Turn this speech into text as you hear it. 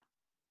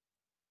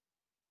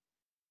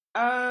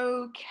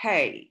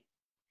Okay.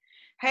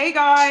 Hey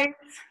guys,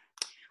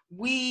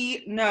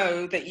 we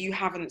know that you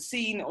haven't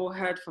seen or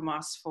heard from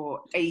us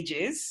for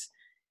ages.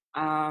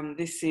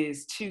 This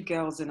is Two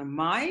Girls and a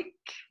Mic.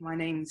 My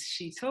name's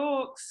She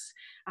Talks.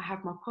 I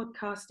have my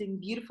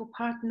podcasting beautiful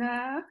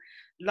partner,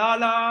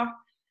 Lala,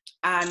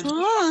 and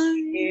Hi.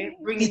 we're here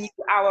bringing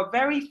you our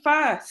very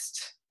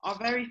first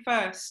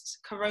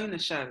Corona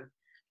show.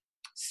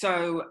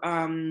 So,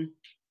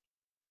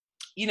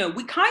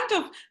 we kind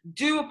of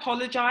do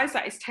apologize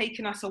that it's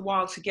taken us a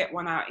while to get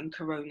one out in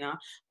Corona,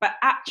 but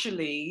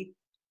actually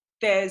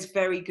there's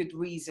very good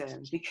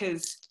reason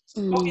because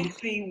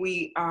obviously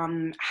we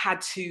had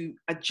to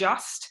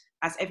adjust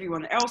as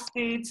everyone else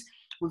did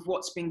with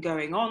what's been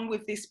going on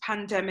with this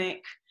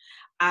pandemic.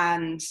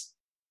 And,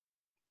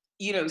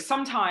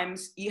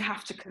 sometimes you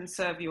have to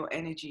conserve your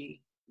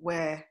energy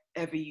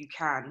wherever you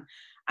can.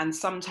 And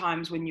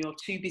sometimes when you're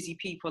two busy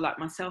people like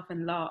myself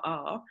and La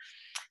are,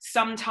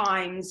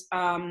 sometimes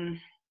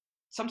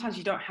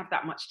you don't have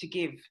that much to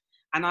give,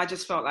 and I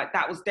just felt like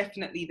that was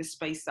definitely the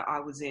space that I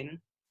was in.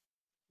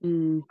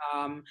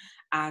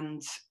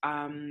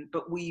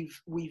 But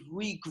we've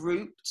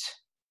regrouped,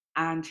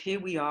 and here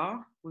we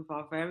are with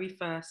our very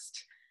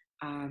first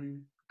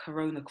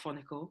Corona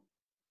Chronicle.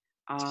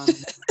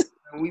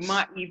 We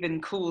might even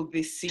call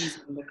this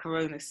season the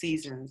Corona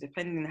season,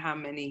 depending on how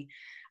many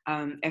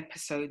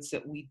episodes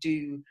that we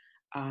do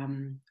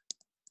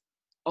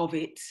of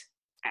it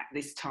at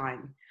this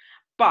time.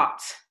 But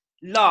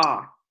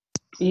La,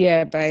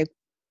 Yeah, babe.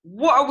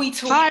 what are we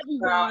talking Hi,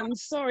 about? everyone.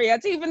 Sorry, I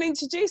didn't even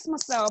introduce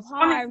myself.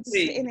 Hi, I'm just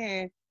sitting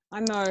here.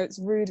 I know it's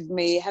rude of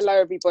me. Hello,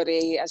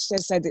 everybody. As she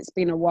said, it's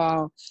been a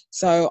while.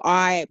 So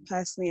I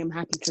personally am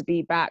happy to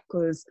be back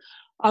because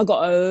I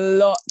got a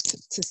lot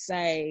to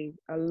say,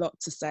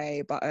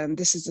 but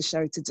this is the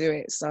show to do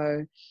it. So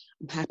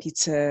I'm happy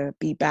to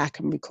be back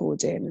and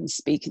recording and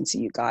speaking to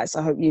you guys.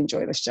 I hope you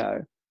enjoy the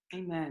show.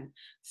 Amen.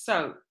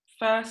 So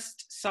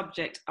first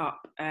subject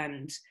up,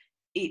 and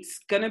it's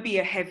going to be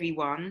a heavy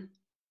one.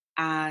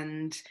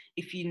 And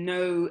if you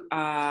know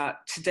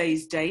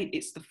today's date,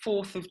 it's the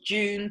 4th of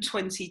June,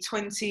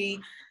 2020,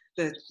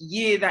 the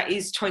year that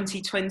is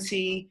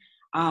 2020.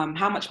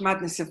 How much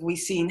madness have we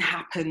seen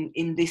happen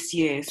in this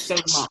year? So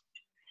much.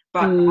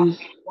 But I think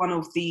one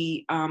of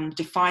the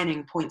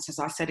defining points, as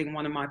I said in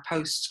one of my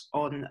posts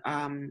on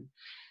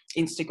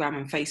Instagram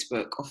and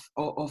Facebook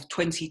of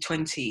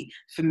 2020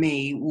 for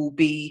me will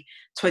be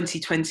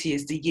 2020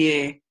 is the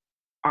year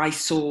I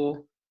saw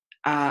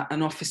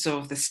an officer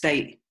of the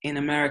state in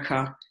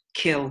America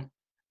kill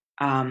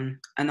an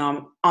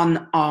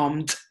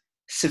unarmed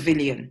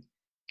civilian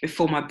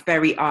before my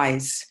very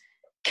eyes,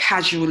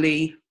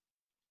 casually,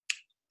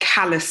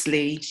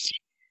 callously,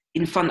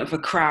 in front of a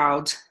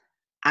crowd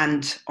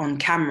and on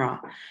camera.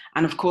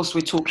 And of course,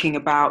 we're talking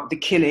about the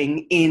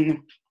killing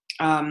in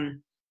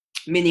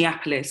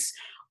Minneapolis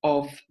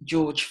of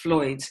George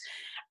Floyd.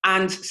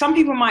 And some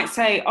people might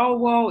say, oh,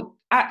 well,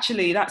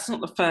 actually, that's not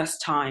the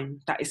first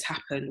time that it's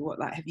happened. What,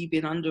 like, have you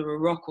been under a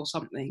rock or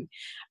something?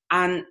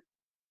 And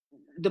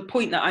the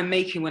point that I'm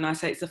making when I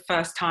say it's the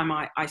first time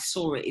I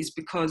saw it is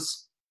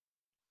because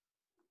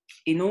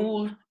in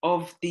all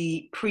of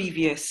the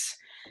previous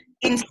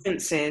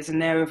instances, and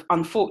there have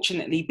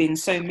unfortunately been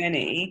so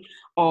many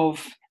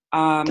of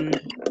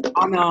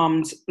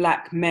unarmed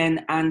Black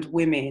men and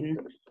women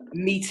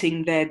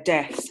meeting their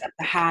deaths at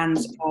the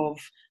hands of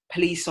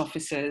police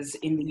officers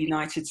in the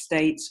United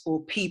States,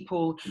 or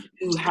people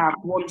who have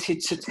wanted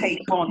to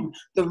take on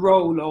the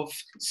role of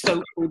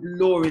so-called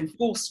law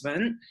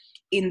enforcement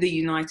in the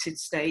United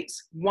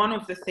States. One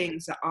of the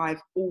things that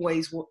I've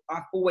always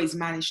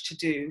managed to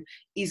do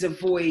is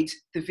avoid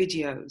the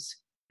videos,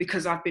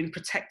 because I've been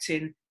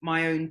protecting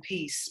my own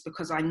peace,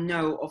 because I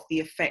know of the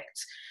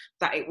effect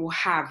that it will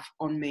have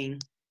on me.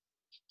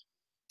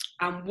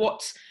 And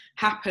what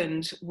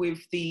happened with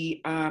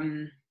the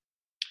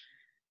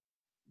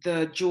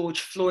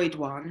George Floyd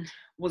one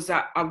was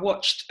that I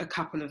watched a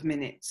couple of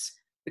minutes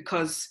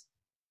because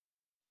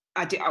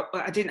I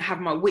didn't have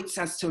my wits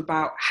as to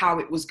about how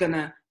it was going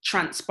to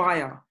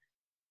transpire.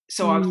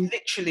 So I was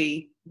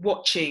literally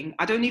watching.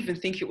 I don't even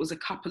think it was a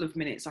couple of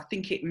minutes. I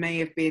think it may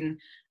have been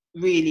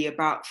really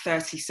about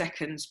 30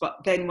 seconds.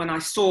 But then when I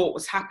saw what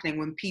was happening,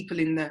 when people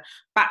in the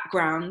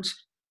background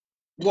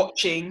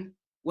watching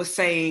were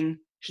saying,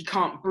 he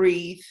can't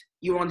breathe,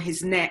 you're on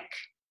his neck,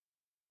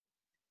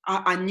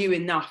 I knew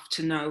enough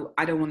to know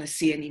I don't want to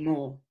see any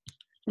more.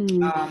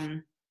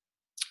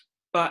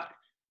 But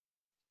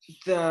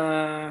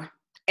the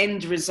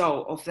end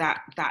result of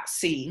that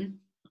scene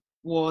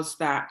was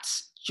that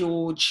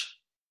George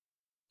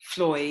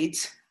Floyd,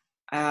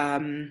 a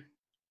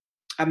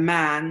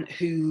man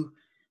who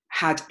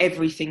had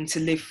everything to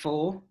live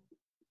for,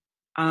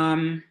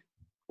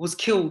 was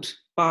killed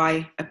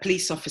by a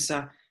police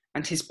officer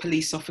and his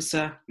police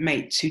officer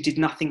mates who did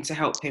nothing to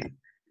help him.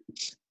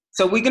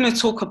 So we're going to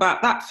talk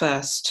about that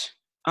first.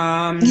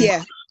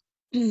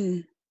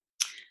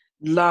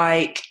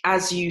 Like,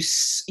 as you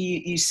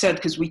said,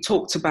 because we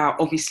talked about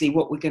obviously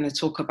what we're going to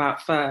talk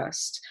about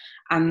first,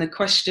 and the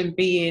question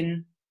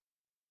being,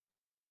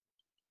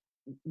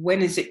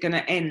 when is it going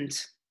to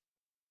end?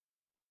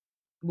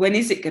 When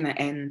is it going to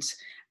end?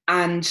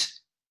 And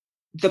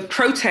the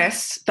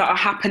protests that are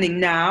happening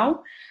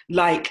now,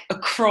 like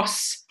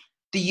across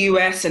the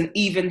US and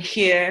even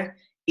here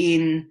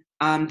in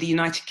the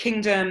United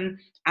Kingdom,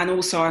 and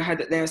also I heard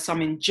that there are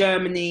some in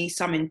Germany,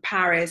 some in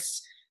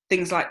Paris,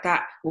 things like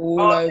that,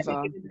 all are over.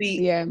 going to be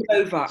Yeah, all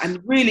over,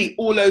 and really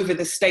all over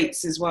the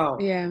States as well.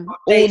 yeah,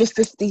 They,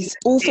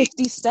 all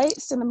 50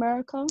 states in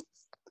America.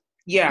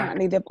 yeah,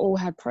 Apparently, they've all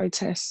had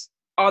protests.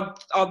 are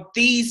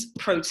these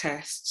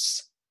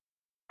protests,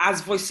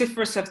 as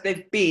vociferous as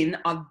they've been,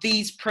 are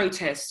these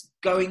protests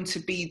going to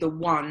be the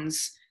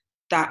ones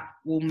that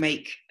will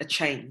make a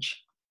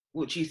change?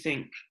 What do you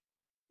think?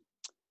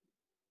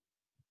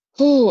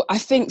 Oh, I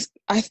think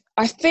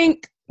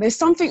there's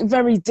something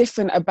very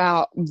different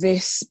about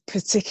this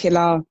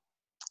particular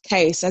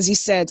case. As you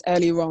said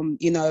earlier on,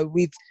 you know,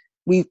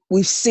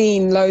 we've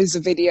seen loads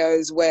of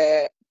videos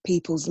where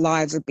people's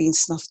lives have been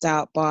snuffed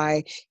out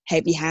by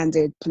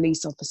heavy-handed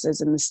police officers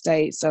in the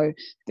state. So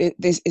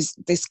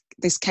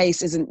this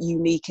case isn't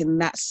unique in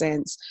that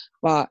sense,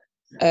 but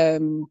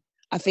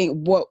I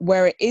think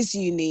where it is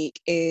unique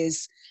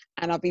is,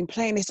 and I've been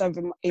playing this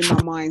over in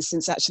my mind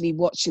since actually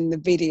watching the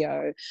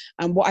video,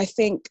 and what I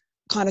think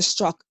kind of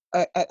struck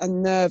a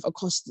nerve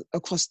across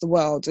the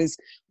world is,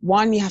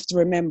 one, you have to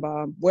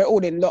remember we're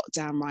all in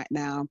lockdown right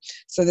now,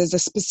 so there's a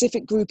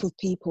specific group of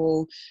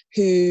people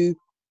who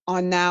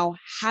are now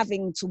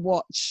having to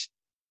watch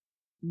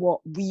what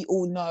we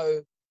all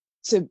know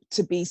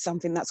to be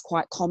something that's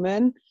quite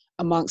common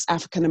amongst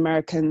African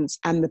Americans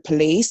and the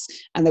police.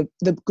 And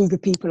the group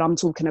of people I'm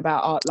talking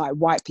about are like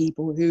white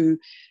people who,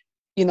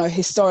 you know,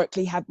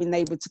 historically have been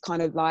able to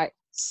kind of like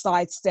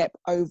sidestep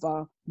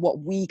over what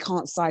we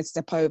can't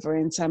sidestep over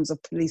in terms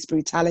of police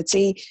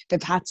brutality.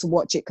 They've had to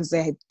watch it because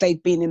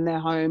they've been in their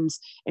homes,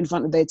 in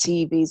front of their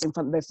TVs, in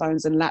front of their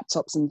phones and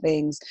laptops and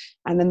things.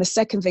 And then the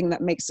second thing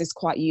that makes this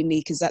quite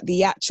unique is that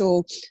the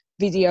actual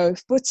video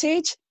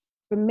footage,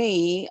 for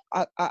me,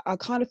 I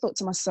kind of thought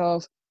to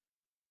myself,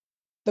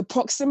 the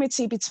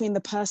proximity between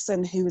the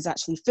person who was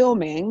actually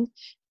filming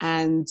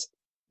and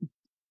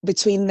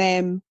between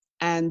them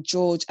and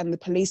George and the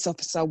police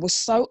officer was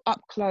so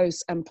up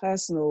close and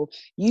personal.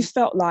 You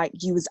felt like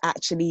you was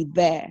actually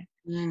there.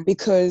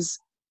 Because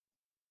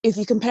if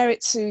you compare it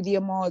to the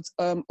Ahmaud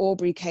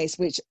Arbery case,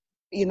 which,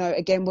 you know,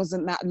 again,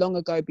 wasn't that long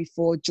ago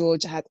before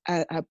George had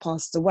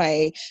passed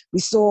away,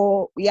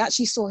 we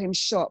actually saw him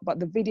shot, but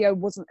the video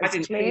wasn't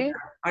as clear.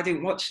 I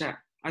didn't watch that.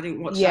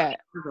 Yeah.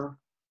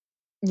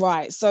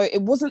 Right, so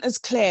it wasn't as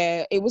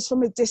clear. It was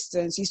from a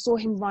distance. You saw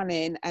him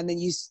running, and then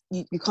you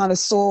kind of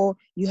saw,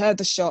 you heard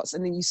the shots,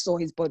 and then you saw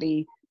his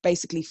body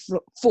basically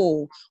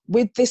fall.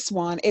 With this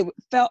one, it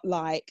felt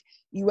like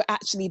you were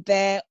actually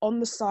there on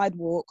the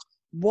sidewalk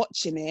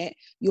watching it.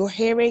 You're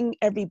hearing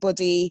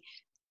everybody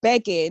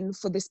begging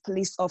for this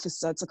police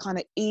officer to kind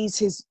of ease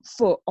his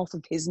foot off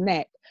of his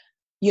neck.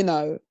 You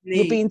know,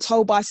 you're being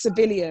told by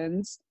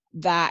civilians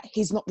that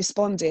he's not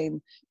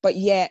responding, but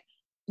yet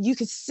you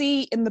could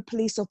see in the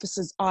police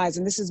officer's eyes,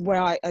 and this is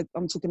where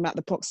I'm talking about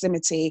the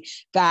proximity,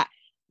 that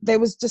there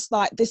was just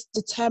like this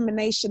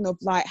determination of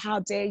like,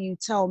 how dare you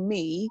tell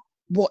me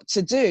what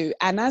to do?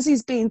 And as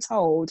he's being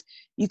told,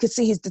 you could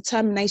see his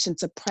determination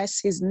to press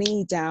his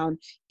knee down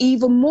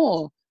even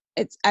more.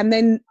 And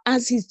then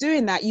as he's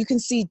doing that, you can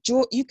see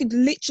George, you could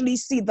literally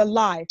see the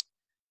life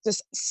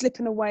just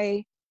slipping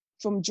away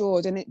from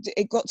George. And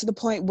it got to the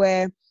point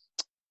where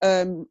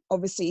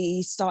obviously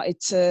he started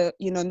to,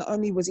 you know, not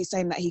only was he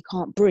saying that he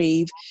can't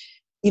breathe,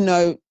 you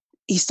know,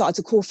 he started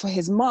to call for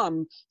his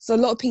mum. So a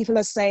lot of people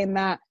are saying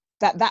that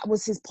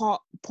was his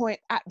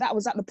that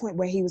was at the point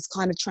where he was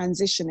kind of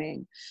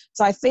transitioning.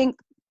 So I think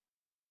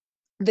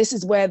this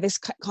is where this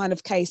kind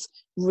of case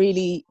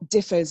really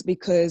differs,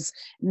 because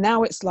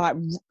now it's like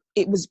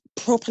it was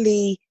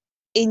properly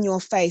in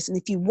your face, and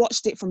if you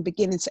watched it from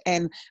beginning to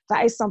end,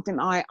 that is something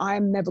I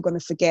am never going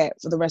to forget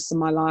for the rest of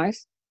my life.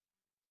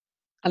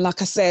 And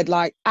like I said,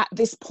 like at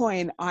this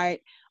point, I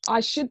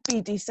should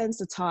be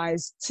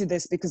desensitized to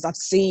this, because I've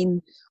seen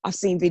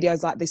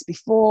videos like this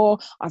before.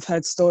 I've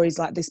heard stories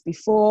like this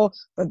before.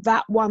 But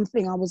that one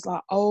thing, I was like,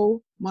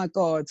 oh my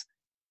God,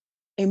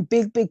 in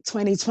big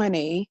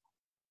 2020,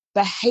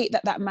 the hate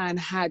that man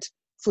had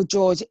for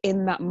George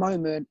in that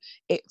moment,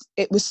 it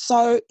was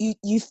so,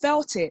 you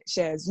felt it,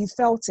 Shez, you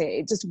felt it.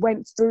 It just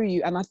went through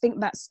you. And I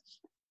think that's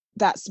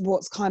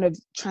what's kind of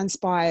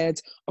transpired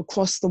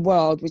across the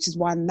world, which is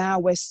why now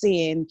we're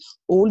seeing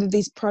all of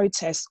these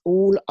protests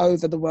all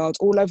over the world,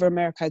 all over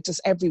America,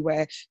 just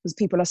everywhere, because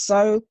people are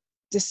so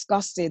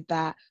disgusted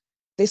that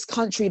this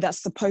country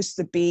that's supposed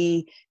to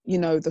be, you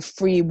know, the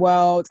free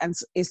world and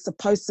is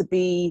supposed to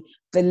be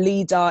the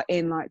leader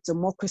in like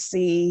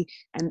democracy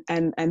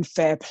and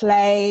fair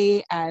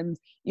play, and,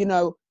 you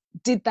know,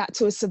 did that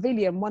to a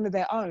civilian, one of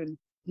their own.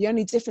 The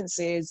only difference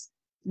is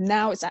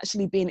now it's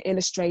actually being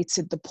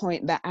illustrated, the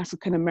point that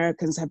African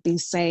Americans have been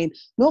saying,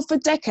 not for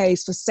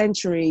decades, for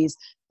centuries,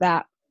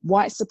 that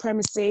white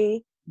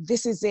supremacy,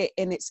 this is it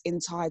in its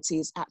entirety,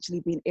 is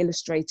actually being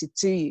illustrated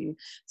to you.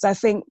 So I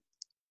think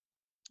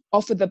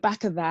off of the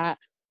back of that,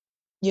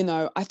 you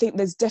know, I think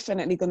there's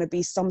definitely going to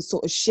be some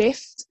sort of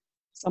shift,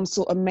 some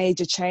sort of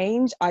major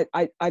change.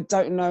 I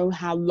don't know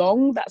how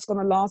long that's going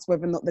to last,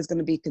 whether or not there's going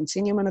to be a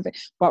continuum of it.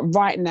 But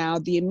right now,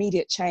 the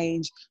immediate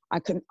change,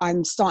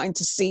 I'm starting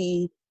to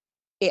see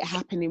it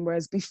happening.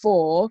 Whereas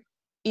before,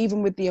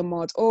 even with the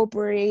Ahmaud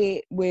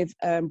Arbery, with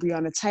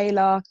Breonna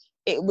Taylor,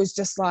 it was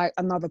just like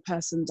another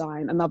person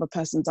dying. But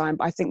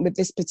I think with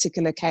this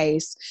particular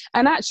case,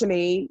 and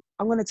actually,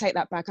 I'm going to take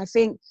that back. I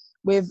think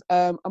with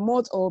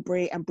Ahmaud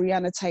Arbery and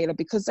Breonna Taylor,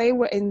 because they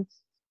were in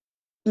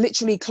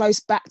literally close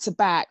back to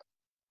back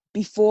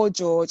before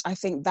George, I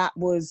think that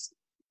was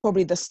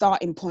probably the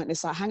starting point.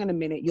 It's like, hang on a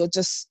minute, you're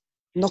just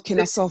knocking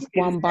us off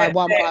one by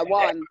one.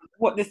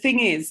 What the thing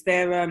is,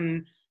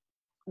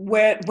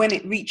 where when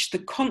it reached the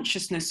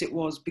consciousness, it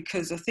was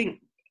because I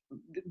think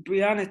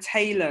Breonna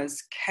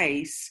Taylor's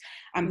case,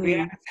 and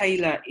Breonna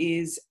Taylor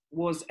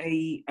was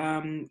a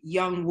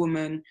young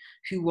woman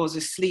who was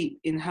asleep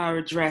in her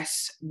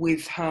address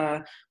with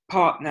her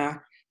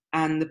partner,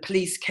 and the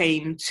police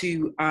came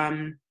to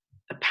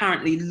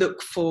apparently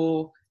look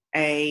for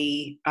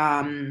a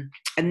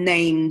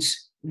named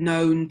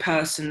known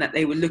person that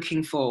they were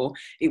looking for.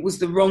 It was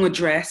the wrong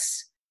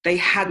address. They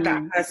had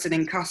that person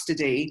in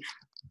custody,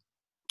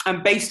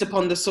 and based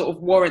upon the sort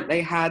of warrant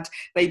they had,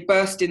 they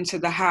burst into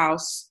the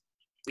house.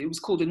 It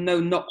was called a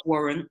no-knock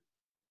warrant.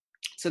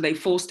 So they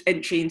forced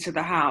entry into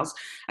the house.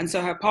 And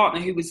so her partner,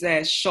 who was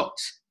there, shot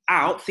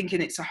out,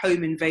 thinking it's a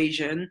home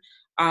invasion.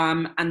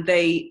 And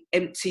they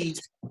emptied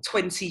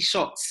 20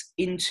 shots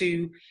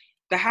into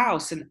the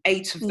house. And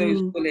 8 of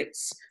those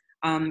bullets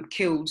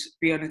killed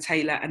Breonna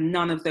Taylor. And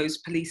none of those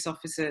police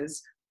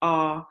officers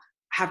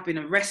have been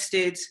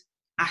arrested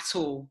at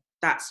all.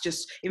 That's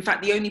just, in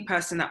fact, the only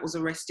person that was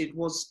arrested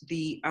was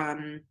the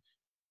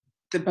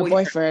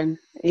boyfriend.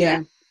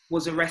 Yeah.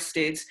 Was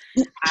arrested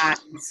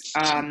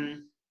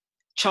and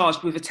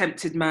charged with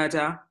attempted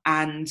murder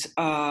and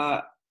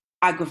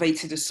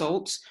aggravated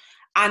assault.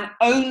 And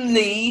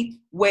only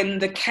when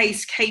the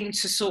case came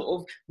to sort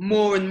of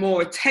more and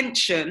more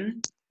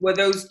attention were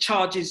those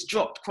charges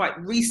dropped quite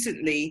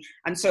recently.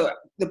 And so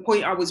the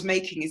point I was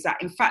making is that,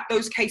 in fact,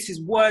 those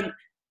cases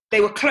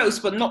they were close,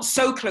 but not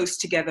so close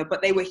together,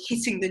 but they were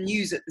hitting the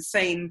news at the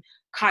same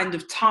kind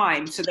of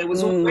time. So there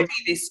was already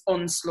this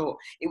onslaught.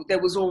 There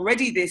was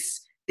already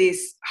this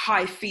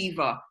high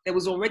fever. There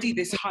was already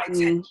this high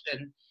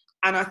tension.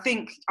 And I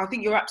think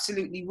you're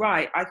absolutely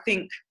right. I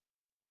think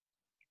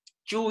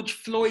George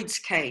Floyd's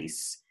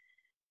case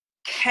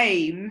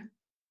came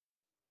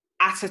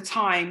at a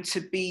time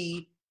to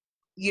be,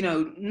 you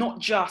know, not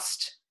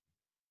just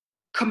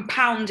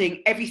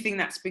compounding everything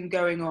that's been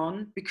going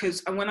on,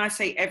 because, and when I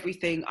say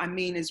everything, I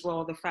mean as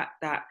well the fact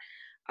that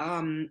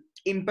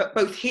in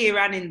both here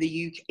and in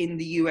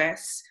the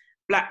US,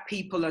 Black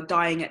people are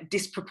dying at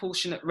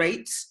disproportionate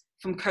rates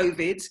from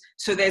COVID.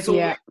 So there's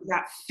already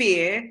that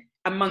fear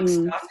amongst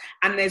us,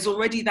 and there's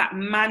already that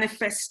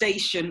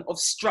manifestation of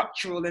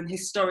structural and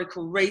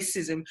historical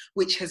racism,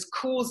 which has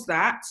caused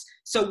that.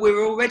 So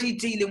we're already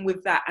dealing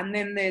with that. And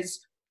then there's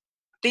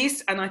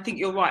this, and I think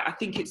you're right. I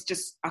think it's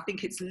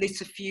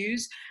lit a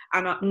fuse.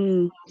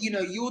 And you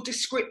know, your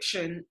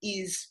description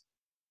is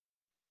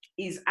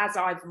as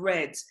I've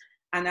read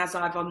and as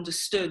I've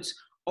understood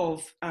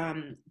of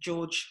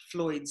George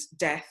Floyd's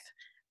death.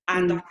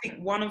 And I think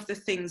one of the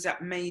things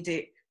that made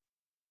it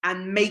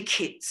and make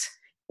it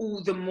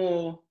all the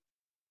more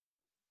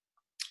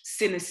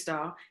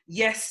sinister,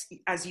 yes,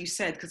 as you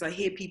said, because I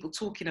hear people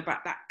talking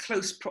about that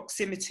close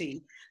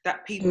proximity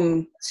that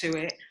people to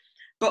it,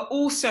 but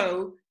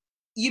also,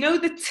 you know,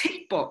 the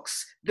tick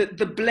box,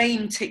 the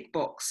blame tick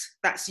box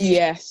that's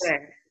usually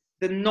there,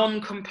 the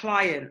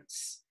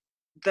non-compliance,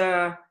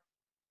 the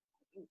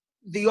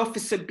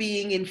officer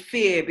being in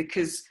fear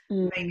because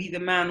maybe the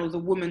man or the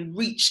woman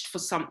reached for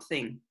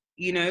something,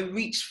 you know,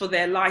 reached for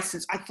their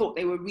license. I thought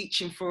they were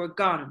reaching for a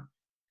gun.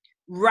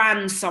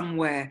 Ran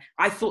somewhere.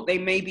 I thought they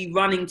may be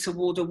running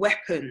toward a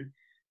weapon,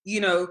 you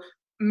know,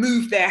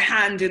 moved their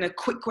hand in a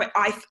quick way.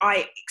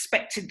 I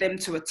expected them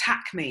to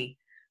attack me.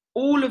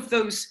 All of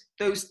those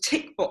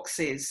tick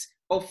boxes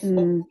of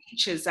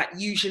features that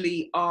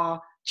usually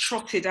are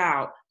trotted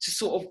out to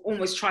sort of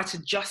almost try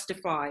to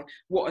justify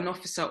what an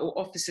officer or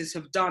officers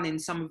have done in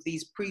some of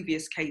these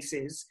previous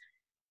cases,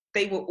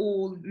 they were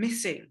all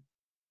missing.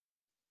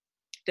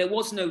 There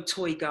was no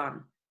toy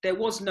gun. There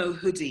was no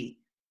hoodie.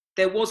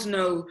 There was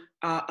no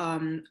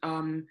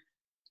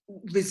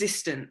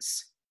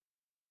resistance.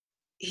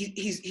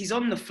 He's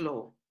on the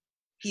floor.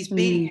 He's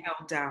being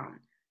held down.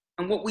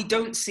 And what we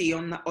don't see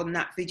on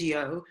that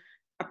video,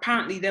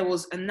 apparently there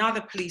was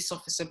another police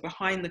officer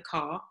behind the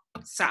car,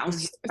 sat on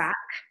his back.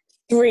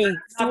 Three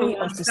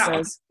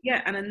officers.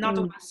 And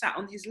another one sat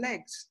on his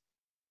legs.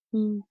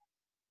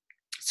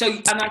 So,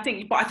 and I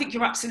think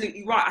you're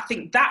absolutely right. I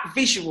think that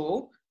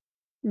visual,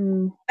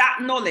 that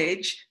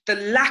knowledge, the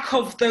lack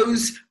of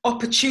those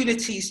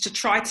opportunities to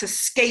try to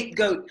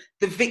scapegoat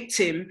the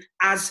victim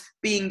as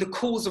being the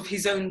cause of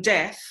his own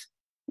death,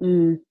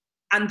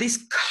 and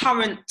this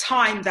current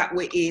time that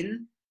we're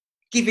in,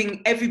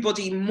 giving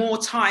everybody more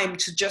time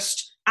to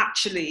just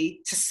actually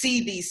to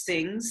see these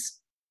things,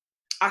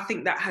 I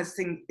think that has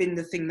been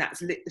the thing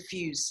that's lit the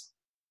fuse.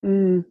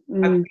 Really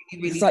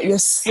it's like you're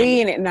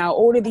seeing it now,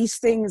 all of these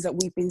things that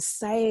we've been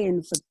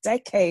saying for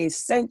decades,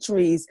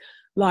 centuries,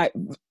 like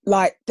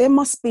there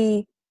must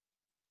be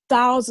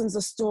thousands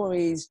of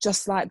stories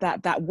just like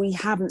that we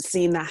haven't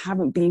seen, that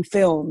haven't been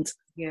filmed.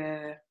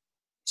 Yeah.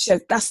 So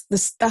that's the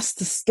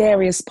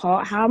scariest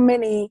part. How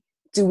many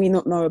do we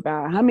not know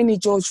about? How many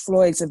George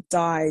Floyds have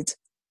died?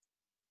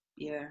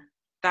 Yeah.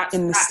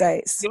 In the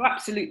States. You're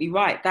absolutely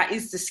right. That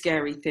is the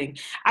scary thing.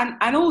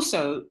 And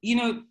also, you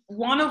know,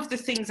 one of the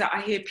things that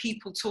I hear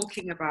people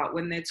talking about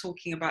when they're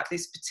talking about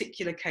this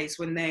particular case,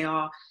 when they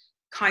are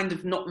kind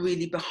of not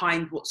really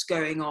behind what's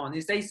going on,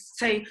 is they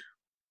say,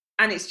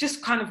 and it's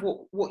just kind of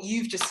what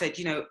you've just said,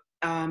 you know,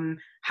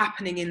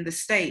 happening in the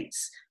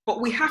States.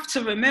 But we have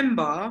to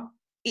remember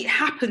it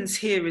happens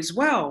here as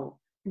well.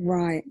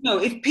 Right. You know,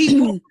 if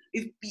people,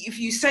 if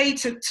you say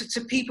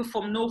to people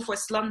from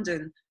Northwest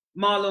London,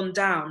 Marlon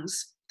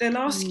Downs, they'll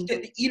ask,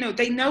 you know,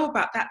 they know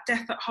about that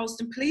death at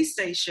Halston Police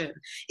Station.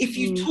 If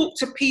you talk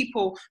to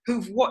people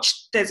who've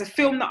watched, there's a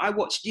film that I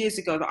watched years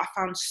ago that I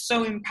found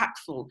so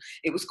impactful.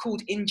 It was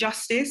called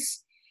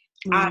Injustice.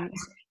 And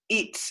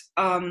it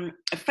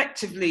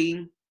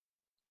effectively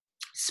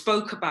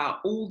spoke about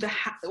all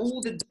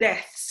the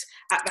deaths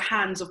at the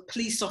hands of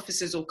police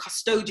officers or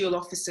custodial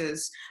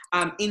officers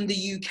in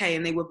the UK,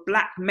 and they were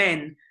black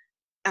men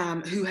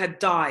who had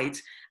died,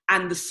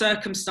 and the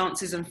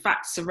circumstances and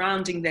facts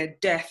surrounding their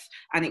death,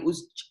 and it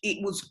was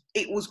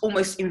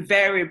almost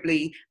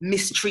invariably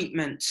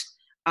mistreatment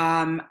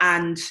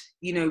and,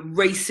 you know,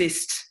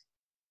 racist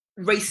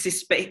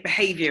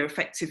behaviour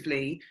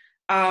effectively.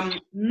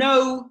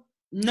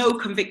 No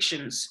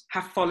convictions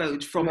have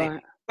followed from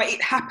it, but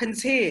it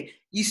happens here.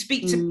 You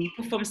speak to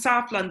people from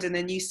South London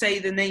and you say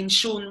the name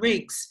Sean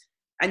Riggs,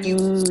 and you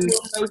know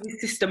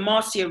his sister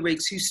Marcia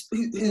Riggs, who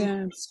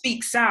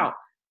speaks out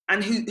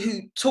and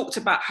who talked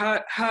about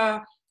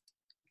her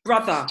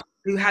brother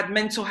who had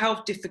mental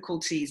health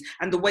difficulties,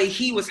 and the way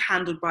he was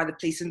handled by the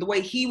police, and the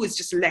way he was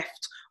just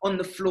left on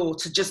the floor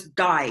to just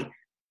die.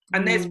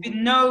 And there's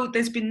been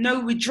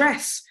no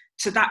redress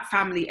to that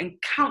family and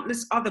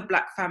countless other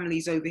black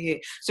families over here.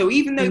 So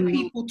even though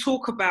people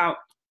talk about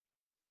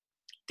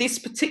this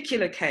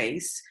particular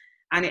case,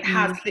 and it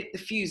has lit the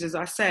fuse, as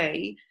I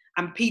say,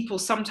 and people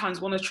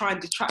sometimes want to try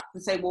and detract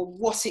and say, well,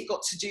 what's it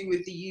got to do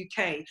with the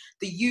UK?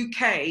 The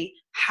UK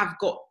have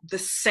got the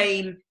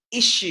same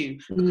issue,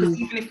 because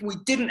even if we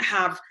didn't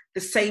have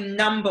the same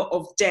number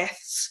of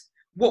deaths,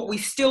 what we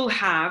still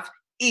have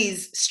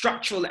is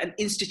structural and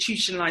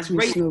institutionalized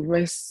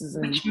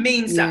racism, which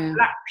means that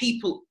black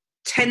people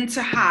tend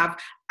to have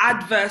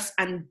adverse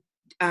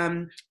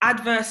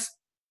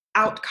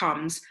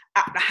outcomes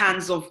at the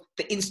hands of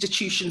the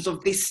institutions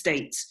of this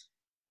state,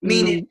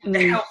 meaning the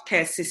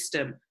healthcare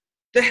system,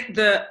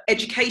 the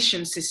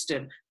education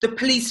system, the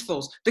police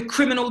force, the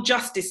criminal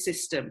justice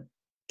system.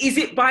 Is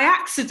it by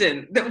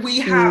accident that we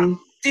have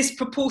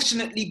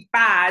disproportionately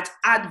bad,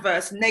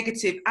 adverse,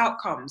 negative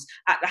outcomes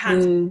at the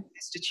hands of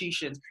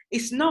institutions?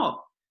 It's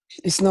not.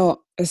 It's not.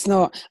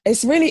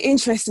 It's really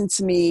interesting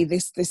to me,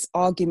 this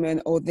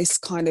argument or this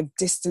kind of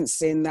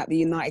distancing that the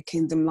United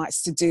Kingdom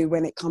likes to do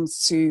when it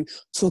comes to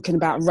talking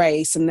about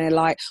race. And they're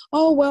like,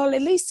 oh, well,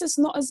 at least it's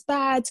not as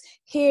bad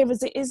here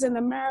as it is in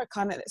America.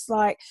 And it's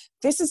like,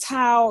 this is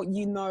how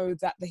you know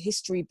that the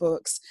history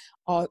books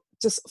are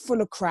just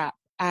full of crap.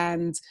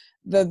 And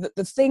the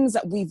things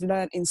that we've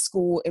learned in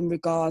school in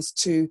regards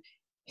to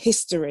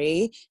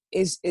history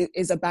is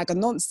a bag of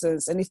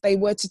nonsense. And if they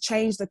were to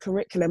change the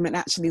curriculum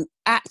and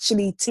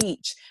actually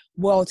teach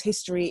world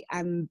history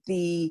and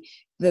the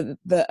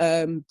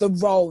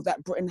role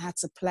that Britain had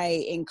to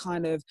play in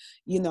kind of,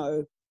 you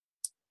know,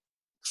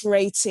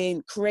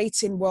 creating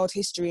world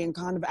history and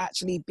kind of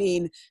actually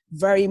being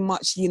very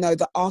much, you know,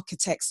 the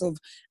architects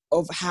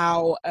of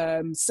how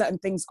certain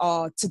things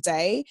are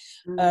today.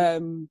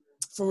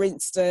 For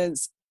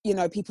instance, you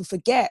know, people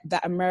forget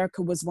that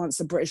America was once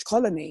a British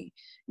colony.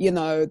 You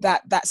know,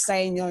 that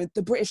saying, you know,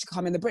 the British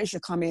are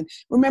coming.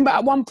 Remember,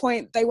 at one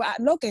point they were at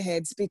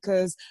loggerheads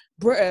because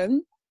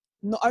Britain,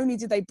 not only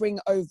did they bring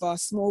over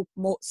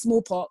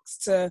smallpox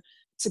to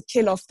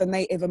kill off the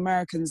Native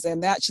Americans,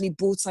 and they actually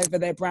brought over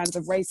their brand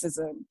of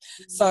racism.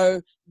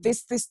 So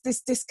this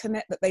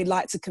disconnect that they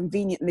like to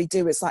conveniently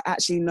do, it's like,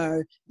 actually,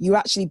 no, you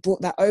actually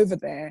brought that over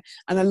there.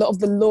 And a lot of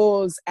the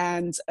laws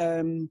and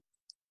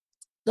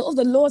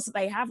the laws that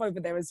they have over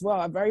there as well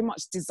are very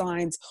much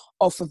designed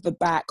off of the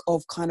back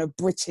of kind of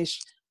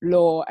British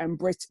law and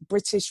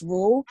British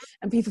rule,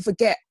 and people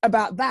forget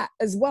about that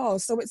as well.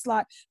 So it's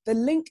like the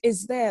link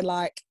is there.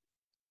 Like,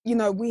 you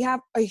know, we have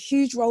a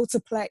huge role to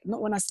play.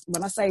 Not when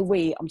I say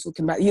we, I'm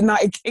talking about the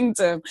United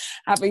Kingdom,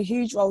 have a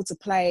huge role to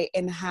play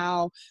in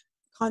how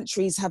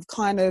countries have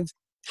kind of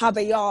how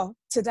they are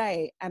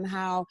today, and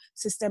how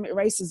systemic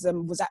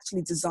racism was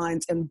actually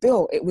designed and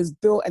built. It was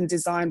built and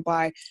designed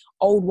by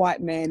old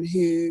white men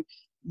who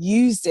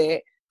used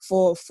it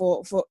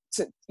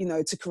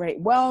to create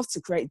wealth,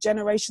 to create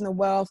generational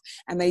wealth,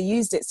 and they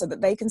used it so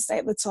that they can stay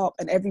at the top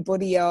and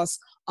everybody else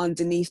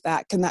underneath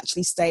that can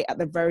actually stay at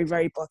the very,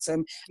 very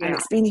bottom. Yeah. And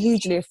it's been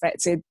hugely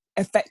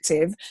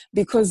effective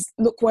because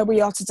look where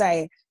we are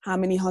today, how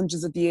many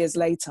hundreds of years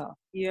later.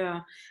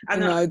 Yeah.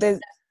 And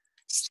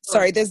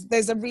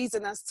there's a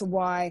reason as to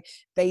why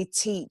they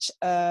teach,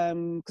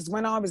 because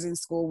when I was in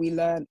school we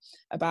learned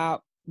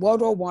about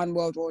World War One,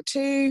 World War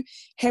Two,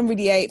 Henry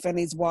VIII and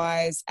his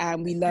wives,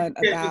 and we learned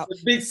about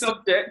it's a big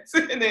subject,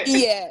 isn't it?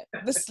 Yeah,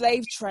 the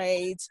slave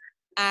trade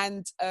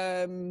and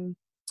the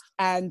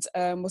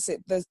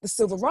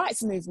civil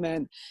rights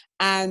movement.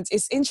 And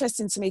it's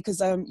interesting to me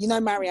because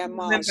Marianne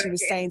Miles, she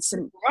was saying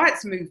some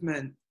rights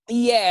movement.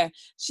 Yeah,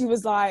 she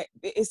was like,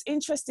 it's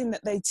interesting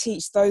that they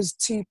teach those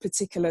two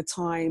particular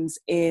times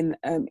in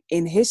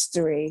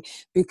history,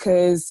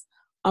 because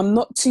I'm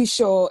not too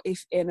sure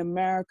if in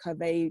America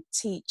they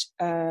teach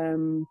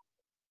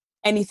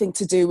anything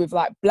to do with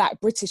like Black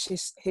British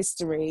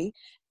history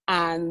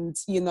and,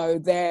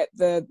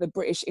 the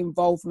British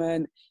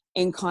involvement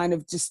in kind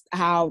of just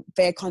how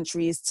their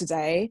country is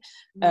today.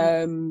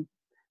 And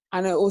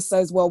also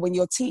as well, when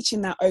you're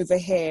teaching that over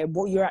here,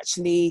 what you're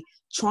actually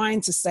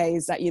trying to say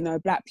is that,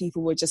 Black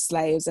people were just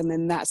slaves and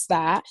then that's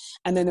that.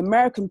 And then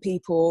American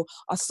people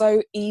are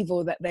so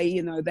evil that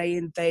they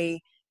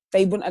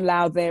wouldn't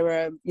allow their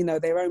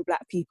own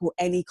Black people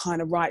any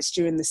kind of rights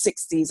during the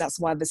 60s. That's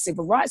why the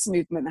civil rights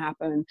movement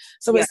happened.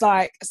 So it's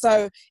like,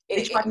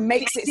 it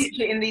makes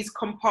it in these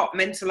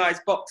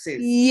compartmentalized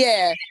boxes.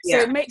 Yeah. So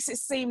it makes it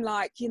seem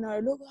like,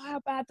 look how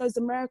bad those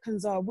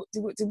Americans are.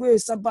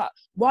 So, but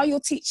while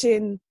you're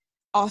teaching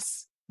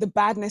us the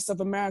badness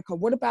of America,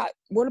 what about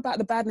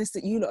the badness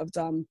that you lot have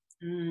done?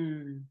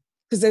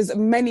 Because there's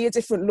many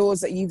different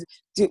laws that you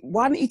do.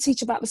 Why don't you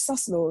teach about the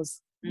sus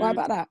laws? Why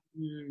about that?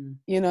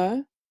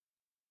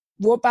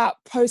 What about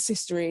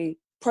post-history,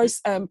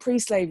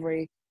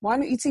 pre-slavery? Why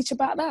don't you teach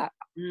about that?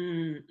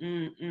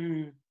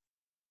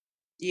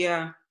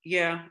 Yeah.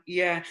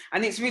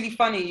 And it's really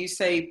funny you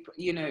say,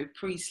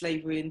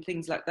 pre-slavery and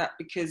things like that,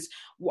 because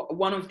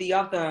one of the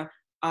other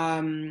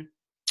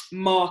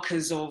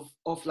markers of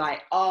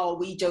like, oh,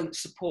 we don't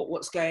support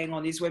what's going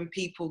on, is when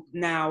people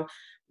now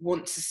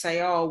want to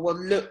say, oh, well,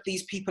 look,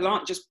 these people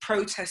aren't just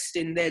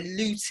protesting, they're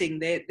looting,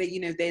 they're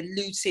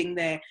looting,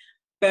 they're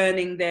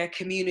burning their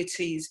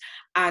communities.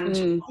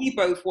 And we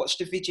both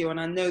watched a video, and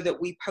I know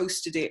that we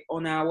posted it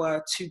on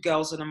our Two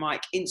Girls and a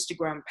Mic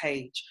Instagram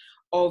page,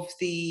 of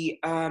the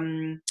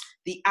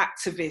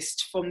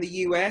activist from the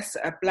US,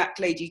 a Black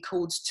lady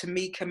called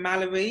Tamika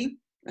Mallory.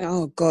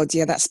 Oh God,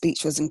 yeah, that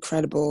speech was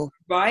incredible.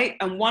 Right?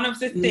 And one of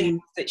the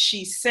things that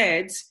she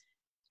said,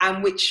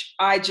 and which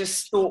I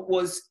just thought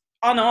was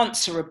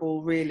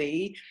unanswerable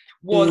really,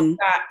 was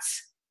that,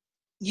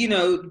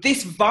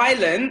 this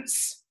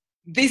violence,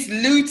 this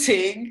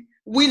looting,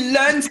 we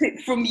learned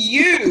it from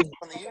you.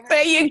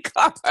 There you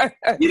go.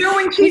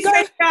 When she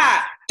said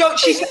that,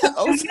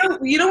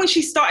 when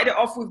she started it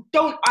off with,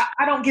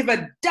 I don't give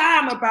a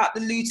damn about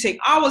the looting.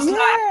 I was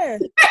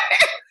like,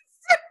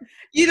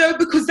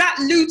 because that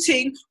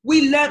looting,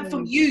 we learned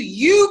from you.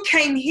 You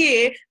came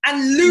here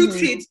and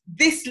looted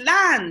this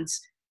land.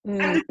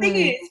 And the thing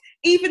is,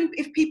 even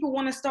if people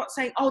want to start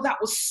saying, oh, that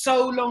was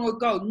so long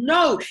ago.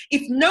 No,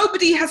 if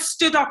nobody has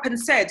stood up and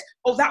said,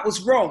 oh, that was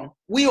wrong,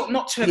 we ought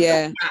not to have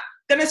done that,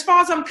 then as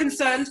far as I'm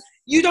concerned,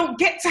 you don't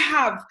get to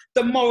have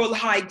the moral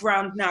high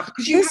ground now,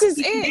 because you have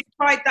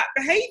justified that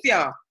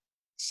behaviour.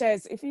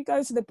 Shez, if you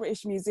go to the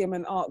British Museum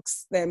and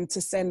ask them to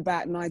send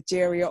back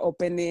Nigeria or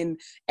Benin,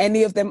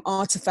 any of them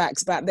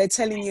artifacts back, they're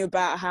telling you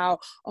about how,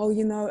 they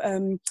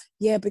can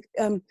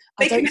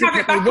have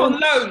it back on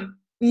loan.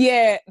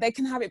 Yeah, they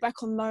can have it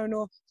back on loan,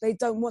 or they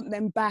don't want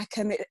them back,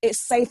 and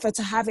it's safer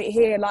to have it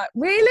here. Like,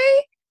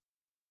 really?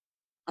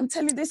 I'm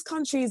telling you, this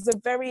country is the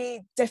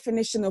very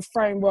definition of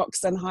throwing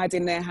rocks and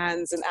hiding their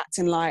hands and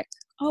acting like,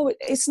 oh,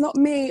 it's not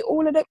me.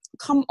 All of it.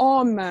 Come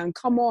on, man.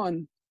 Come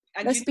on.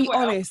 And let's be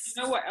honest.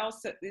 You know what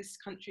else that this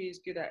country is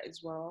good at as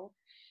well?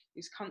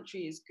 This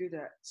country is good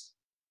at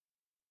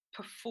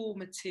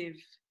performative,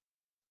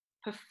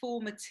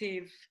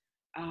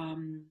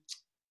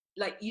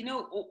 like,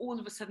 all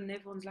of a sudden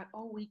everyone's like,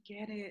 oh, we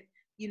get it.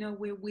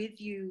 We're with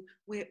you.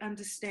 We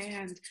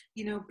understand,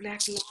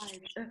 Black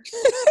lives.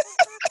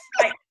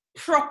 Like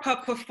proper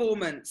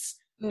performance.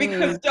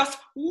 Because just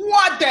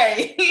one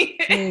day.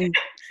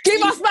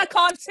 Give us back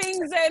our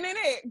things then,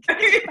 innit?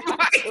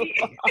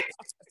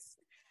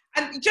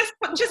 And just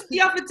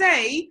the other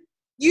day,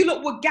 you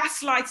lot were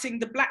gaslighting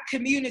the Black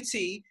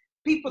community.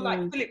 People like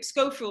Philip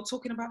Schofield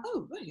talking about,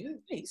 oh, wait,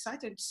 I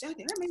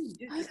mean,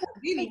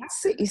 really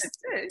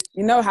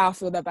you know how I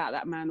feel about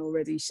that man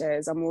already,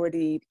 Shez. I'm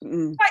already...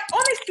 Like,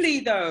 honestly,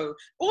 though,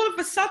 all of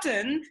a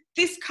sudden,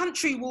 this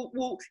country will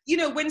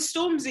when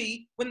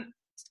Stormzy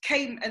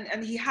came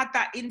and he had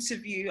that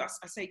interview,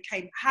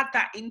 had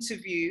that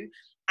interview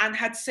and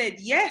had said,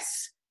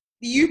 yes,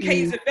 the UK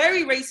is a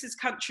very racist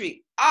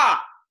country.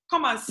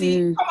 Come on,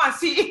 see,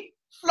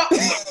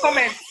 flocks of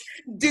comments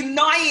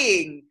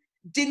denying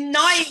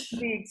denying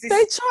the existence.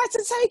 They tried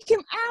to take him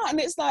out, and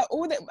it's like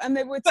and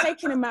they were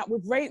taking him out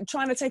with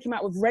trying to take him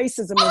out with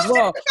racism as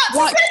well.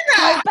 Like,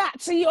 go back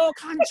to your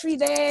country,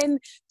 then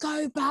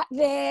go back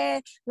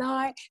there.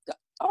 Like,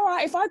 all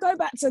right, if I go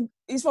back to,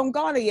 he's from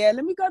Ghana, yeah,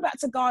 let me go back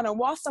to Ghana.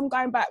 Whilst I'm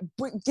going back,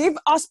 give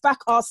us back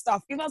our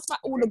stuff, give us back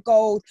all the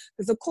gold,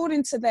 because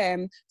according to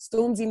them,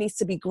 Stormzy needs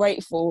to be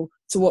grateful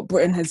to what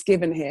Britain has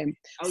given him.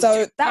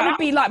 So that would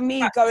be like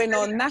me going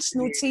on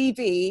national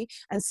TV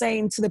and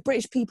saying to the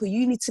British people,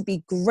 you need to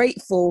be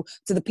grateful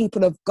to the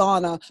people of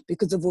Ghana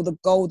because of all the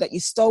gold that you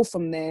stole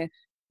from there,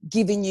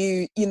 giving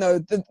you, you know,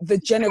 the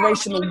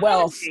generational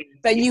wealth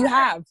that you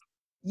have.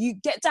 You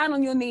get down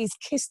on your knees,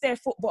 kiss their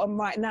foot bottom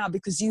right now,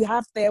 because you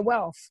have their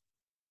wealth.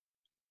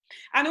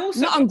 And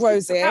also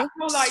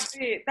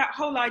that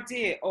whole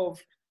idea of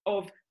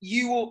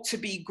you ought to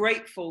be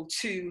grateful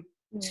to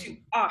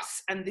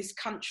us and this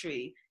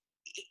country,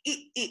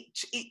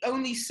 it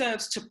only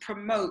serves to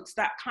promote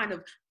that kind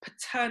of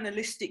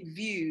paternalistic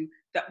view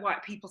that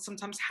white people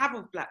sometimes have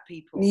of black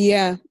people. We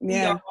are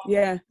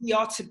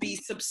to be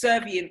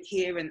subservient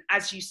here, and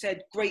as you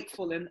said,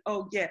 grateful, and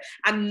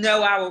and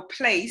know our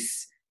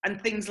place and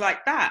things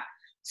like that.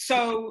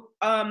 So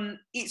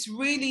it's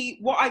really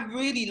what I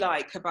really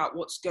like about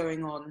what's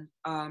going on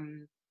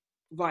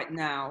right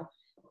now,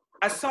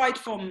 aside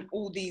from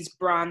all these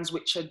brands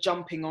which are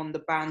jumping on the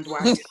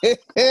bandwagon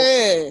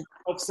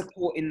of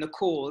supporting the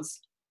cause.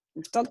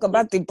 Talk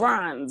about the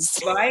brands,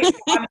 right?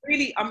 I'm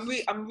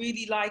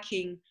really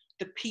liking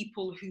the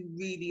people who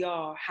really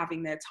are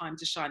having their time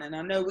to shine. And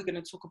I know we're going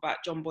to talk about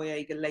John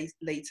Boyega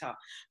later,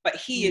 but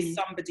he is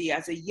somebody,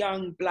 as a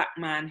young black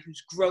man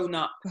who's grown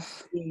up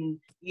in,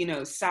 you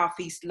know,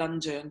 Southeast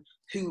London,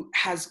 who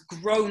has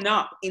grown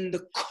up in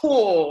the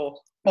core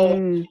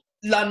of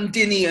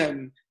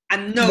Londinium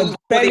and knows the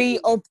belly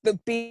of the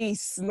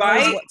beast,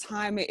 right? knows what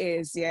time it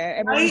is. Yeah,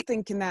 everyone's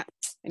thinking that.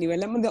 Anyway,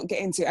 let me not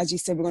get into it. As you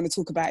said, we're going to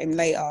talk about him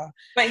later.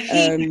 But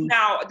he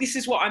now, this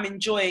is what I'm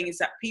enjoying, is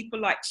that people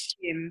like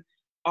him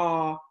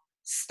are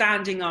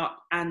standing up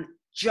and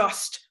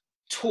just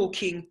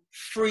talking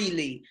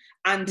freely.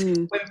 And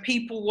when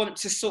people want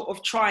to sort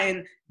of try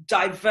and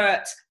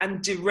divert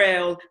and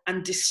derail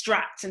and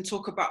distract and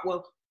talk about,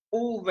 well,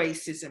 all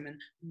racism and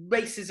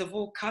races of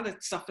all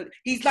coloured stuff,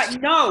 he's like,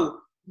 no,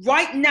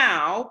 right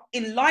now,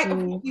 in light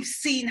of what we've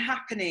seen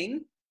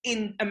happening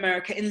in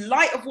America, in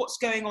light of what's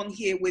going on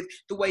here with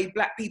the way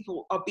black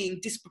people are being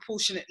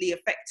disproportionately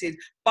affected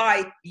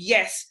by,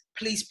 yes,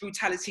 police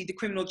brutality, the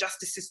criminal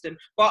justice system,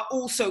 but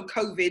also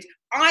COVID,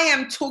 I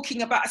am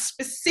talking about a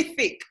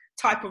specific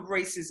type of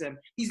racism.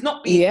 He's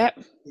not being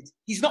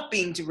he's not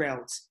being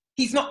derailed.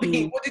 He's not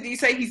being, what did he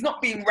say? He's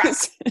not being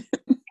rattled.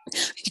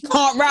 You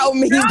can't rattle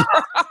me. No,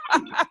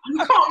 you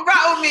can't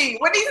rattle me.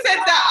 When he said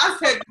that, I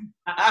said,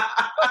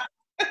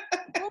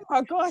 oh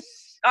my gosh.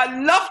 I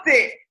loved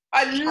it.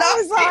 I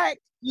was like,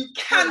 you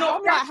cannot.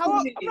 I'm like, how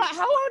old is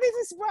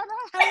this brother?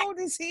 How old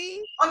is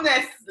he?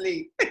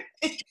 Honestly.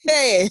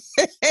 Hey.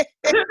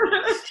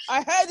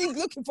 I heard he's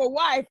looking for a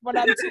wife, but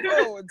I'm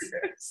too old.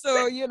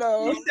 So, you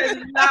know. You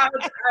said loud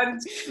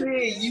and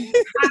clear. You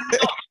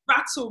cannot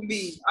rattle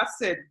me. I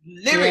said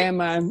lyric. Yeah,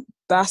 man.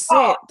 That's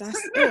it.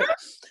 That's it.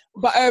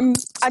 But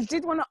I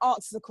did want to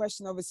answer the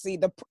question, obviously,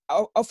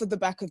 off of the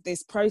back of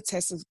this,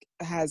 protest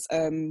has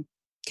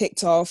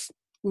kicked off.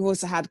 We've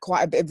also had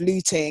quite a bit of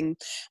looting.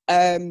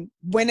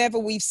 Whenever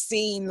we've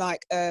seen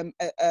like a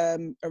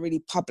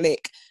really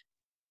public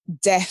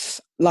death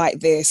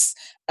like this,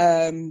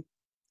 you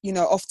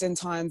know,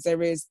 oftentimes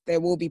there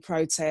will be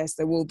protests,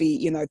 there will be,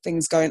 you know,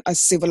 a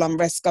civil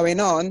unrest going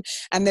on.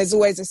 And there's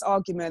always this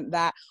argument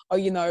that, oh,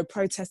 you know,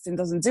 protesting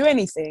doesn't do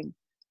anything.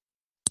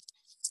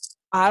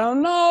 I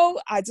don't know.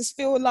 I just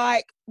feel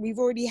like we've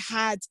already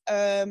had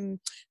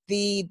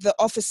the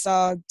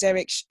officer,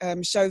 Derek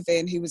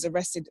Chauvin, who was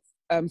arrested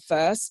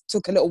first.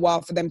 Took a little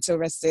while for them to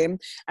arrest him,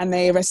 and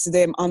they arrested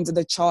him under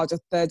the charge of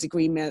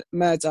third-degree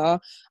murder.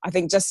 I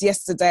think just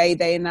yesterday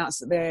they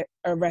announced that they're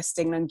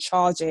arresting and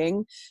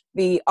charging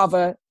the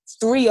other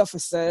 3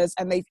 officers,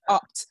 and they've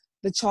upped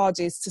the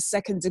charges to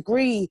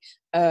second-degree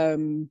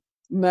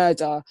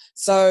murder.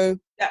 So,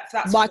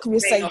 that's like we were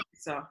saying,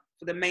 for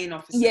the main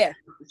officer. Yeah.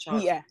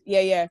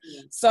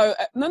 So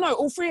no,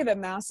 all 3 of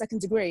them now,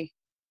 second degree.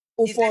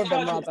 All 4 of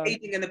them rather.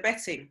 Aiding and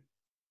abetting.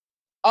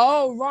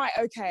 Oh, right,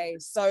 okay.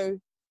 So,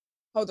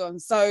 hold on.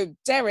 So,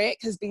 Derek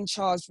has been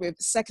charged with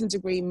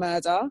second-degree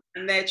murder.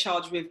 And they're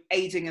charged with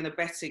aiding and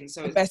abetting.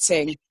 So,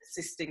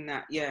 assisting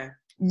that, yeah.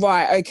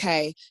 Right,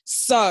 okay.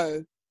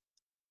 So,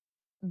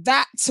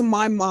 that, to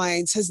my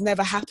mind, has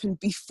never happened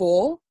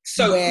before.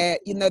 So, where,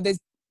 you know,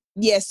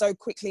 so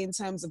quickly in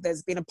terms of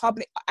there's been a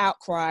public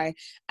outcry,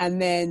 and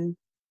then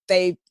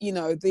they, you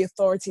know, the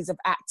authorities have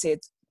acted,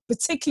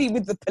 particularly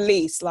with the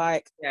police,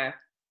 like... Yeah.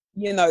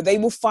 You know, they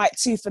will fight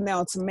tooth and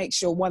nail to make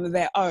sure one of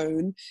their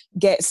own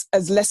gets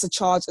as less a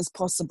charge as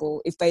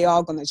possible if they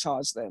are going to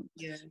charge them.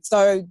 Yeah.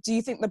 So do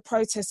you think the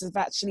protests have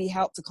actually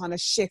helped to kind of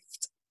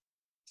shift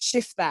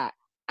that?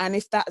 And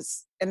if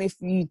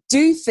you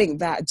do think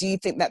that, do you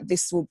think that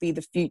this will be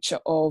the future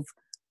of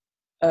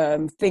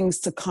things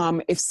to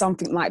come if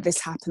something like this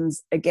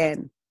happens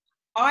again?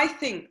 I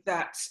think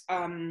that,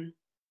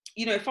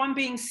 if I'm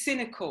being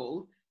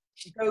cynical,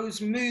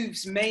 those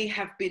moves may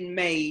have been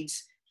made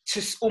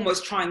to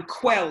almost try and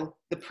quell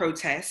the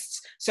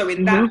protests. So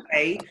in that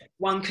way,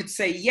 one could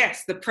say,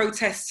 yes, the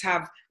protests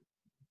have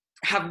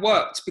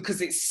worked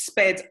because it's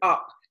sped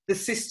up the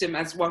system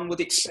as one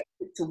would expect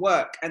it to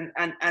work, and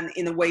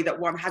in a way that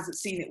one hasn't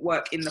seen it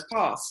work in the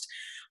past.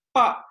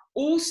 But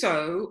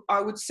also,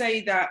 I would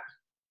say that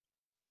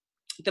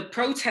the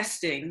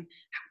protesting,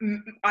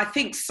 I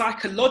think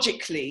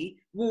psychologically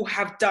will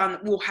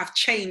have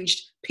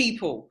changed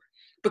people,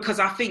 because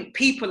I think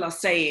people are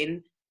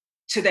saying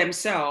to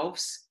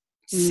themselves,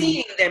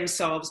 seeing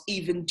themselves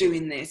even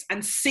doing this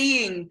and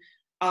seeing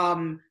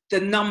the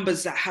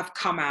numbers that have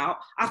come out,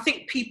 I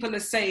think people are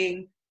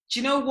saying, do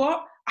you know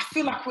what? I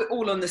feel like we're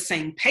all on the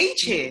same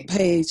page here.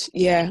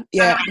 Yeah.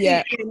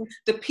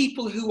 The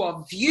people who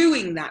are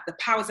viewing that, the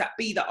powers that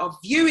be that are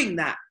viewing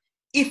that,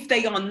 if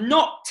they are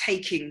not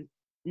taking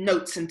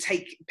notes and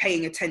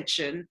paying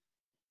attention,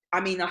 I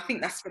mean, I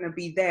think that's going to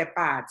be their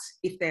bad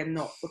if they're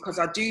not, because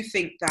I do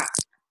think that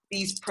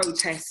these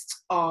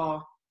protests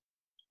are,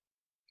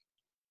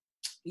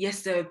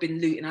 yes, there have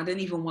been looting. I don't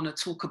even want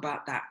to talk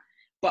about that.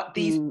 But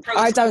these protests,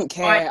 I don't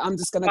care. I'm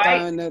just going to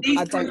go and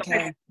I don't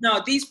care.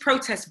 No, these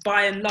protests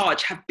by and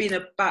large have been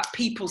about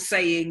people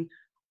saying,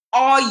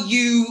 are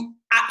you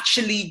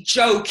actually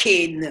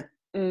joking?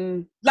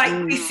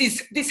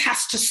 This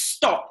has to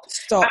stop.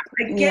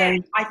 And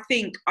again, I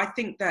think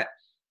that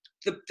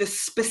the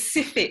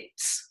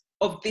specifics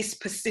of this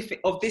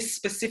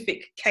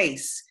specific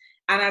case,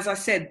 and as I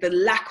said, the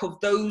lack of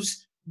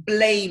those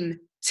blame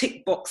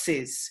tick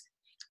boxes,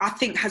 I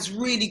think has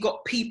really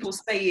got people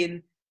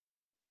saying,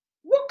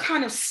 what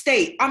kind of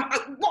state?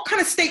 What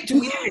kind of state do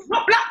we live in?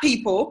 Not black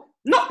people.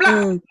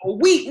 People.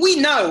 We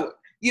know,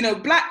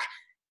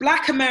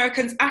 black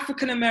Americans,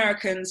 African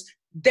Americans,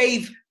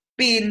 they've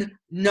been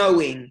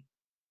knowing.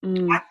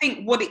 I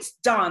think what it's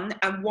done,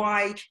 and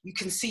why you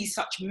can see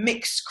such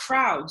mixed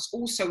crowds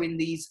also in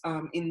these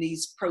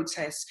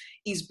protests,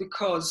 is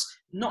because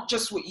not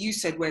just what you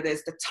said, where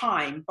there's the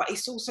time, but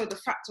it's also the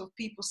fact of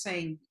people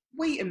saying,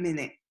 wait a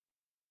minute,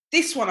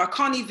 this one, I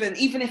can't even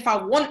if I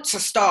want to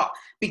start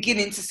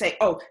beginning to say,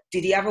 oh,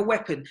 did he have a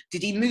weapon?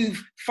 Did he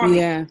move funny?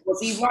 Yeah. Was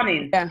he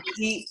running? Yeah.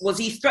 Was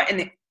he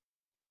threatening?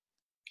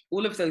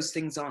 All of those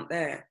things aren't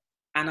there.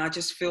 And I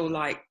just feel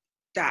like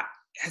that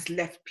has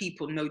left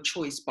people no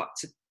choice but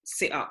to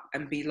sit up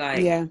and be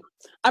like... Yeah.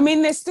 I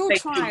mean, they're still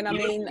trying. I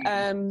mean,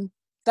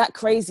 that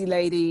crazy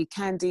lady,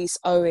 Candice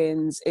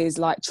Owens, is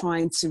like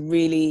trying to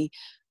really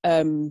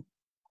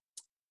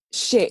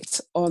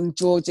shit on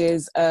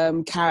George's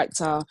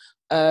character.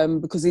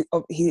 Because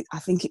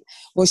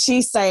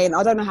she's saying,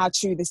 I don't know how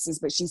true this is,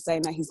 but she's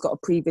saying that he's got a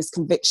previous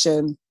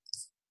conviction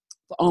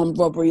for armed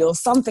robbery or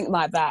something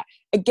like that.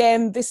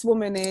 Again, this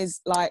woman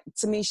is like,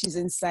 to me, she's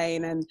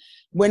insane. And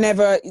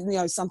whenever,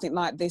 something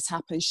like this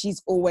happens,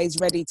 she's always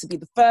ready to be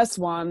the first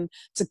one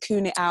to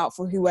coon it out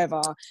for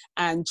whoever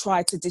and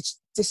try to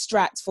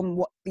distract from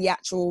what the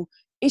actual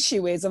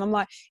issue is. And I'm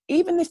like,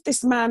 even if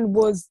this man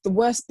was the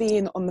worst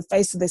being on the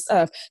face of this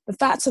earth, the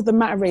fact of the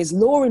matter is,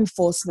 law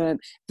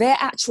enforcement, their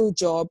actual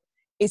job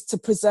is to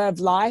preserve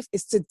life,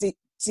 is to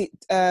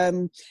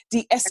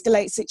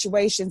de-escalate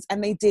situations,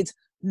 and they did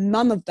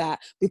none of that.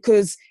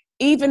 Because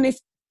even if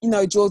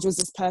George was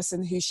this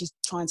person who she's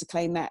trying to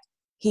claim that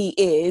he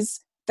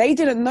is, they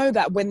didn't know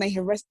that when they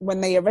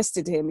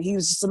arrested him, he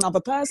was just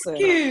another person.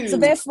 So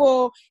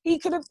therefore, he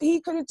could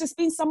have just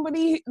been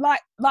somebody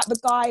like the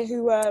guy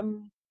who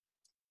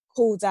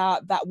called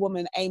out that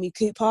woman, Amy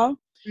Cooper,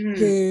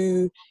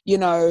 who,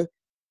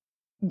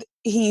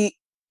 he,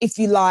 if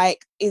you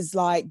like, is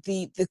like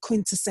the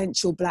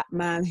quintessential black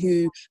man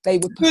who they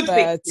would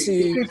prefer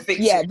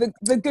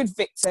the good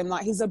victim.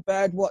 Like, he's a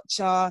bird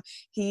watcher,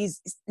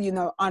 he's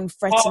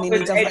unthreatening, he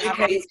doesn't have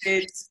any...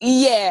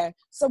 Yeah.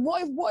 So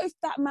what if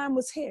that man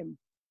was him?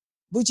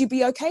 Would you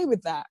be okay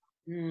with that?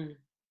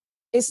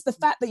 It's the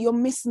fact that you're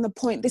missing the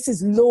point. This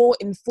is law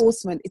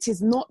enforcement. It is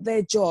not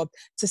their job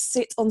to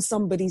sit on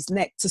somebody's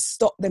neck to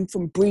stop them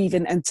from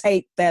breathing and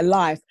take their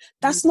life.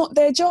 That's not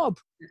their job.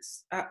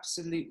 It's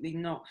absolutely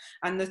not.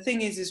 And the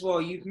thing is, as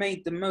well, you've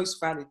made the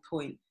most valid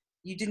point.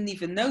 You didn't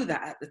even know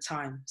that at the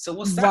time. So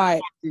what's that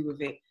to do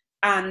with it?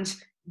 And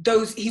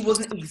he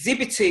wasn't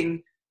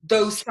exhibiting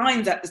those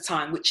signs at the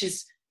time, which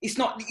is, it's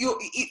not,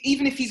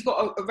 even if he's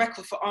got a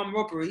record for armed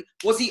robbery,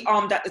 was he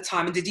armed at the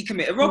time, and did he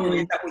commit a robbery?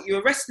 Is that what you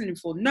arrested him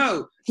for?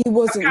 No. He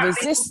wasn't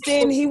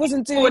resisting. He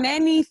wasn't doing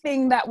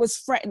anything that was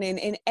threatening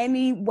in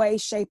any way,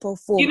 shape or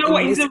form. You know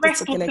what his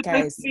arrest was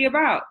supposed to be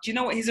about? Do you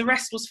know what his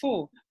arrest was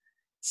for?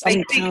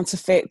 Some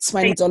counterfeit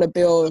 $20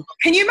 bill.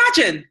 Can you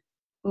imagine?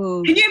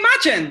 Can you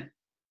imagine?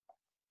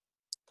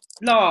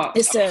 No.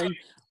 Listen,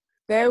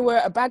 there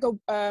were a bag of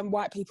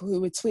white people who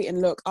were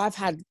tweeting, look, I've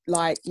had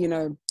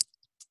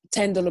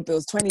 $10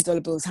 bills,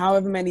 $20 bills,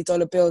 however many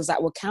dollar bills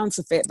that were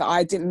counterfeit that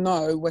I didn't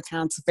know were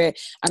counterfeit,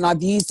 and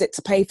I've used it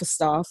to pay for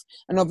stuff.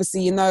 And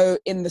obviously, in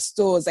the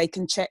stores, they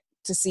can check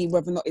to see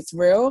whether or not it's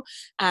real.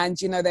 And,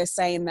 you know, they're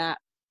saying that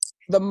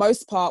the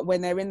most part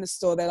when they're in the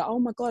store, they're like, oh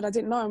my God, I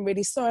didn't know, I'm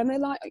really sorry. And they're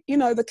like, you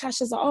know, the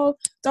cashier's like, oh,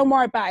 don't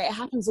worry about it. It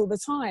happens all the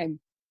time.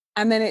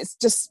 And then it's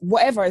just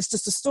whatever. It's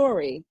just a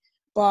story.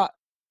 But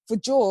for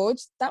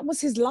George, that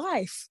was his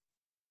life.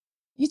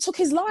 You took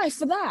his life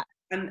for that.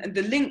 And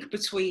the link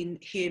between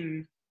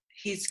him,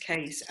 his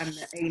case, and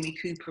the Amy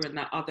Cooper and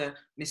that other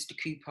Mr.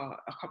 Cooper,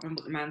 I can't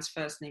remember what the man's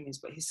first name is,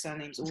 but his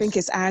surname's also... I think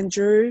it's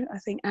Andrew.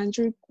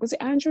 Was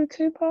it Andrew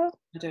Cooper?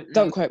 I don't know.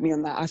 Don't quote me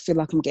on that. I feel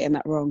like I'm getting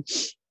that wrong.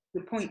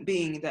 The point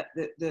being that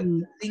the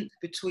link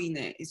between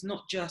it is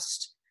not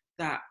just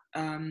that,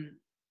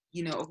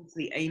 you know,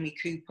 obviously Amy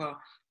Cooper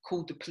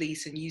called the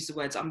police and used the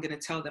words, I'm going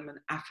to tell them an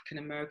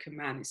African-American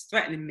man is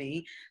threatening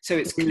me. So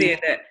it's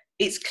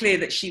clear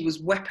that she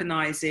was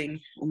weaponizing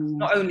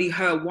not only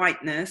her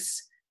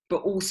whiteness,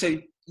 but also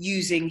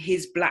using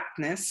his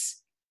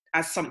blackness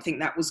as something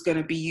that was going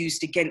to be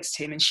used against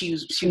him. And she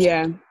was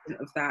confident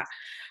of that.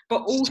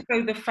 But also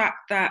the fact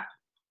that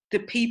the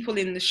people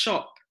in the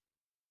shop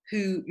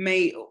who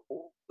may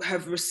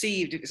have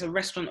received, if it's a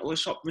restaurant or a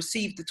shop,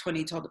 received the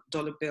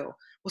 $20 bill,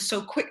 were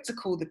so quick to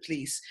call the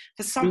police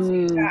for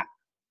something that,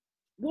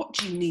 what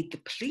do you need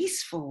the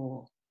police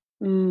for?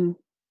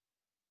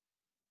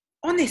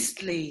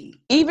 Honestly.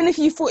 Even if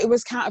you thought it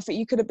was counterfeit,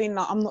 you could have been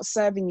like, I'm not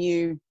serving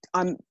you.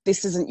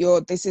 This is,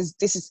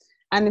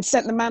 and then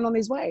sent the man on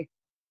his way.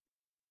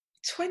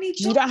 $20.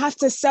 You don't have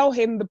to sell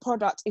him the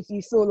product if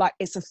you feel like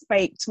it's a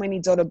fake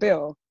 $20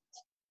 bill.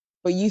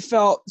 But you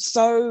felt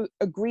so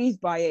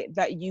aggrieved by it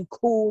that you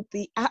called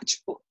the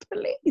actual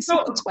police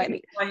for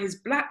 20. By his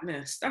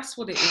blackness. That's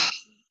what it is.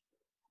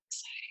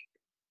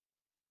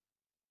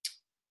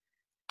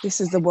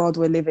 This is the world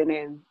we're living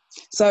in.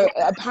 So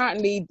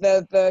apparently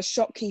the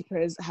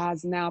shopkeepers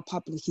has now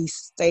publicly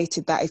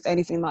stated that if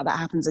anything like that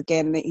happens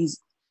again, that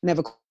he's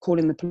never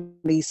calling the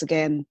police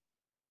again,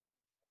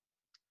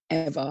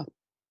 ever.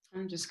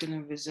 I'm just going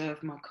to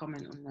reserve my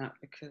comment on that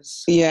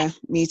because... Yeah,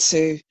 me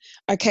too.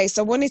 Okay,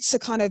 so I wanted to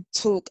kind of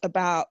talk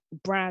about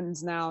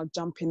brands now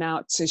jumping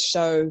out to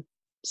show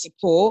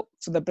support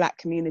for the Black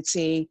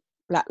community,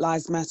 Black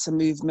Lives Matter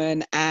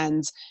movement.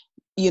 And,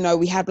 you know,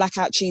 we had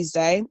Blackout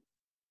Tuesday.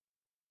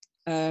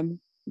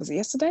 Was it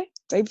yesterday?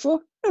 Day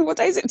before? What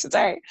day is it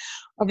today?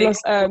 I've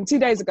lost 2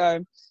 days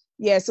ago.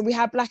 Yeah, so we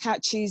had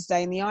Blackout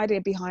Tuesday, and the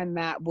idea behind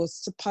that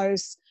was to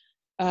post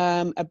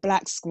a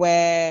black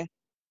square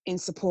in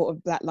support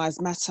of Black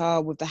Lives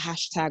Matter with the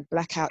hashtag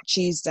Blackout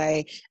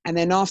Tuesday. And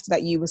then after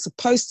that, you were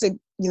supposed to,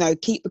 you know,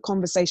 keep the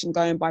conversation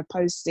going by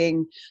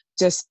posting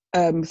just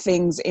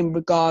things in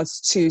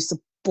regards to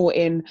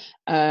supporting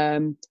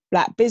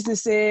Black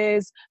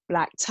businesses,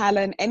 Black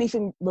talent,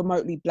 anything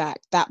remotely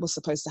Black. That was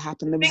supposed to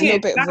happen. There was a little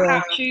bit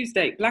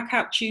of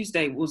Blackout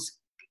Tuesday was,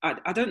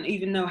 I don't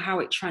even know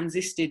how it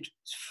transited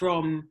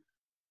from,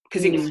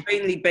 because it was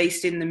mainly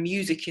based in the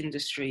music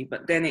industry,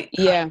 but then it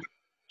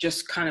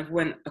just kind of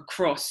went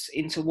across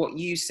into what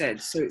you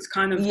said. So it's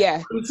kind of...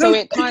 So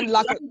it kind of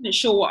like... I wasn't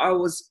sure what I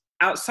was,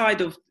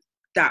 outside of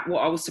that, what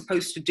I was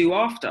supposed to do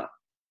after.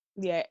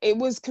 Yeah, it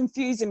was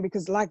confusing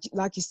because like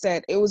you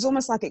said, it was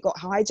almost like it got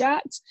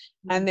hijacked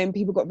and then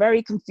people got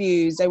very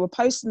confused. They were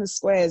posting the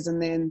squares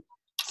and then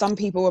some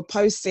people were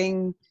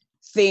posting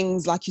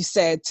things, like you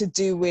said, to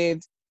do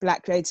with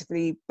Black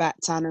creativity, Black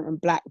talent and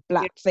black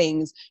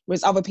things,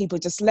 whereas other people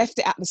just left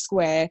it at the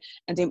square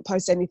and didn't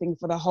post anything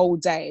for the whole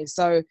day.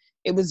 So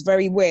it was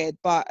very weird.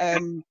 But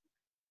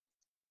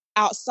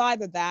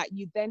outside of that,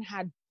 you then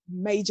had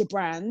major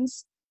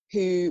brands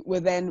who were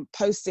then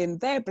posting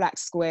their black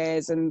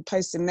squares and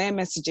posting their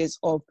messages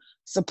of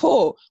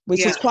support,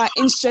 which was quite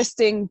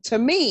interesting to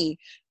me,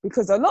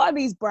 because a lot of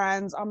these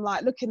brands, I'm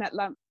like looking at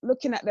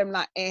them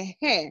like,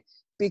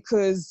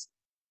 because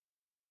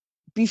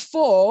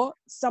before,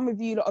 some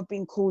of you lot have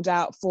been called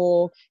out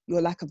for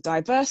your lack of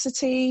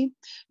diversity,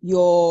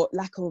 your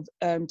lack of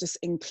just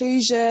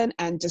inclusion,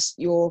 and just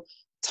your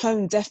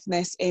tone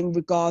deafness in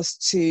regards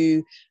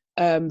to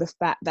the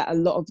fact that a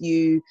lot of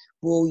you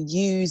will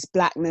use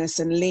blackness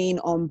and lean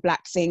on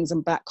black things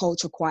and black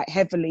culture quite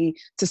heavily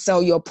to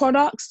sell your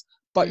products,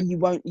 but you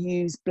won't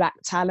use black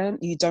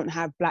talent. You don't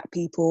have black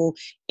people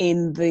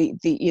in the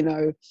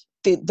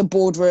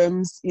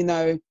boardrooms, you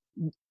know,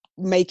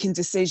 making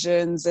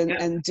decisions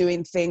and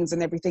doing things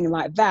and everything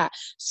like that.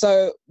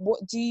 So what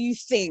do you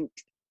think?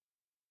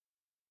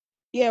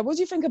 What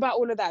do you think about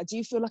all of that? Do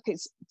you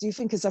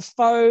think it's a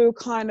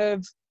faux kind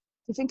of,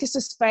 do you think it's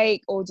just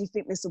fake, or do you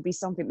think this will be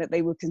something that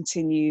they will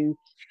continue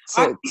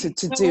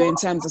to do in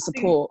terms of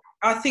support?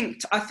 I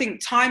think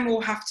time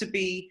will have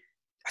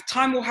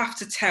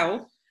to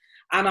tell.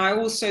 And I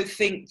also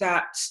think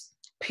that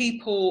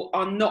people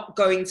are not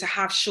going to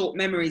have short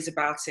memories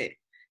about it.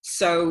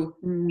 So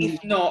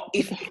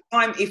if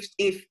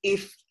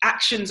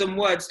actions and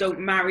words don't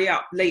marry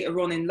up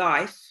later on in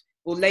life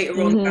or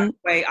later on that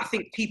way, I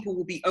think people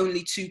will be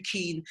only too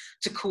keen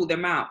to call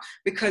them out.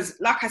 Because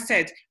like I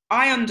said,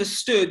 I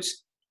understood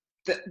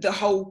the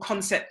whole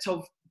concept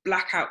of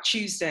Blackout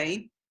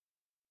Tuesday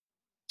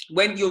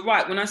when you're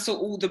right, when I saw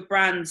all the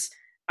brands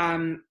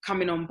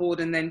coming on board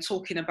and then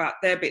talking about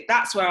their bit,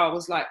 that's where I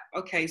was like,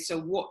 okay, so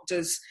what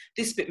does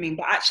this bit mean?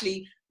 But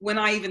actually, when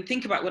I even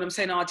think about what I'm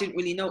saying, I didn't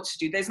really know what to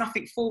do. There's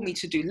nothing for me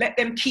to do. Let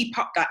them keep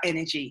up that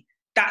energy.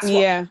 That's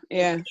what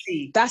yeah.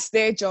 That's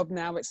their job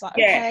now. It's like,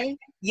 okay,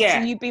 so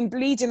you've been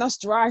bleeding us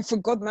dry for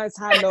God knows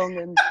how long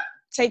and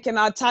taking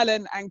our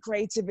talent and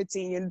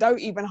creativity and don't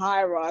even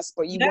hire us,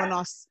 but you want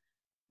us,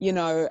 you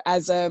know,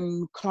 as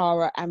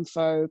Clara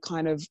Amfo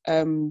kind of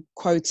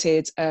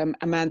quoted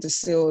Amanda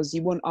Seales,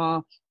 you want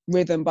our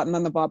rhythm but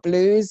none of our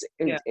blues.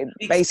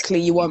 Basically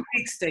you want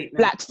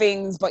black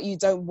things but you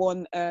don't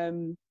want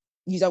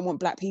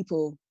black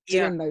people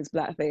doing those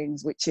black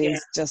things, which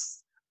is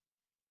just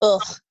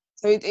ugh.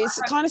 So it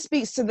kind of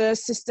speaks to the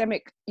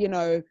systemic, you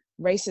know,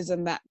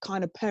 racism that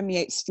kind of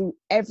permeates through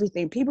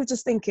everything. People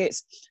just think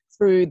it's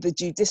through the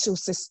judicial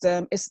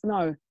system. It's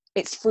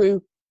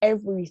through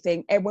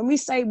everything. And when we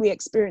say we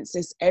experience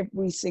this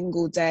every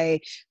single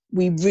day,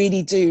 we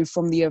really do,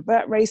 from the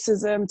overt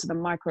racism to the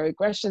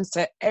microaggressions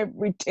to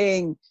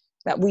everything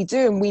that we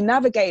do. And we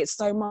navigate it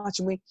so much,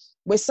 and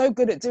we're so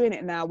good at doing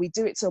it now. We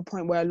do it to a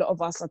point where a lot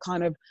of us are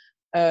kind of,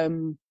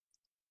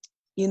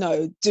 you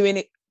know, doing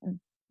it,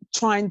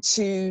 trying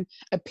to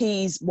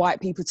appease white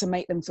people to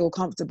make them feel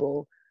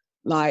comfortable,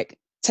 like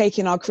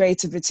taking our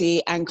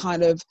creativity and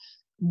kind of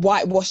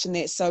whitewashing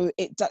it so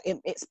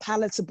it's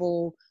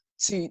palatable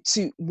to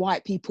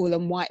white people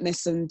and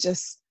whiteness, and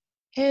just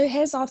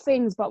here's our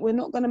things, but we're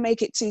not going to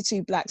make it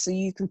too black so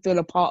you can feel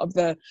a part of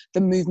the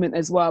movement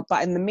as well.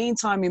 But in the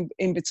meantime,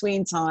 in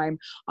between time,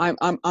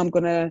 I'm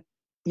gonna,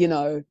 you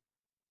know,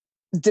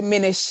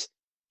 diminish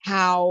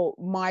how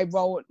my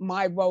role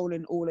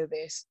in all of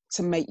this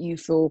to make you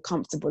feel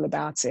comfortable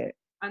about it.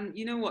 And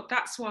you know what,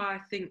 that's why I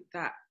think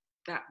that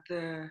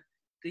the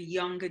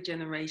younger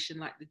generation,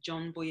 like the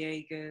John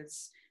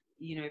Boyegas,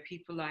 you know,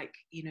 people like,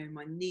 you know,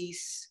 my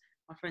niece,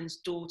 my friend's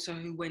daughter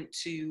who went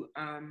to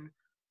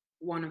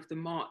one of the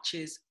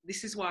marches,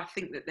 this is why I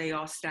think that they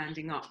are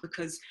standing up,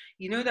 because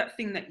you know that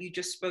thing that you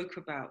just spoke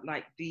about,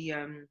 like the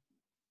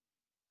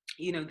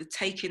you know, the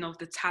taking of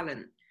the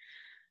talent.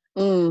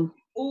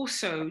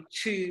 Also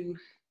to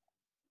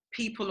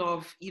people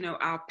of, you know,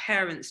 our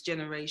parents'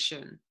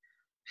 generation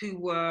who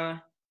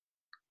were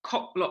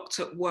cock-blocked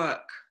at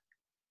work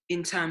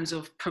in terms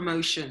of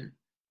promotion,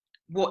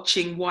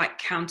 watching white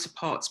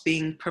counterparts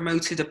being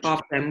promoted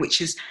above them, which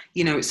is,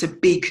 you know, it's a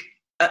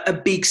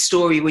big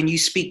story when you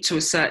speak to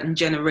a certain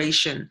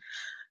generation.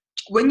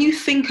 When you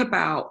think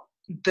about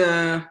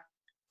the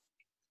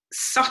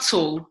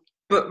subtle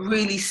but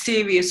really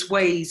serious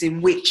ways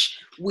in which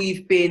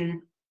we've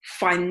been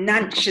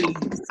financially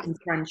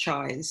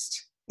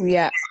disenfranchised.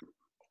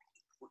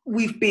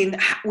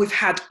 We've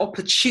had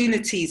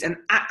opportunities and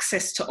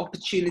access to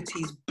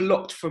opportunities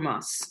blocked from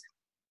us.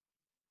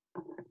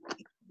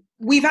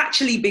 We've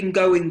actually been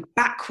going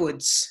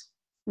backwards.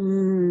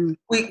 We're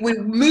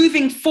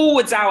moving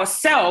forwards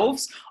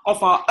ourselves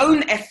of our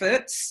own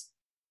efforts,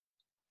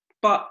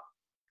 but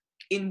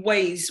in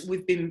ways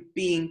we've been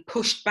being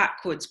pushed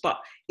backwards, but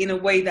in a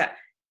way that,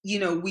 you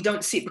know, we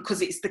don't see it,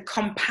 because it's the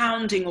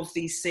compounding of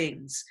these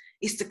things.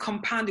 It's the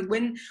compounding.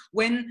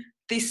 When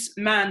this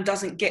man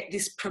doesn't get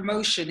this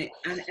promotion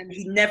and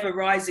he never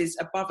rises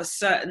above a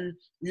certain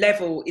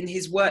level in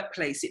his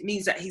workplace, it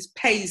means that his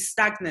pay is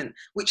stagnant,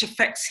 which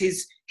affects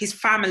his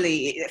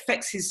family, it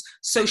affects his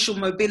social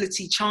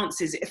mobility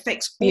chances, it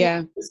affects all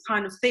those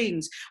kind of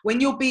things. When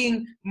you're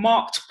being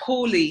marked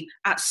poorly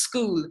at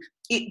school,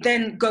 it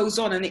then goes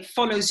on and it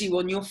follows you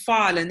on your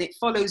file, and it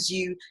follows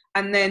you,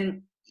 and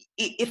then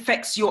it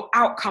affects your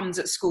outcomes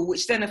at school,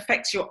 which then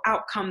affects your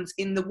outcomes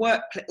in the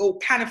workplace, or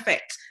can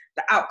affect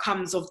the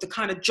outcomes of the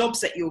kind of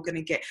jobs that you're going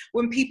to get.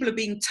 When people are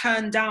being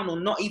turned down or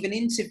not even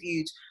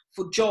interviewed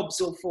for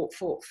jobs or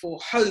for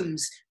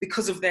homes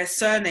because of their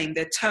surname,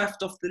 they're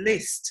turfed off the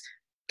list.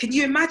 Can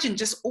you imagine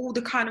just all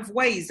the kind of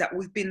ways that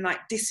we've been like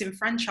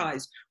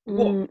disenfranchised?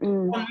 What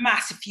en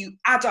masse, if you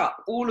add up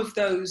all of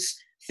those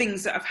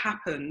things that have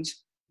happened,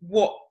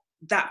 what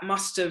that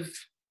must have,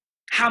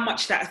 how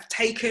much that have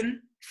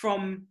taken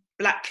from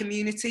Black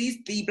communities,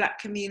 the Black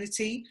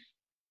community.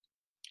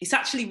 It's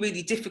actually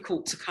really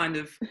difficult to kind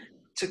of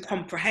to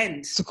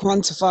comprehend, to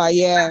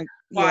quantify.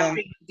 I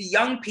think the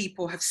young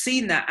people have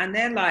seen that and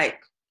they're like,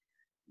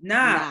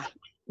 nah,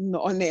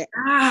 not on it.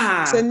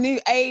 It's a new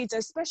age,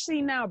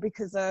 especially now,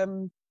 because I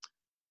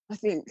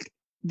think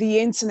the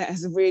internet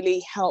has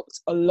really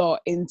helped a lot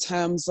in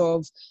terms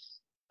of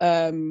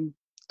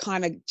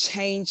kind of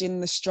changing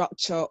the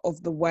structure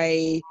of the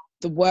way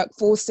the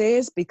workforce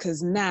is,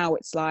 because now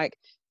it's like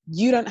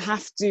you don't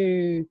have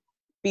to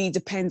be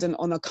dependent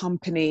on a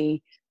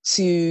company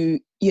to,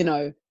 you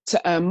know,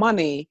 to earn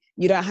money.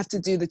 You don't have to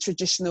do the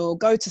traditional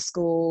go to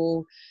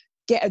school,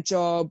 get a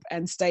job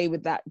and stay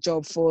with that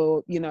job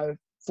for, you know,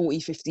 40,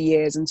 50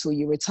 years until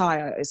you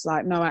retire. It's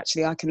like, no,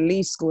 actually I can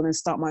leave school and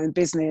start my own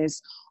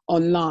business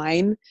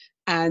online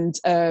and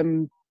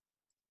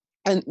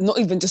and not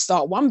even just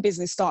start one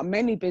business, start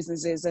many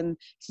businesses, and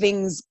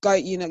things go,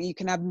 you know, you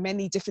can have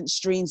many different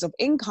streams of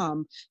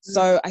income.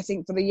 So I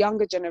think for the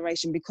younger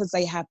generation, because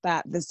they have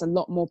that, there's a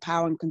lot more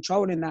power and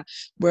control in that.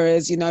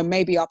 Whereas, you know,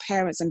 maybe our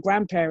parents and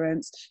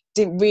grandparents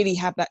didn't really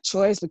have that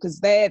choice, because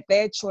their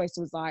choice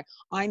was like,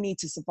 I need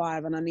to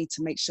survive and I need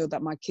to make sure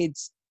that my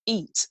kids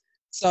eat.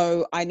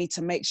 So I need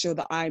to make sure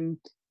that I'm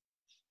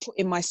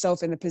putting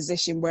myself in a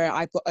position where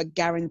I've got a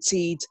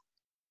guaranteed,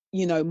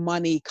 you know,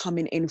 money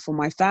coming in for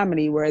my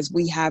family. Whereas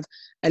we have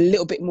a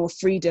little bit more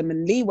freedom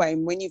and leeway.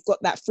 And when you've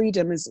got that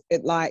freedom, is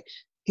it like,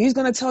 who's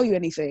going to tell you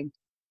anything?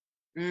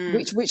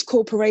 Which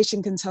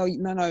corporation can tell you?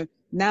 No.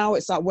 Now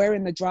it's like we're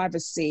in the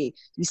driver's seat.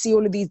 You see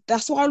all of these,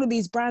 that's why all of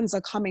these brands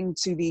are coming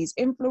to these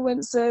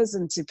influencers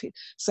and to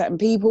certain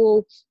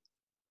people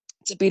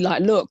to be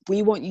like, look,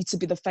 we want you to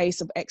be the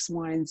face of X,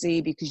 Y, and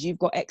Z because you've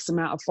got X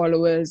amount of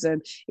followers.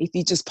 And if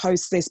you just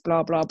post this,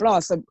 blah, blah,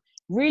 blah. So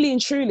really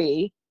and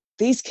truly,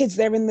 these kids,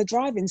 they're in the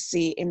driving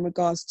seat in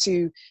regards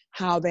to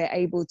how they're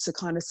able to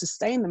kind of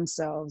sustain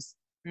themselves.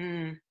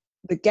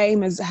 The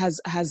game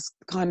has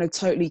kind of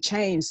totally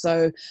changed.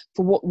 So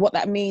for what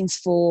that means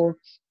for,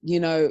 you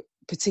know,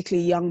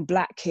 particularly young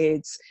Black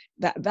kids,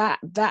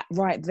 that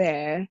right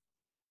there,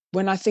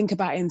 when I think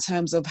about it in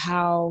terms of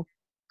how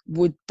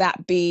would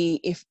that be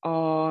if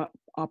our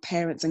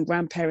parents and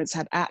grandparents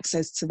had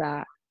access to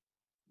that,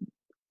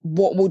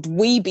 what would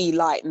we be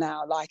like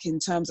now, like in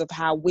terms of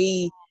how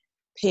we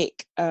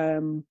pick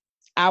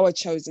our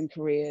chosen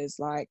careers?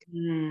 Like,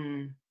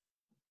 do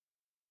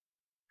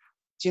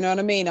you know what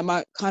I mean? Am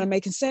I kind of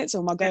making sense, or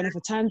am I going off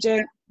a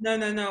tangent?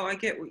 No, I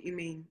get what you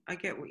mean.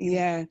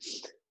 Yeah.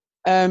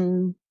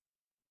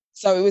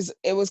 So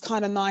it was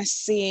kind of nice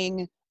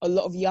seeing a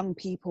lot of young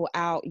people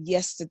out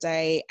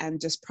yesterday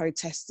and just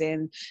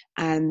protesting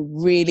and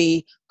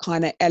really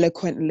kind of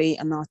eloquently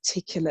and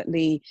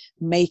articulately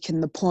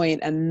making the point,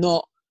 and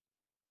not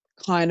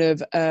kind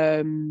of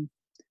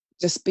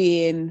just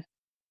being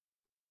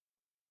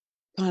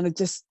kind of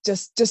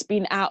just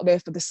being out there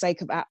for the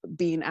sake of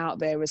being out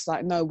there. It's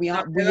like, no, we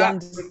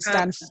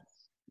understand.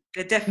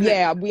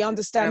 Yeah, we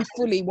understand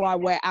fully why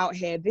we're out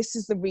here. This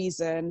is the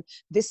reason.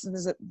 This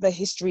is the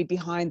history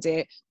behind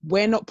it.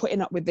 We're not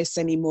putting up with this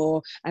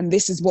anymore, and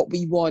this is what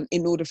we want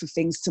in order for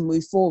things to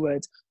move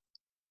forward.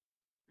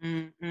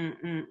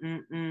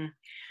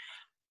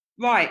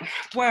 Right.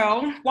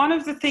 Well, one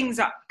of the things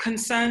that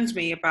concerns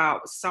me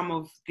about some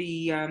of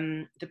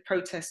the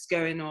protests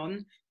going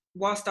on,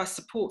 whilst I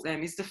support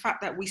them, is the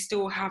fact that we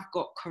still have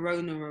got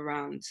Corona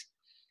around,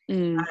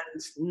 and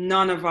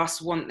none of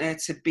us want there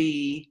to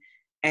be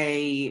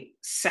a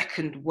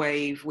second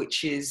wave,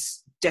 which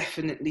is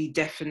definitely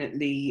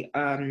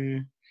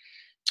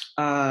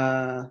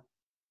a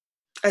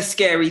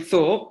scary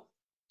thought.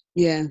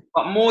 Yeah.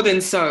 But more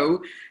than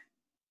so,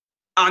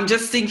 I'm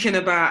just thinking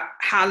about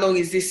how long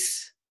is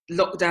this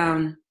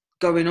lockdown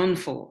going on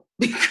for?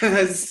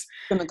 Because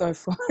I'm gonna go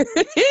for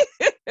it.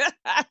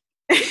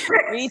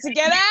 We need to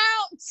get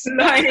out.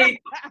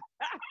 Like,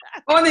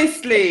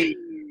 honestly,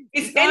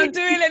 Can't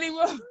do it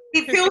anymore.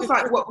 It feels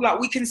like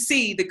we can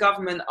see the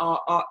government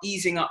are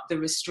easing up the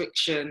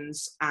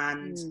restrictions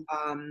and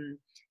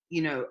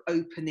you know,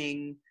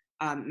 opening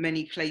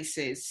many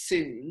places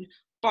soon.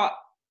 But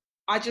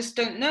I just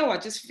don't know. I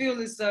just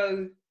feel as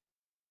though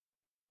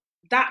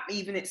that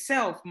even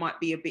itself might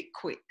be a bit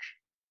quick.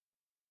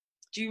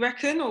 Do you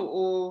reckon,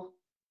 or?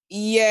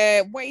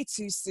 Yeah, way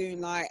too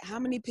soon. Like, how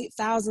many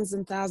thousands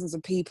and thousands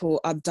of people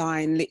are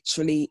dying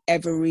literally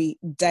every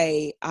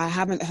day? I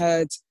haven't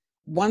heard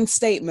one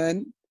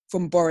statement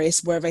from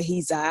Boris, wherever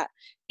he's at,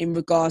 in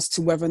regards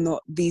to whether or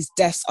not these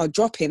deaths are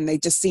dropping. They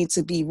just seem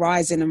to be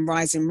rising and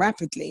rising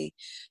rapidly.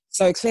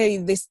 So clearly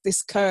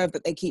this curve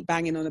that they keep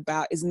banging on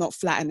about is not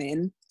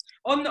flattening.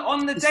 On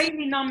the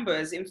daily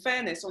numbers, in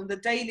fairness, on the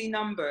daily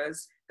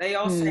numbers, they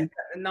are saying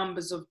that the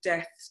numbers of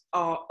deaths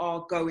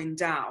are going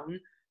down.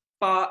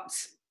 But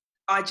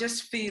I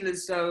just feel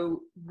as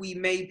though we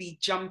may be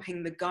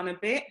jumping the gun a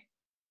bit.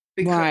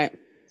 Because,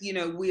 you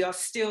know, we are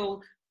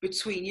still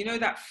between, you know,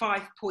 that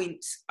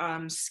 5-point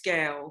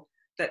scale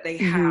that they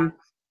have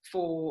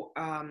for,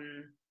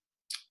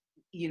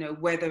 you know,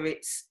 whether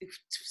it's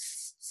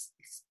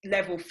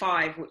level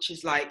 5, which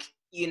is like,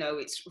 you know,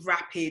 it's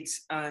rapid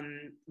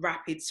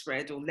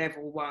spread, or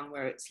level 1,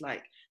 where it's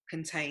like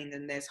contained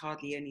and there's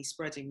hardly any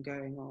spreading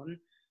going on.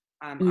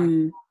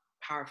 I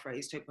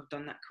paraphrased, hope I've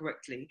done that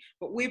correctly.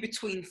 But we're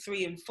between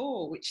 3 and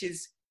 4, which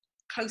is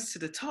close to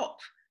the top.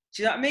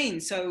 Do you know what I mean?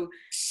 So,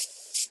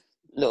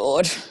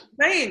 Lord.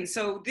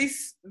 So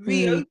this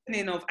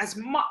reopening of, as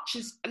much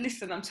as,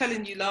 listen, I'm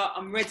telling you, La,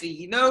 I'm ready.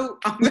 You know,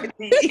 I'm ready.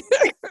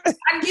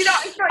 And you know,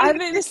 it's not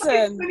even,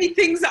 listen, so many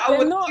things that I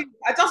would do.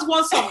 I just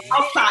want some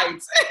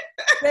outside.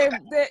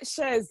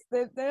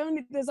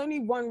 There's only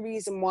one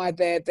reason why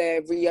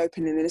they're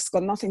reopening, and it's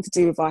got nothing to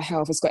do with our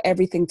health. It's got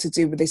everything to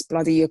do with this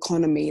bloody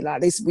economy.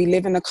 Like this, we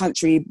live in a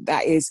country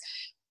that is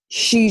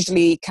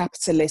hugely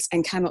capitalist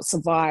and cannot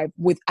survive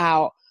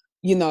without,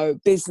 you know,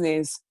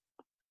 business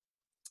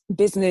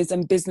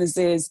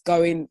businesses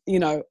going,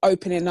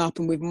 opening up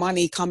and with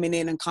money coming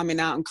in and coming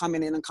out and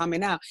coming in and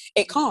coming out.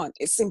 It can't.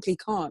 It simply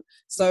can't.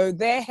 So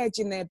they're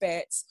hedging their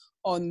bets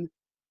on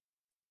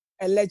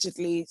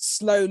allegedly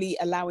slowly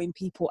allowing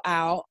people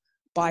out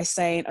by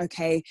saying,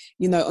 okay,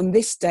 on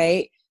this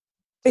date,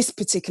 this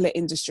particular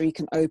industry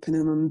can open,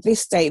 and on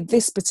this date,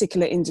 this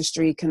particular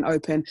industry can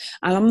open.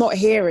 And I'm not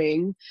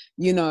hearing,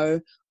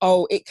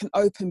 it can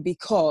open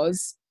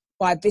because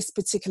by this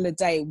particular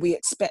day, we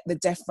expect the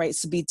death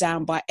rates to be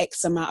down by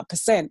X amount of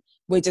percent.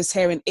 We're just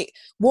hearing it.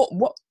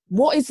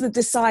 What is the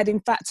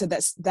deciding factor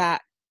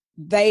that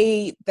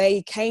they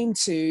came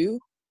to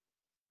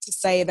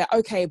say that,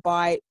 okay,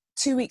 by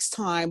 2 weeks'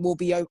 time, we'll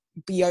be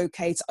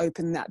okay to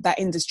open that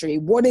industry?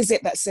 What is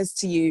it that says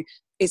to you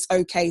it's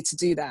okay to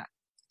do that?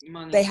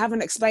 Money. They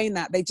haven't explained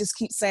that. They just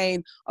keep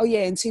saying, oh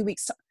yeah, in 2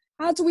 weeks.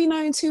 How do we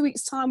know in 2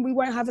 weeks' time we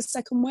won't have a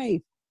second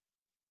wave?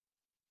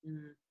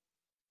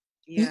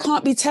 Yeah. You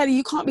can't be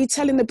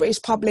telling the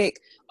British public,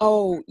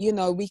 oh,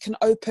 we can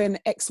open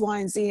X, Y,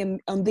 and Z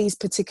on these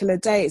particular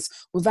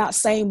dates without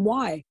saying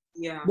why.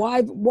 Yeah.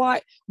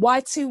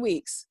 Why 2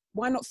 weeks?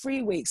 Why not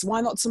 3 weeks?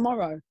 Why not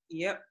tomorrow?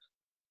 Yep.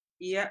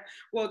 Yeah.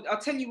 Well, I'll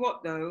tell you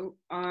what though,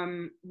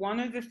 one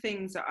of the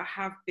things that I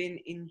have been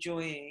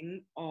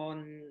enjoying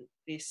in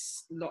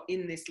this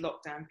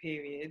lockdown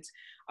period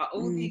are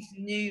all these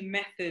new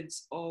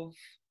methods of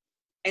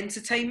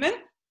entertainment.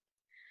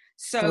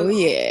 So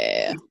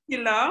in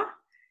particular,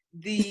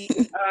 the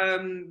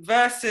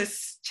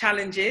versus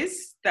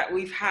challenges that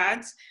we've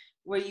had,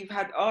 where you've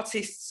had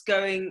artists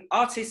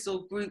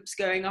or groups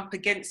going up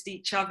against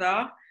each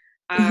other,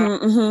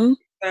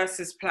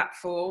 versus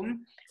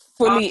platform.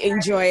 Fully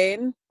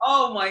enjoying.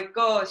 Oh my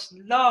gosh,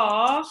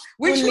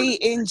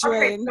 fully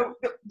enjoying.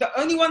 Okay, the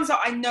only ones that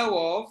I know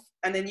of,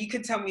 and then you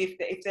can tell me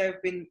if there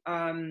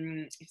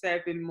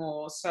have been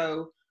more.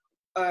 So,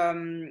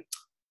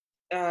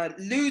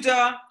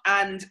 Luda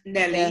and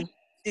Nelly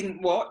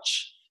didn't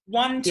watch.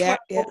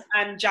 112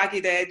 and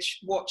Jagged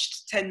Edge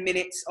watched 10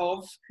 minutes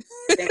of.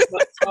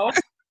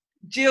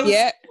 Jill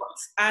Scott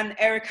and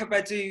Erykah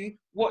Badu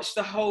watched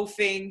the whole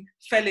thing,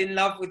 fell in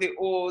love with it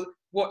all,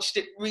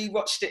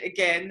 rewatched it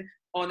again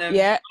on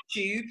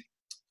YouTube.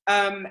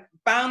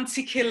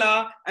 Bounty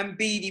Killer and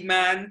Beanie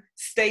Man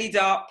stayed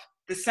up.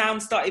 The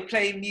sound started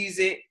playing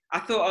music. I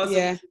thought I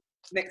was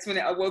next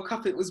minute I woke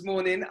up, it was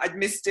morning. I'd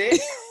missed it.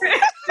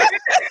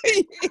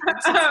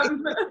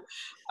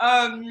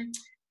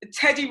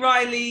 Teddy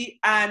Riley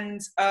and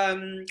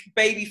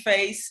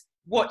Babyface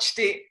watched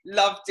it,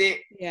 loved it.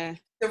 Yeah.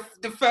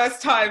 The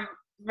first time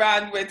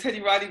round where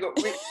Teddy Riley got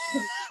ripped,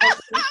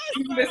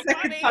 the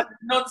second time, the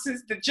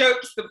nonsense, the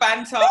jokes, the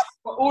banter,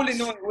 but all in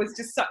all, it was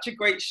just such a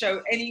great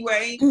show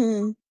anyway.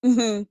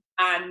 Mm-hmm.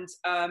 And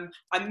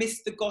I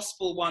missed the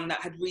gospel one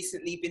that had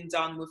recently been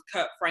done with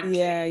Kurt Franklin.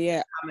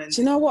 Yeah.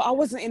 Do you know what? I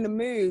wasn't in the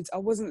mood. I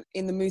wasn't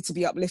in the mood to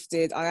be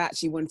uplifted. I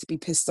actually wanted to be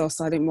pissed off,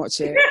 so I didn't watch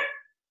it.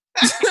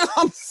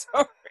 I'm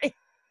sorry.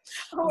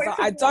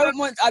 I don't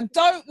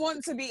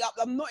want to be up.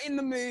 I'm not in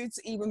the mood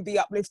to even be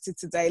uplifted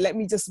today. Let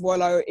me just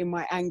wallow in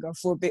my anger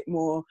for a bit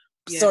more.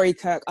 Yeah. Sorry,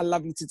 Kirk, I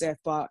love you to death,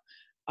 but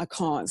I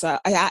can't. So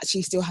I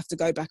actually still have to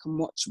go back and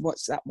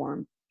watch that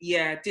one.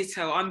 Yeah,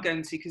 ditto. I'm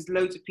going to, because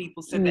loads of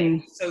people said that it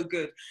was so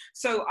good.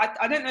 So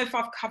I don't know if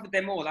I've covered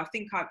them all. I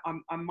think I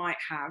might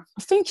have.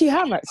 I think you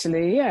have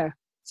actually, yeah.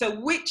 So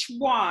which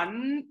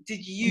one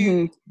did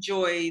you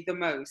enjoy the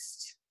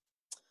most?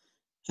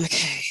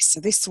 Okay, so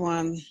this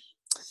one.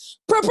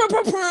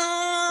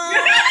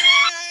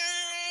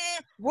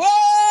 Whoa!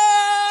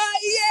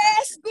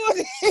 Yes,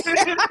 good.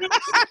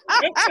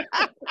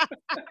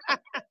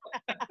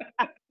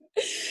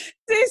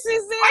 This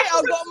is it.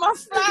 I've got my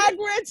flag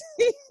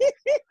ready.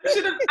 I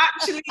should have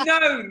actually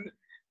known.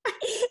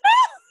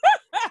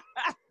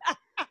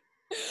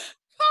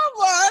 Come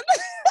on.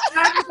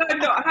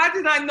 How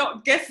did I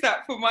not guess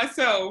that for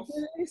myself?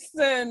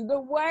 Listen, the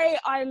way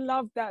I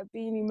love that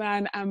Beanie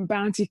Man and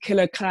Bounty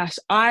Killer clash,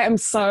 I am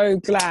so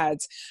glad,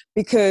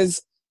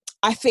 because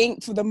I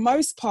think for the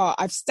most part,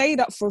 I've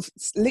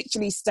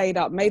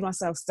made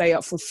myself stay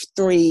up for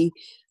 3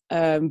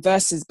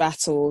 versus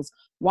battles.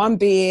 One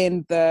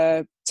being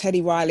the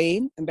Teddy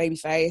Riley and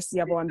Babyface,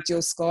 the other one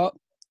Jill Scott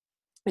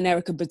and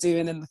Erykah Badu,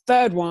 and then the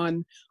third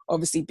one,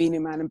 obviously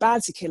Beanie Man and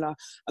Bounty Killer.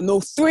 And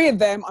all 3 of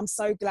them, I'm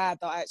so glad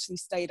that I actually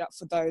stayed up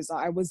for those.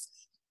 I was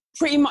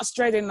pretty much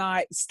dreading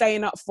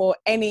staying up for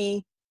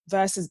any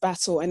versus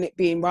battle and it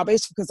being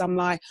rubbish, because I'm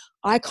like,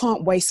 I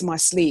can't waste my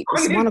sleep.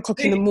 It's 1 o'clock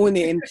in the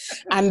morning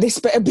and this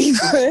better be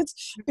good,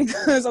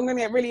 because I'm going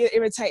to get really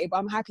irritated. But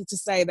I'm happy to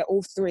say that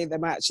all 3 of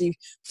them I actually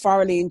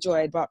thoroughly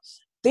enjoyed. But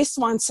this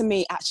one to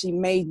me actually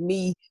made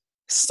me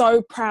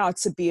so proud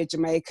to be a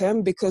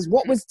Jamaican, because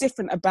what was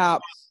different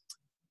about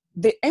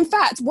in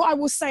fact, what I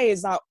will say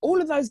is that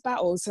all of those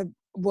battles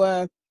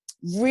were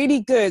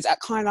really good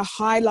at kind of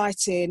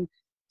highlighting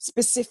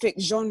specific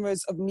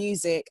genres of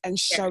music and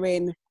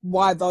showing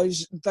why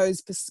those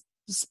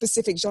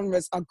specific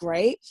genres are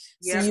great.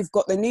 So you've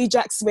got the New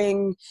Jack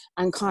Swing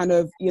and kind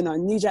of,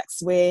 New Jack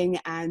Swing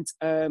and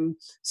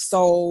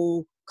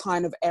soul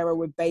kind of era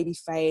with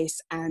Babyface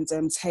and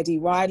Teddy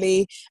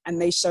Riley,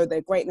 and they showed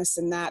their greatness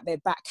in that. Their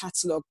back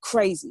catalogue,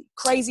 crazy,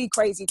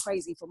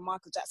 from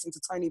Michael Jackson to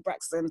Toni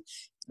Braxton.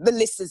 The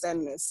list is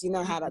endless. You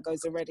know how that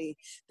goes already.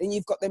 Then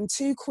you've got them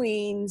two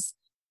queens,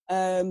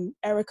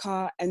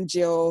 Erica and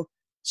Jill,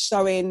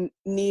 showing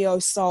neo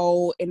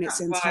soul in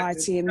its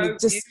entirety, and so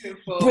just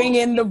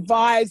bringing the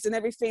vibes and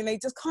everything. They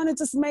just kind of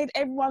just made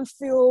everyone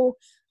feel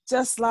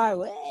just like,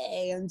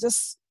 hey, and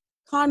just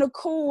kind of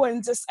cool,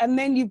 and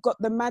then you've got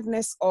the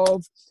madness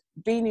of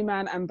Beanie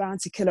Man and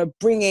Bounty Killer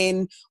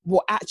bringing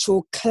what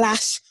actual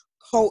clash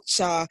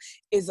culture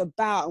is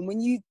about. And when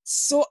you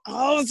saw,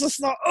 I was just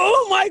like,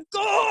 oh my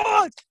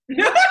god,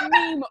 that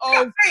meme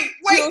of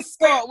Jill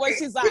Scott where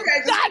she's like,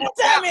 god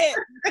damn it.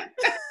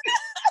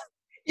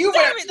 You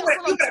better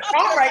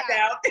calm right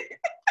now.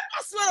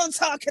 That's what I'm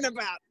talking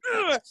about.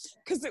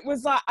 Because it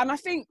was like, and I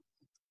think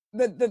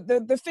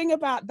the thing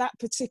about that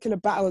particular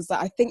battle is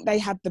that I think they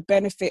had the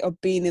benefit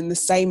of being in the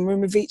same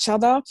room with each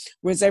other,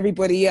 whereas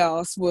everybody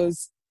else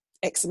was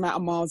X amount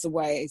of miles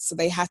away. So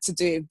they had to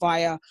do it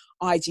via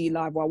IG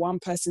Live, while one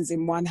person's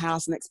in one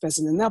house, next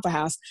person in another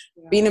house.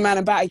 Yeah. Beanie Man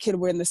and Bounty Killer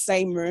were in the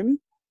same room.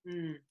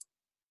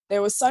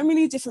 There were so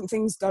many different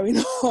things going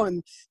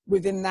on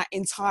within that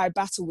entire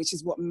battle, which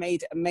is what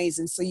made it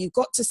amazing. So you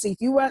got to see,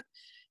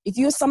 if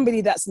you're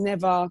somebody that's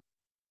never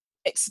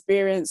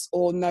experienced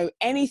or know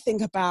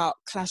anything about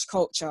clash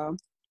culture,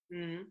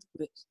 then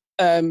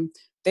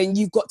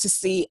you've got to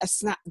see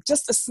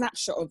just a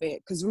snapshot of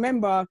it. Because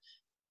remember,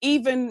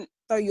 even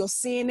though you're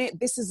seeing it,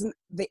 this isn't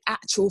the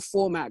actual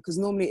format, because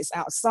normally it's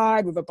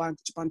outside with a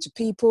bunch of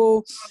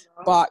people,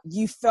 but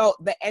you felt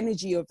the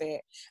energy of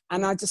it.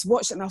 And I just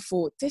watched it and I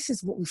thought, this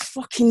is what we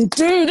fucking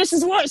do. This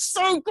is what's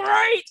so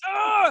great.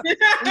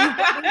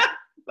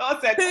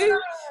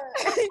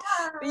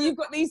 You've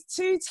got these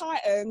two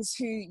titans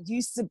who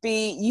used to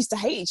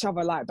hate each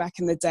other like back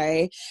in the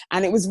day.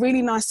 And it was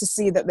really nice to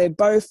see that they're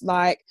both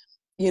like,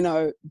 you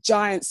know,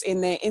 giants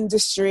in their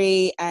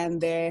industry, and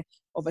they're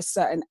of a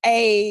certain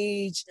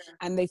age,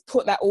 and they've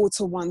put that all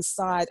to one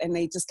side, and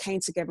they just came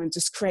together and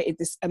just created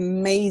this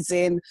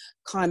amazing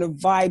kind of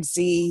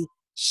vibesy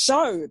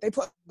show. They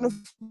put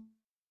on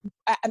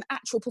an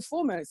actual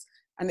performance,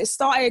 and it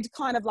started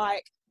kind of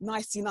like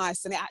nicey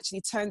nice, and it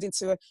actually turned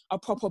into a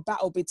proper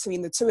battle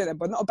between the two of them,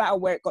 but not a battle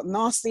where it got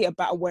nasty, a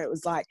battle where it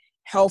was like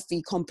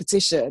healthy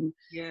competition.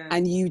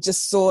 And you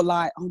just saw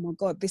like, oh my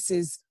god, this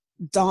is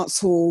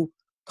dancehall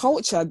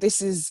culture,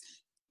 this is,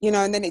 you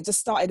know. And then it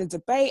just started a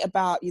debate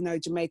about, you know,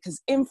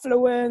 Jamaica's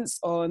influence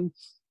on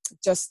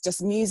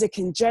just music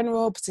in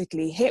general,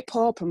 particularly hip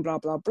hop and blah,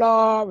 blah,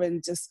 blah.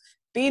 And just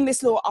being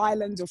this little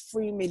island of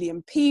 3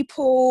 million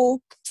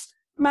people,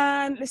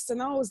 man, listen,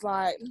 I was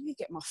like, let me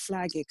get my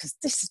flag here, because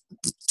this is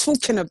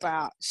talking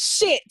about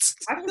shit.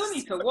 I still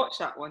need to watch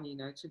that one, you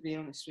know, to be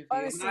honest with you.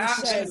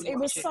 Honestly, it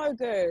was so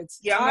good.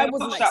 Yeah, I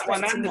wasn't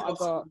expecting what I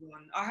got.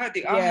 I heard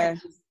it. I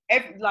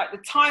heard like the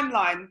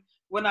timeline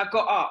when I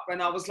got up,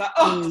 and I was like,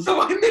 oh,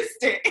 so I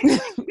missed it.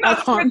 I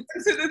can't.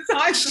 To the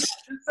time.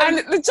 And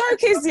the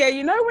joke is, yeah,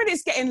 you know, when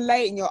it's getting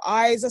late and your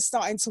eyes are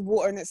starting to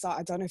water, and it's like,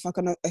 I don't know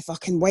if I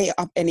can wait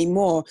up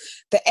anymore.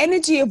 The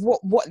energy of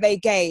what they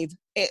gave,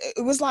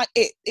 it was like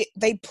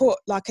they put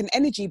like an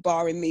energy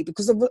bar in me,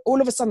 because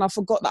all of a sudden I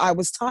forgot that I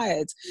was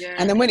tired.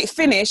 And then when it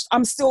finished,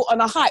 I'm still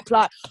on a hype,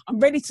 like I'm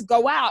ready to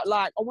go out,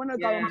 like I want to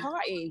go and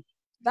party.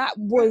 That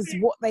was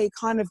what they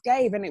kind of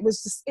gave, and it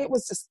was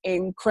just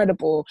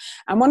incredible.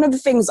 And one of the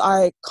things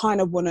I kind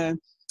of want to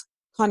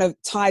kind of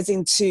ties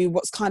into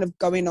what's kind of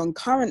going on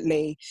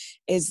currently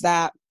is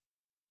that,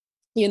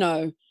 you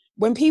know,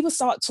 when people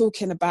start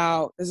talking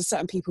about, there's a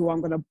certain people who I'm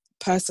going to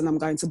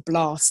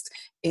blast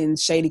in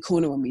Shady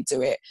Corner when we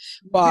do it,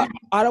 but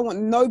I don't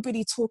want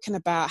nobody talking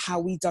about how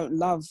we don't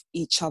love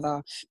each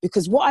other,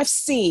 because what I've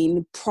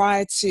seen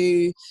prior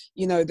to,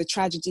 you know, the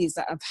tragedies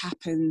that have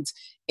happened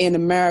in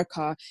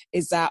America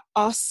is that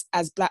us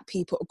as Black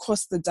people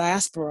across the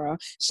diaspora,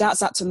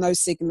 shouts out to No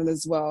Signal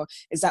as well,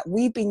 is that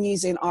we've been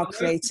using our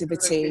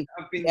creativity.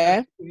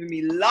 Giving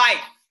me life.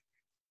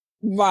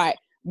 Right.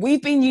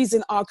 We've been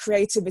using our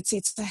creativity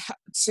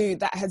to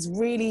that has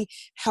really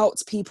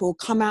helped people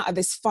come out of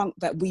this funk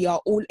that we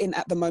are all in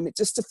at the moment,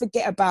 just to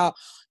forget about,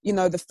 you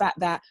know, the fact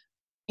that,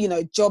 you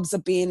know, jobs are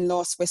being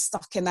lost, we're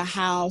stuck in the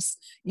house,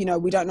 you know,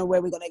 we don't know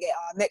where we're going to get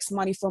our next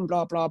money from,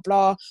 blah, blah,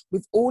 blah.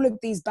 With all of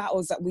these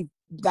battles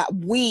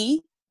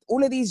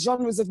all of these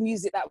genres of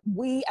music that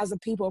we as a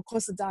people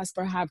across the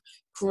diaspora have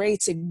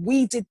created,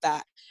 we did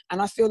that.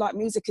 And I feel like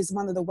music is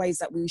one of the ways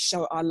that we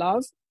show our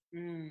love.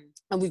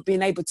 And we've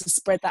been able to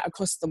spread that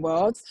across the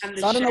world.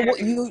 So I don't know what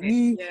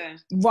you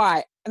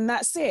right, and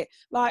that's it.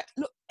 Like,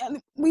 look,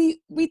 and we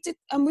did,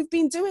 and we've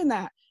been doing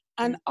that,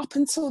 and up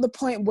until the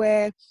point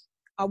where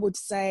I would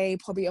say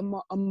probably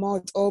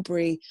Ahmaud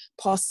Arbery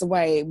passed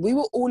away, we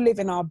were all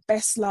living our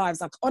best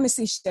lives. Like,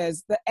 honestly,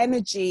 Shez, the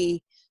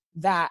energy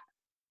that,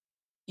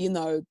 you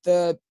know,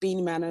 the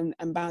Beanie Man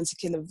and Bounty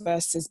Killer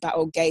versus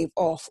battle gave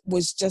off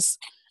was just,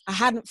 I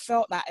hadn't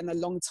felt that in a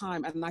long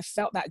time. And I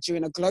felt that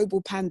during a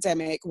global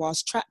pandemic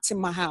whilst trapped in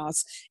my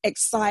house,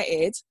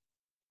 excited,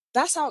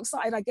 that's how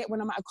excited I get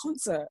when I'm at a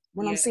concert,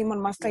 when I'm seeing one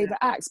of my favorite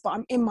acts, but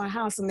I'm in my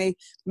house and they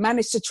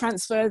managed to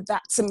transfer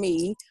that to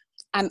me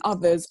and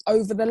others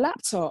over the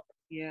laptop.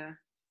 Yeah.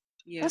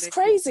 That's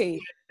crazy.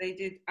 They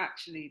did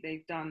actually,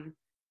 they've done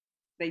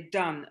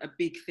a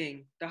big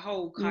thing, the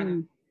whole kind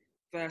of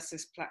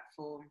Versus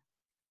platform.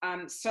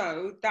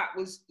 So that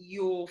was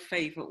your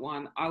favorite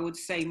one. I would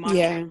say my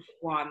favorite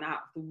one out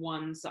of the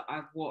ones that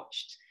I've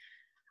watched,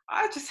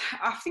 I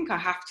think I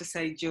have to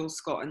say Jill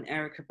Scott and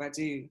Erykah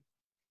Badu.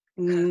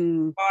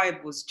 The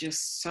vibe was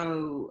just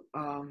so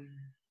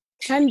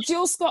Can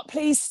Jill Scott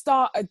please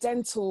start a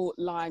dental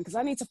line, because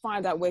I need to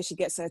find out where she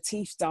gets her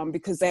teeth done,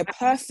 because they're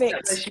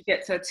perfect. Where she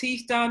gets her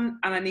teeth done,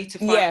 and I need to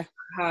find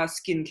her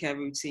skincare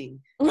routine.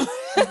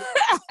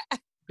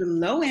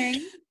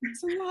 Glowing.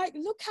 So like,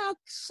 look how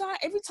shy,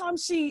 every time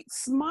she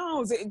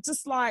smiles, it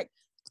just like,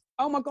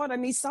 oh my God, I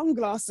need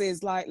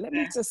sunglasses. Like, let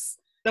me just,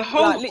 the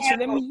whole like,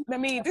 literally, let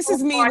me, this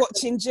is me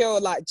watching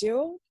Jill, like,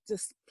 Jill,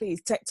 just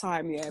please take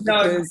time, because...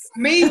 No,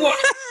 me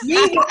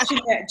watching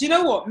it, do you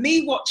know what?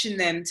 Me watching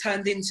them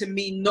turned into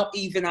me not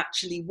even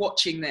actually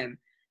watching them.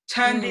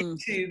 Turned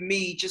into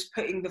me just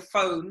putting the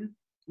phone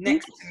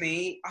next to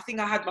me. I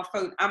think I had my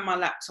phone and my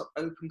laptop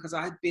open because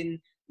I had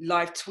been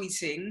live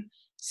tweeting.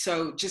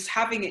 So just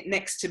having it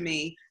next to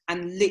me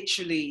and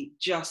literally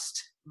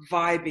just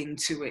vibing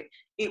to it.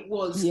 It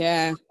was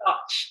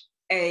such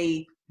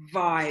a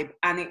vibe,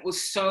 and it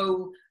was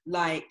so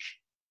like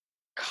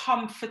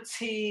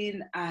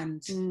comforting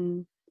and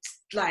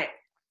like,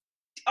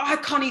 I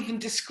can't even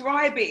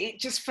describe it. It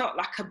just felt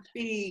like a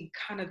big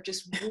kind of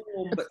just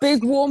warm, but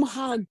big warm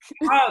hug.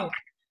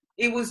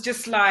 It was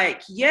just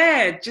like,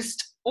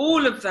 just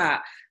all of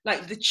that.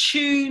 Like the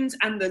tunes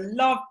and the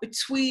love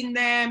between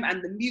them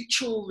and the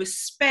mutual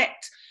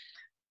respect,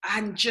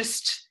 and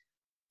just,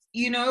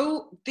 you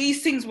know,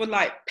 these things were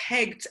like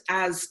pegged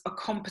as a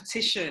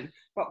competition,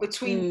 but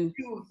between the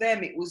two of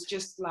them, it was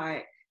just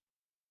like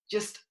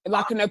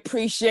an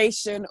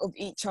appreciation of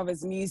each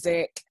other's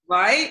music,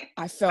 right?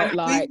 I felt and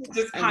like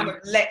we just kind of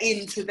let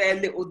into their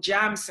little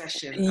jam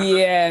session.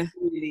 I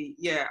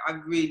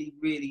really,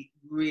 really,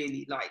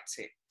 really liked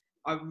it.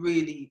 I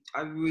really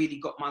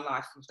got my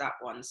life with that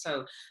one.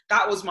 So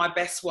that was my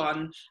best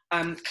one.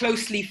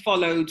 Closely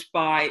followed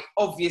by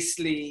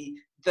obviously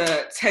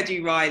the Teddy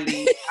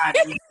Riley and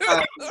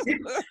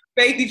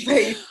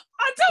Babyface.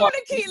 I don't want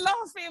to keep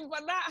laughing,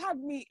 but that had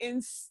me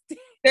in.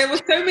 There were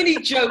so many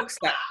jokes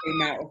that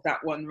came out of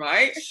that one,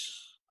 right?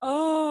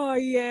 Oh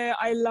yeah,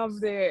 I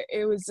loved it.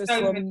 It was just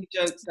so from many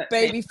jokes that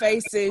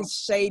Babyface's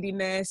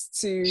shadiness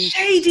to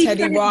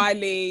Teddy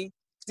Riley,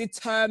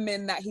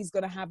 determined that he's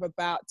going to have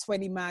about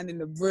 20 men in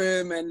the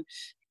room and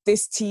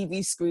this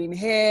TV screen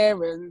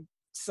here and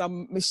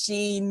some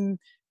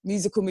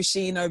musical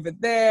machine over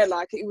there.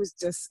 Like, it was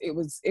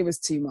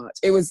too much.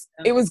 It was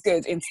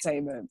good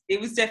entertainment. It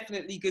was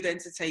definitely good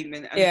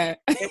entertainment. And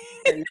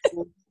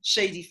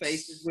Shady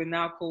Face, as we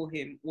now call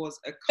him, was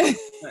a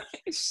constant.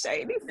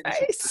 Shady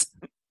Face.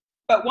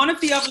 But one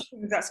of the other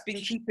things that's been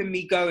keeping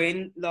me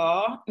going,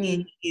 La,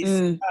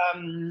 is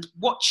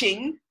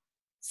watching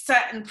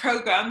certain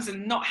programs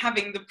and not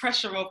having the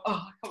pressure of,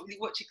 I can't really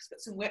watch it because I've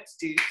got some work to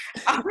do.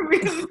 I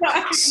really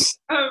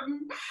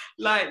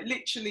like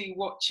literally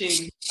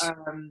watching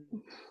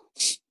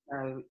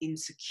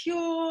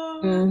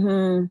Insecure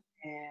and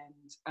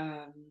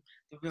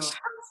The Real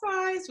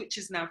Housewives, which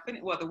is now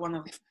finished. Well, the one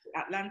of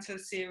Atlanta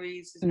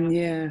series is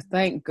now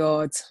thank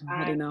God. I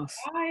had enough.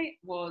 I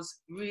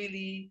was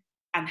really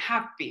and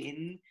have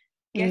been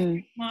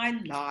getting my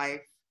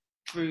life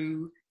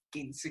through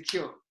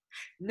Insecure.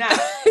 Now,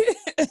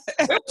 when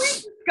we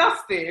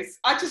discussed this,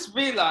 I just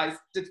realised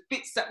the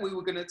bits that we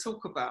were going to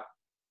talk about.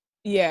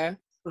 Yeah.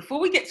 Before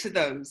we get to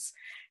those,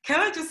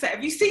 can I just say,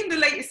 have you seen the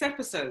latest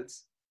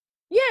episodes?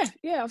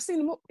 Yeah, I've seen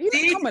them all.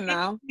 You're coming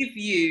now. Give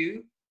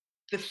you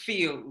the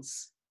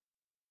feels?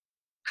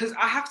 Because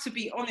I have to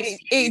be honest.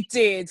 It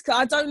did.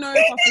 I don't know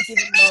if I've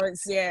forgiven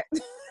Lawrence yet.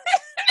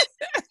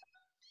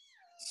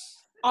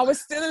 I was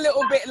still a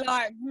little bit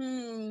like,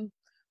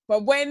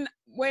 But when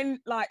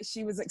like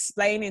she was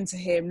explaining to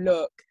him,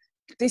 look,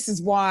 this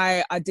is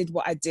why I did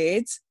what I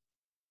did,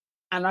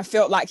 and I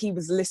felt like he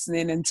was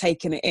listening and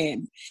taking it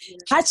in.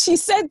 Had she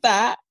said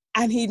that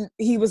and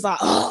he was like,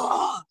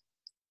 I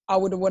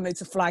would have wanted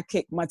to fly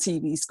kick my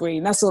TV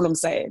screen. That's all I'm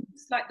saying.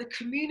 It's like the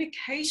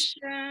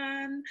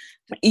communication.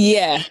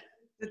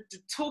 The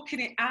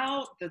talking it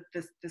out,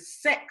 the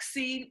sex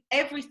scene,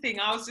 everything.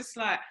 I was just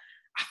like,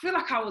 I feel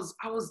like I was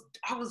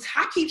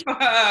happy for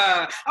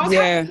her. I was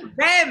happy for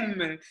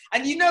them.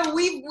 And you know,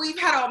 we've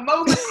had our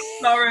moments,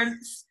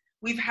 Lawrence.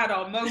 We've had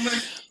our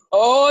moments.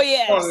 Oh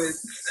yes.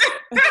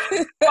 But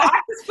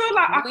I just feel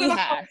like I was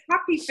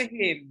happy for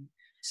him.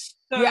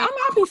 So, I'm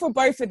happy for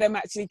both of them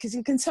actually, because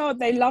you can tell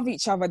they love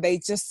each other.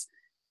 It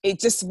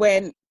just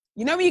went,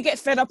 you know, when you get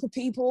fed up with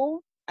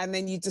people and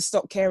then you just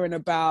stop caring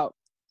about.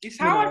 It's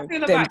how I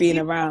feel them about being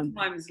you around.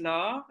 Sometimes,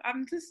 La.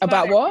 I'm just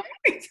about like, what?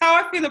 It's how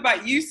I feel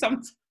about you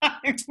sometimes.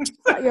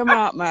 Shut your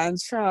mouth, man.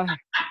 Sure.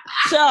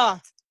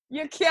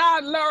 You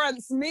can't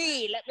Lawrence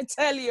me, let me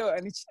tell you.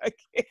 And he's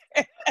joking.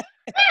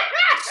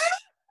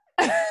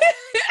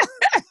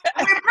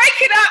 We're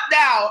breaking up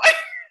now.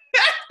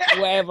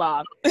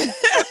 Whatever.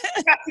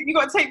 You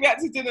got to take me out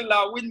to dinner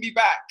now, win me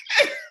back.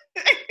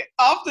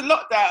 After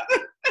lockdown.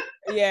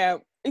 Yeah.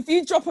 If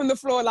you drop on the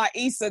floor like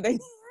Issa, then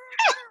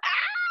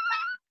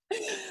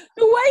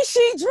the way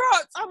she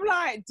dropped, I'm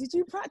like, did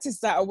you practice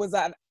that, or was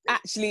that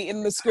actually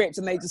in the script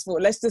and they just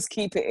thought, let's just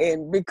keep it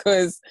in?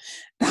 Because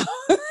I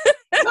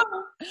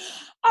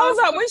was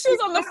like, when she was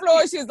on the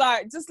floor, she was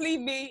like, just leave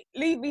me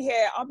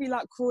here. I'll be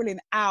like crawling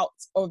out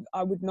of,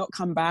 I would not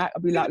come back.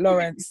 I'll be like,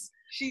 Lawrence,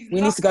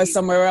 we need to go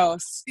somewhere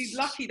else. She's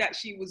lucky that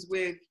she was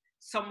with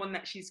someone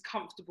that she's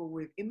comfortable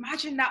with.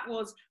 Imagine that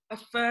was a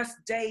first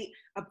date,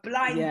 a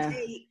blind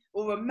date,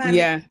 or a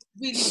man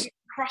really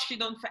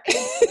crushing on for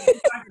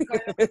ages,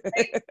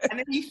 and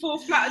then you fall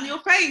flat on your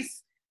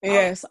face.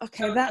 Yes,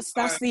 okay, that's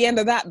the end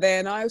of that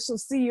then. I shall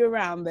see you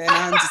around then.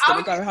 I'm just going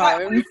to go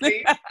home.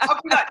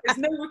 I'll be like, there's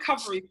no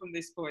recovery from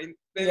this point.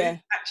 There's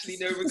actually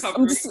no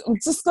recovery. I'm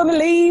just going to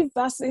leave.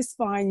 It's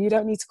fine. You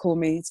don't need to call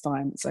me. It's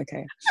fine. It's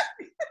okay.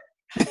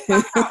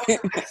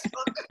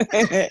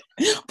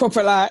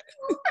 Proper like.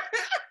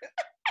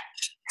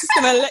 Just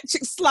going to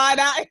electric slide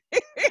out.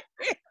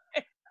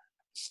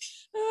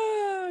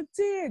 Oh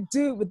dear,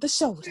 do it with the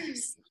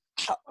shoulders.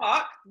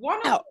 But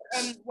one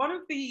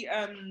of the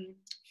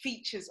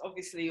features,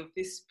 obviously, of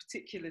this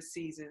particular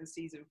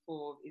season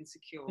 4 of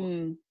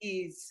Insecure,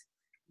 is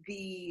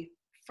the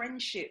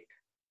friendship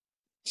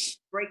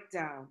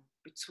breakdown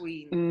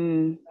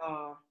between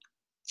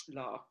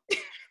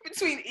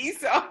between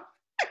Issa.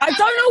 I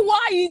don't know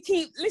why you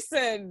keep.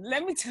 Listen,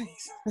 let me tell you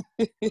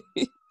something.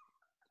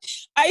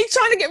 Are you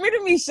trying to get rid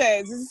of me,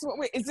 Shares?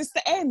 Is this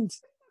the end?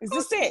 Is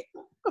this it?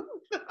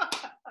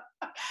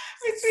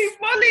 Between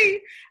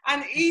Molly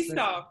and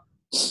Issa.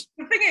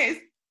 The thing is,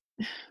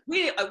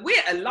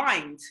 we're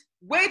aligned.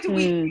 Where do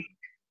we think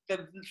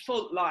the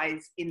fault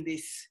lies in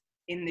this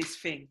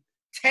thing?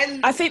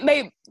 I think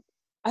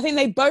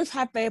they both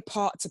had their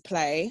part to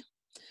play.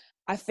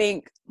 I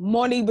think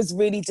Molly was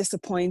really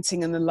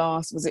disappointing in the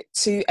last, was it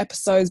 2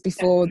 episodes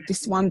before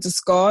this one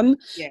just gone?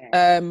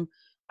 Yeah.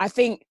 I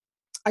think,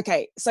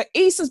 okay, so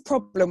Issa's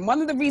problem, one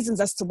of the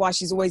reasons as to why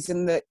she's always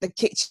in the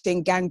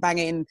kitchen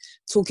gangbanging,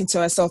 talking to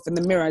herself in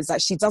the mirror, is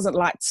that she doesn't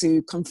like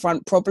to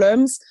confront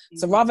problems.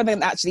 So rather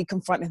than actually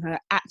confronting her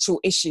actual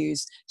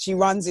issues, she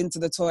runs into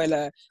the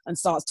toilet and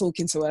starts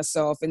talking to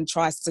herself and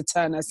tries to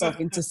turn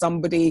herself into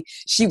somebody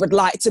she would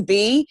like to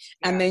be.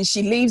 And then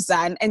she leaves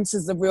that and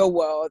enters the real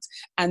world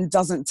and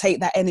doesn't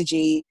take that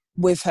energy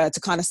with her to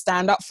kind of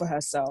stand up for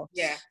herself.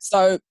 Yeah.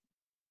 So,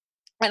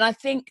 and I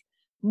think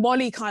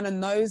Molly kind of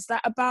knows that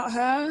about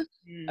her.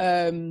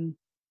 And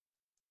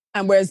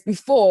whereas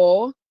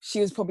before, she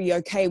was probably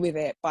okay with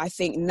it. But I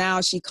think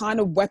now she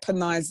kind of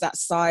weaponized that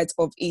side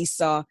of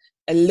Issa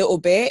a little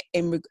bit,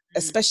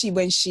 especially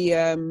when she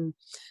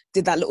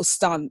did that little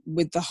stunt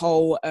with the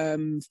whole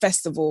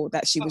festival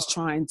that she was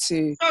trying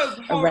to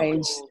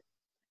arrange.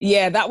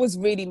 Yeah, that was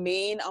really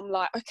mean. I'm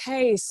like,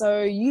 okay,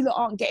 so you lot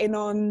aren't getting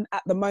on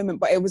at the moment.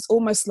 But it was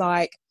almost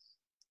like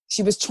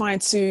she was trying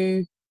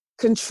to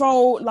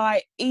control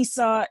like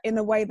Issa in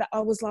a way that I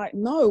was like,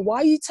 no, why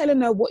are you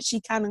telling her what she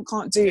can and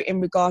can't do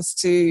in regards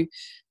to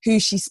who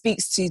she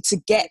speaks to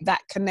get that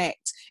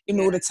connect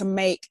in order to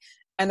make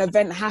an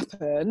event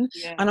happen?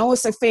 And I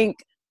also think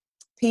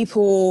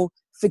people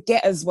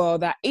forget as well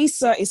that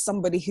Issa is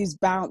somebody who's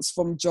bounced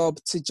from job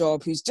to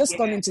job, who's just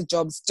gone into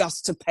jobs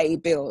just to pay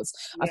bills.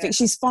 I think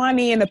she's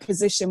finally in a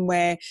position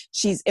where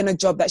she's in a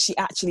job that she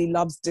actually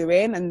loves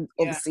doing, and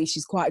obviously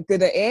she's quite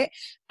good at it.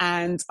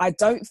 And I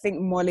don't think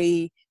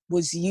Molly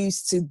was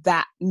used to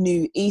that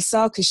new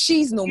Issa, because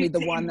she's normally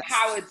the one that's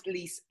empowered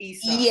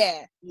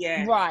Issa.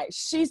 Yeah. Right.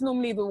 She's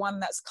normally the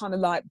one that's kind of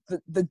like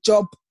the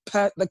job,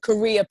 the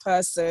career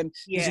person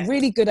who's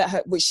really good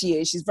at what she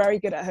is. She's very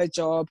good at her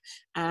job,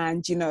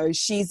 and you know,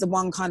 she's the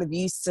one kind of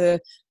used to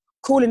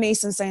calling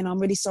Issa and saying, I'm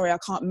really sorry, I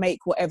can't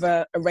make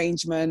whatever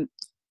arrangement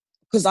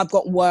because I've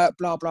got work,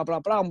 blah, blah, blah,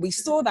 blah. And we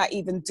saw that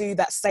even do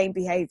that same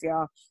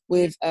behavior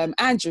with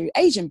Andrew,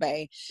 Asian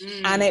Bay.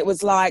 And it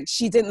was like,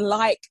 she didn't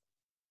like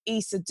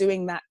Issa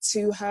doing that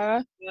to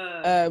her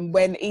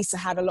when Issa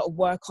had a lot of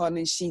work on,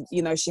 and she,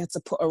 you know, she had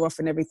to put her off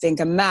and everything,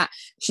 and that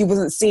she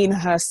wasn't seeing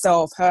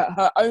herself,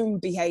 her own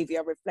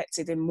behavior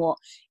reflected in what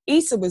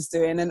Issa was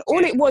doing. And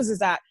all it was is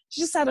that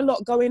she just had a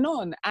lot going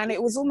on, and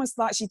it was almost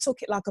like she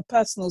took it like a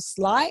personal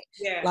slight,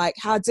 like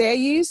how dare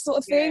you sort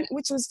of thing,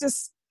 which was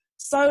just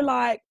so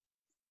like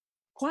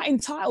quite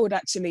entitled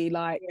actually,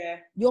 like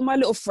you're my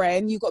little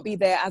friend, you got to be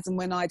there as and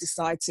when I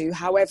decide to.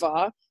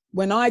 However,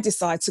 when I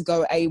decide to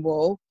go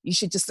AWOL, you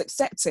should just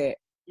accept it.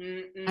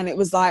 And it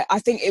was like, I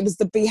think it was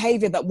the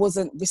behavior that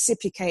wasn't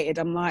reciprocated.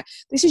 I'm like,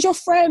 this is your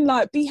friend,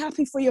 like, be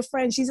happy for your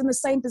friend. She's in the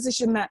same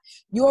position that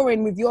you're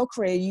in with your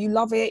career. You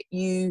love it,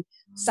 you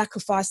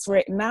sacrifice for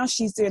it. Now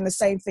she's doing the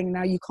same thing.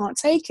 Now you can't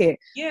take it.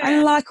 I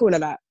didn't like all of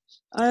that.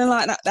 I didn't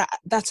like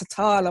that's a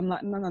tile. I'm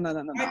like, no.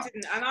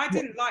 I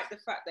didn't like the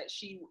fact that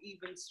she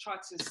even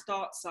tried to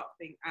start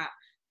something at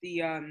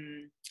the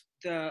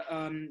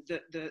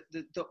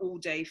all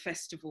day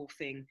festival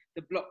thing,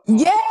 the block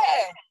party.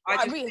 Yeah,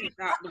 I just think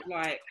that was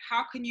like,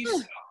 how can you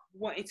stop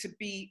wanting to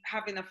be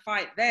having a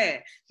fight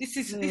there? This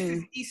is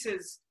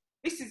Issa's.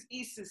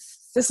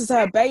 This is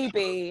her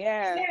baby.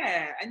 Yeah.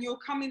 Yeah, and you're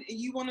coming and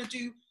you want to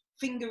do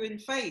finger in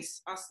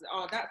face.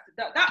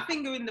 That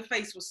finger in the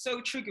face was so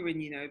triggering,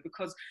 you know,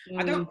 because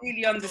I don't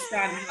really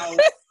understand how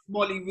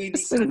Molly really.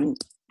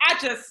 I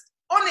just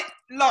on it,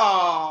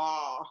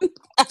 la.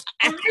 The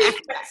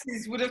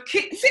reflexes would have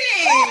kicked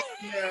in.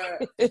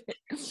 It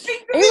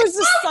was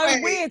just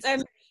so weird.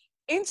 And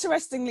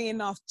interestingly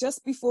enough,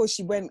 just before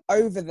she went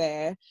over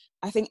there,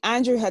 I think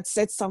Andrew had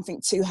said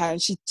something to her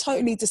and she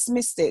totally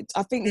dismissed it.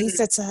 I think he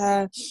said to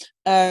her,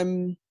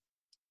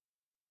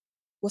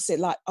 what's it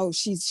like? Oh,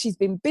 she's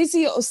been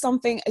busy or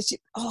something. And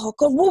oh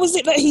God, what was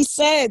it that he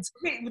said?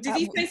 Did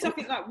he say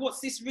something like,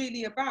 "What's this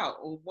really about?"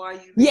 Or why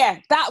you? Yeah,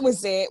 that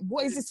was it.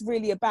 What is this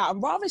really about?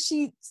 And rather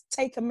she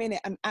take a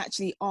minute and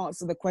actually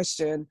answer the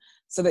question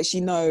so that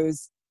she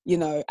knows, you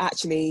know,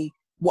 actually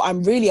what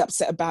I'm really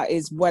upset about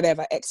is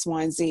whatever X,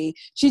 Y, and Z.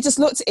 She just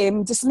looked at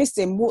him, dismissed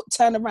him,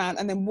 turned around,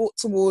 and then walked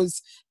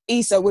towards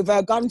Issa with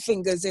her gun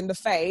fingers in the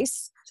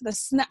face. She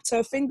just snapped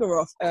her finger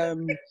off.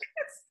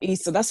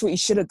 Issa, that's what you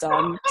should have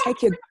done.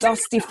 Take your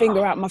dusty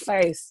finger out my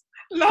face.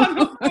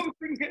 Lana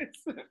fingers.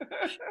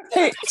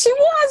 She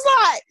was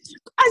like,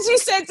 as you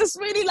said, just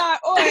really like,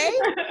 oi.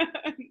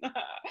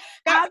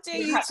 How dare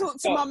you talk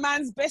to my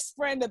man's best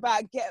friend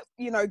about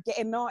getting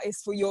an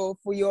artist for your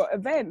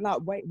event?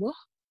 Like, wait, what?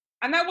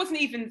 And that wasn't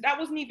even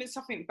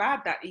something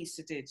bad that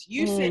Issa did.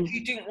 You said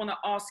you didn't want to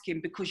ask him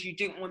because you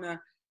didn't want to.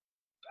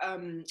 I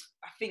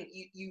think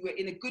you were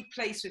in a good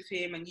place with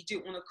him and you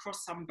didn't want to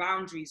cross some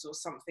boundaries or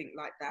something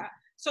like that.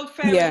 So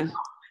fair enough.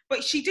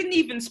 But she didn't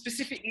even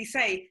specifically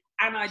say,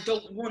 and I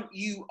don't want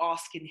you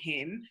asking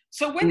him.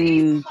 So when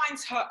Issa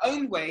finds her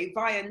own way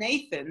via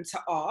Nathan to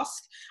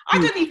ask, I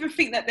don't even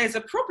think that there's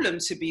a problem,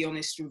 to be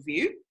honest with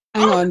you.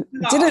 Hang on.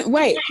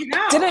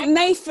 Didn't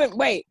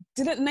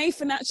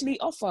Nathan actually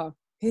offer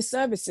his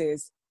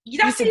services?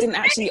 Issa didn't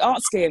actually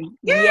ask him.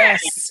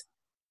 Yes.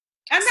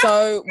 And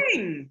so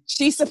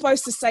she's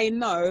supposed to say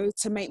no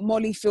to make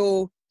Molly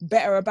feel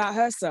better about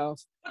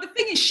herself. But the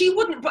thing is, she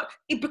wouldn't,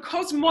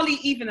 because Molly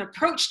even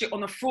approached it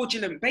on a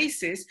fraudulent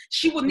basis,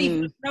 she wouldn't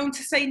even have known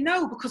to say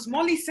no, because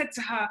Molly said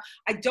to her,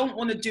 I don't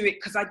want to do it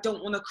because I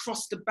don't want to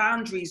cross the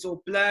boundaries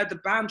or blur the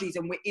boundaries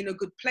and we're in a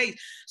good place.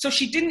 So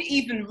she didn't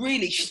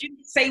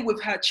say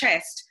with her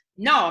chest,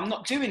 no, I'm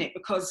not doing it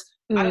because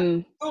I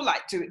don't feel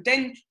like doing it.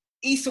 Then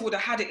Issa would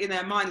have had it in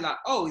her mind like,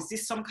 oh, is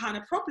this some kind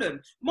of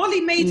problem? Molly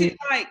made it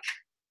like,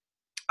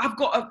 I've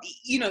got a,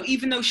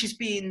 even though she's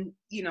being,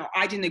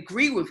 I didn't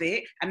agree with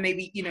it. And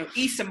maybe,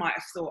 Issa might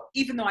have thought,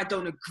 even though I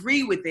don't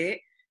agree with it,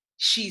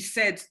 she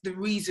said the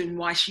reason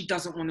why she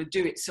doesn't want to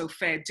do it. So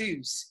fair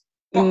dues.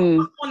 But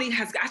Molly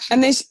has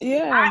actually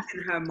in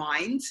her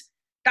mind.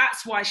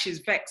 That's why she's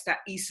vexed that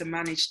Issa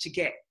managed to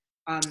get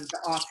the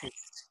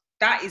artist.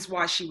 That is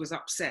why she was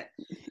upset.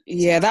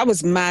 Yeah, that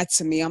was mad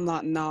to me. I'm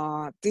like,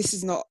 nah, this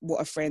is not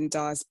what a friend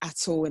does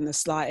at all in the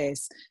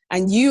slightest.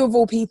 And you, of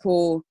all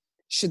people,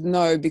 should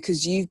know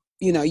because you've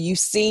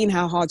seen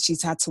how hard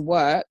she's had to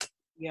work.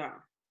 Yeah.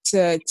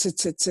 To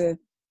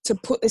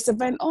put this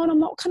event on. I'm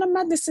not, what kind of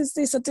madness is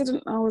this? I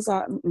was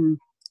like,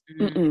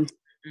 And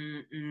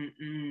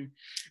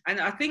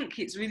I think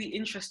it's really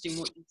interesting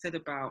what you said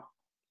about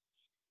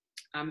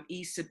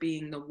Issa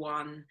being the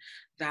one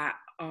that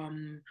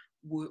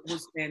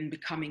was then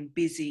becoming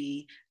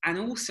busy, and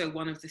also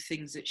one of the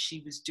things that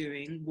she was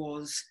doing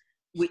was,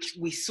 which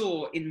we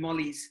saw in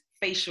Molly's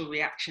facial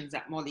reactions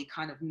that Molly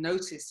kind of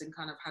noticed and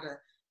kind of had a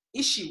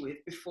issue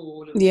with before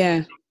all of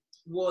this,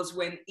 was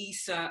when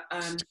Issa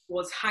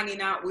was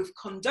hanging out with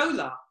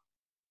Condola,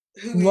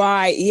 who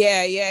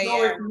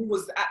who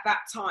was at that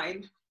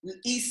time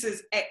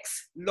Issa's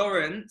ex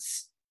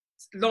Lawrence's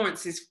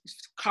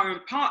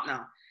current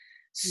partner.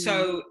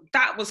 So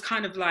that was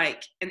kind of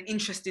like an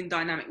interesting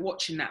dynamic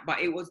watching that.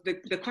 But it was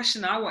the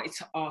question I wanted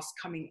to ask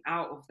coming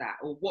out of that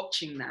or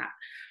watching that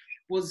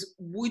was,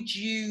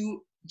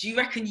 do you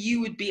reckon you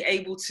would be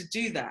able to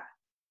do that?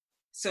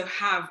 So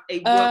have a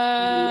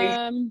working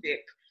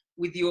relationship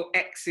with your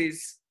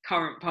ex's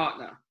current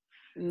partner?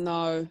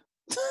 No.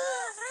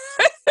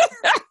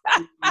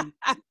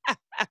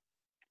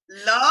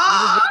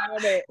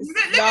 Lord, let me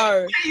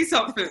tell you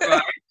something,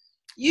 right?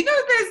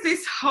 There's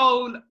this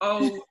whole,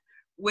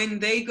 when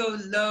they go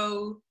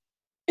low,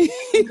 they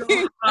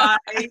go high,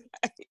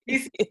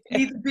 he's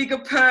a bigger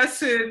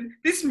person,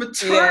 this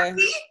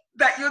maturity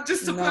that you're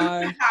just supposed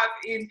to have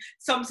in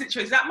some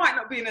situations. That might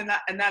not be an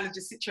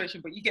analogous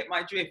situation, but you get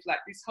my drift. Like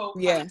this whole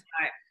kind of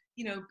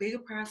like, bigger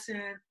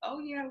person. Oh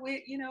yeah,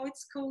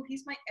 it's cool.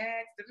 He's my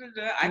ex.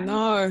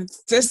 No,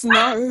 just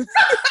no.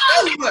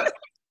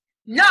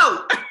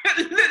 No.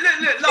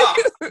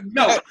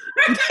 No.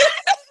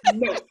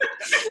 No.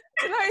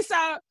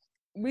 So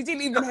we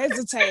didn't even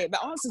hesitate.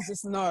 The answer is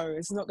just no.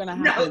 It's not going to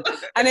happen. No.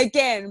 And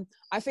again,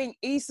 I think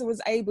Issa was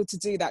able to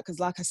do that because,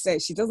 like I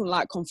said, she doesn't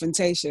like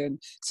confrontation.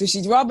 So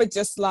she'd rather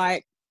just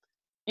like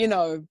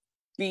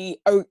be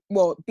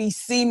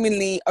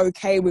seemingly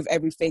okay with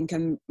everything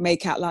and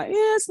make out like,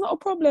 yeah, it's not a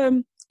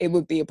problem, it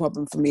would be a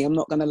problem for me. I'm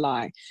not gonna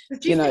lie.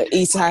 Do you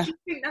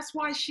think that's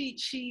why she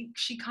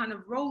kind of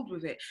rolled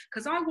with it?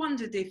 Because I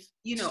wondered if,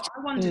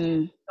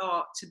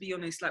 to be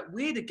honest, like,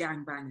 we're the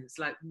gangbangers,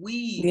 like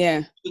we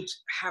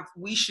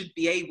should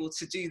be able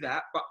to do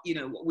that, but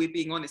we're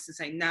being honest and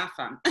saying, nah,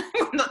 fam,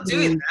 we're not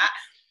doing that.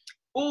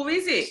 Or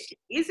is it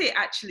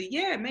actually,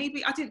 yeah,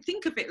 maybe I didn't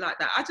think of it like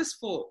that. I just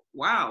thought,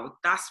 wow,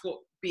 that's what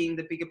being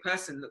the bigger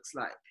person looks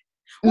like.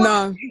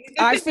 No,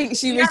 I think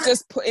she was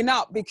just putting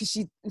up because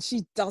she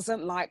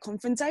doesn't like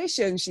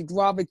confrontation. She'd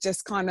rather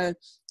just kind of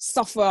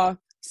suffer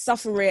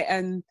it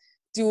and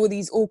do all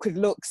these awkward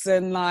looks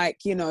and, like,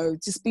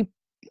 just be.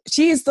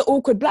 She is the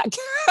awkward black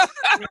girl.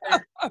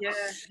 Yeah.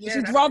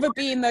 She'd rather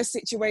be in those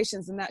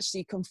situations and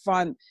actually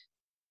confront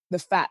the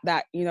fact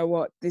that,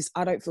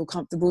 I don't feel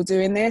comfortable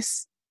doing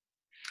this.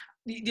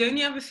 The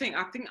only other thing,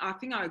 I think I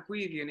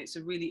agree with you, and it's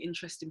a really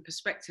interesting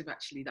perspective,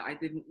 actually, that I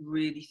didn't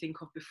really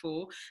think of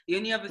before. The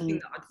only other thing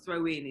that I'd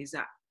throw in is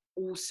that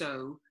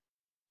also,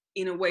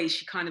 in a way,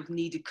 she kind of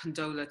needed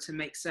Condola to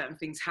make certain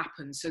things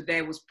happen. So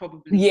there was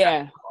probably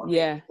yeah.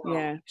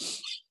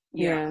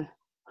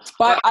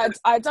 But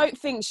I don't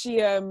think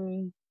she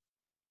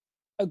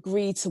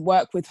agreed to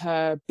work with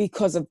her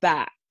because of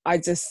that.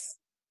 I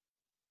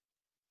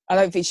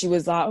don't think she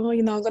was like, I'm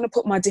going to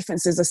put my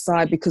differences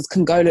aside because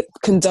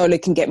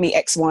Condola can get me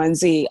X, Y, and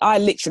Z. I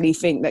literally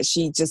think that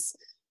she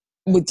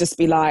would just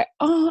be like,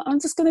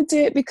 I'm just going to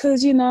do it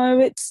because,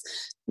 it's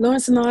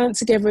Lawrence and I aren't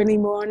together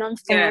anymore and I'm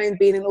fine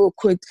being in an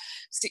awkward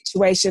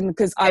situation.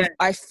 Because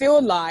I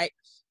feel like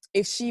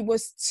if she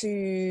was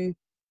to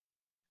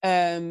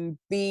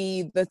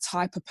be the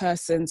type of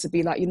person to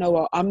be like, you know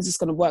what, I'm just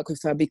going to work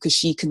with her because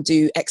she can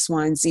do X,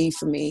 Y, and Z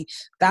for me,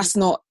 that's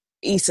not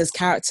Issa's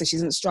character. She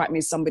doesn't strike me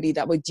as somebody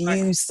that would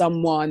use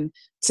someone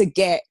to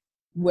get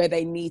where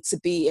they need to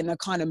be in a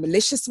kind of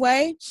malicious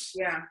way.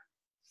 Yeah.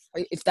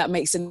 If that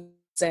makes any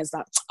sense,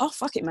 that, oh,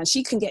 fuck it, man,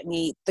 she can get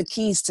me the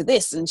keys to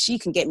this and she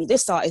can get me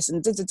this artist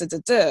and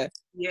da-da-da-da-da.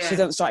 Yeah. She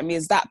doesn't strike me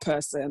as that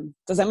person.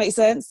 Does that make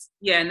sense?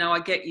 Yeah, no, I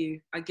get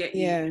you.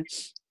 Yeah.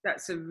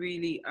 That's a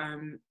really,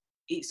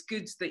 it's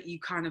good that you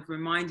kind of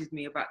reminded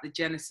me about the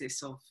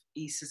genesis of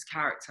Issa's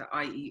character,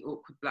 i.e.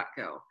 awkward black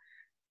girl.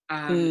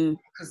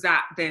 Because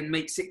that then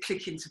makes it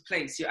click into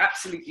place. You're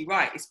absolutely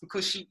right. It's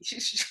because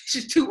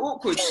she's too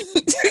awkward.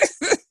 What's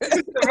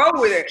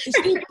wrong with it? She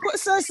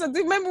puts her.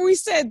 Remember we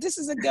said this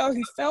is a girl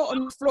who fell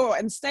on the floor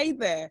and stayed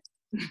there.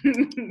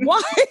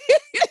 Why?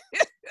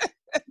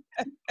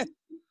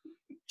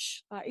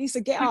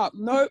 Issa, get up.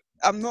 No,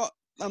 I'm not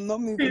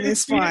moving.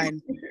 It's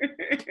fine.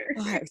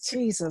 Like,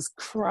 Jesus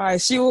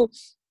Christ, she will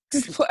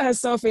just put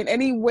herself in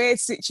any weird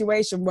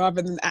situation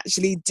rather than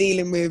actually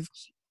dealing with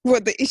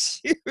what the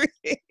issue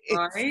is.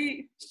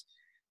 Right.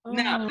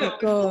 Now, look,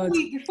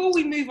 before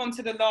we move on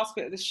to the last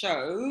bit of the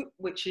show,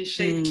 which is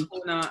Shade the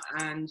Corner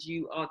and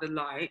You Are the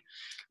Light,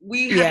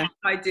 we had an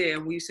idea,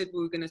 and we said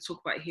we were going to talk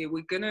about it here.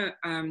 We're going to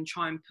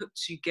try and put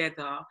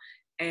together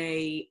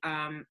a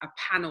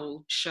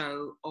panel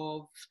show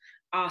of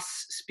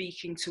us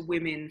speaking to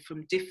women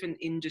from different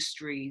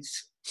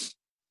industries.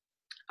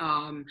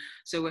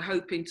 So we're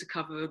hoping to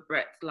cover a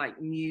breadth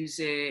like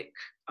music,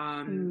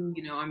 I'm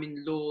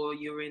in law,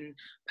 you're in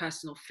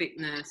personal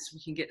fitness, we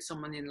can get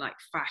someone in like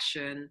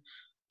fashion,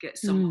 get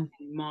someone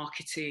in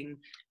marketing,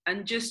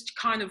 and just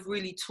kind of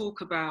really talk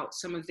about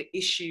some of the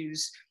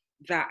issues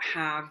that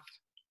have,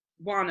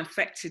 one,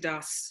 affected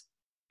us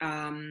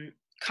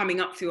coming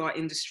up through our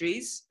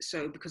industries,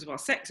 so because of our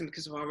sex and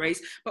because of our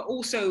race, but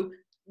also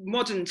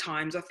modern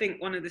times. I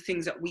think one of the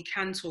things that we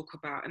can talk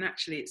about, and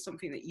actually it's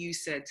something that you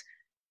said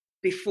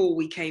before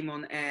we came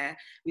on air,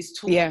 was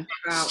talking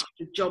about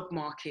the job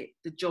market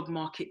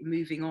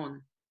moving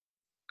on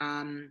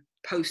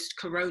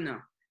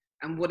post-corona,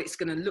 and what it's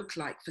going to look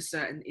like for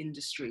certain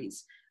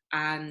industries,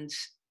 and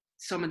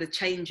some of the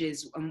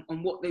changes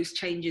and what those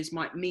changes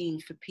might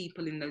mean for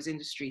people in those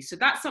industries. So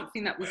that's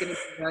something that we're going to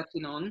be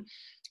working on.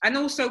 And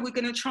also we're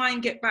going to try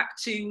and get back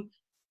to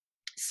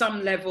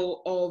some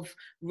level of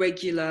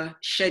regular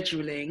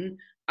scheduling.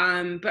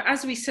 But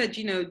as we said,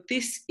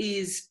 this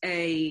is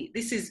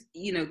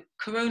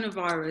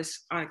coronavirus,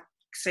 I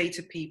say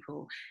to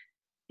people,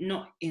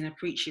 not in a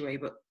preachy way,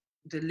 but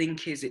the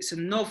link is it's a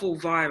novel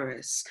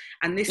virus.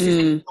 And this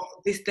is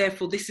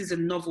a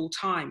novel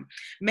time.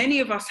 Many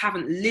of us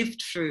haven't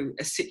lived through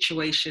a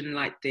situation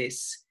like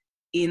this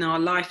in our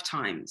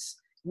lifetimes.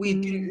 We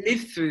didn't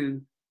live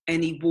through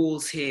any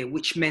wars here,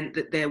 which meant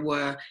that there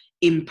were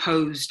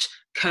imposed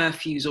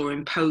curfews or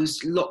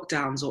imposed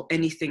lockdowns or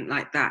anything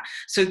like that.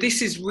 So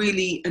this is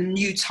really a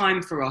new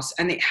time for us,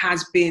 and it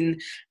has been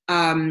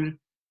an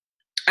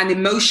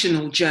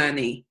emotional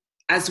journey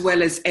as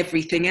well as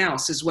everything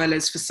else, as well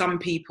as for some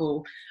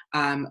people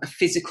a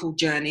physical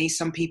journey,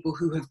 some people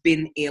who have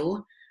been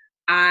ill.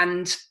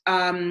 And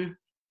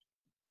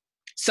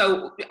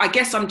so I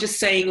guess I'm just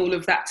saying all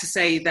of that to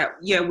say that,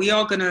 we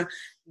are going to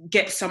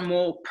get some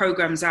more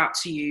programs out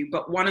to you.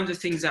 But one of the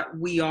things that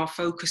we are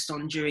focused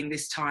on during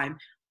this time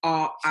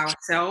are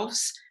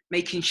ourselves,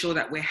 making sure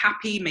that we're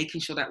happy,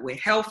 making sure that we're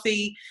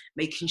healthy,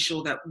 making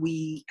sure that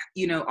we,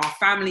 our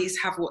families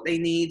have what they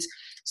need.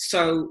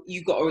 So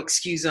you got to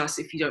excuse us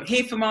if you don't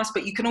hear from us,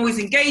 but you can always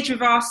engage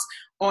with us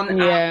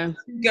on our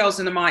Two Girls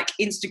and a Mic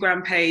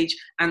Instagram page,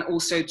 and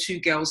also Two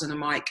Girls and a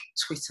Mic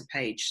Twitter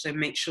page. So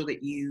make sure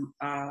that you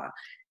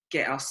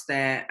get us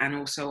there, and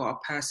also our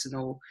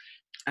personal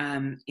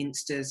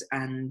Instas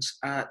and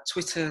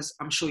Twitters.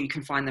 I'm sure you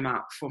can find them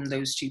out from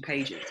those two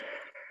pages.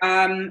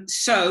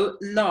 So,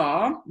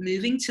 La,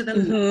 moving to the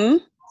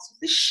last of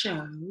the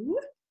show.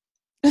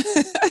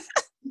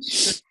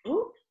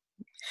 All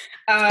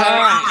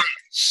right.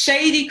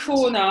 Shady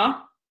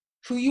Corner.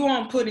 Who you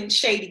want to put in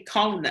Shady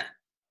Corner?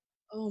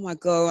 Oh my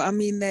God. I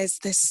mean, there's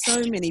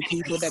so many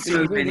people that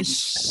have been really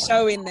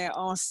showing their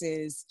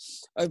asses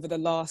over the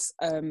last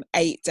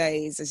 8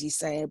 days, as you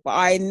say. But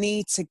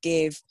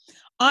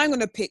I'm going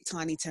to pick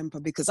Tiny Temper,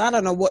 because I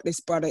don't know what this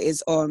brother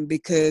is on,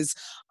 because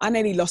I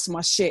nearly lost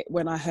my shit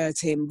when I heard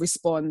him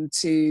respond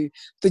to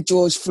the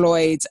George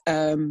Floyd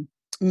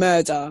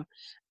murder.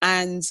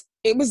 And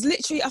it was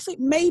literally, I think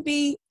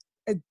maybe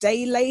a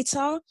day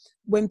later,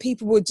 when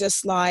people were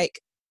just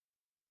like,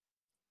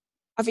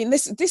 I mean,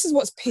 this is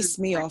what's pissed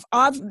me off.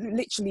 I've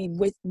literally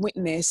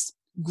witnessed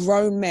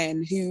grown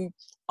men who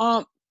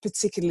aren't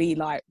particularly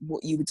like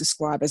what you would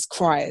describe as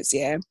criers,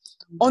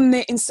 on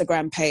their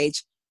Instagram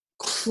page,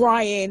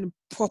 crying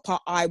proper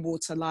eye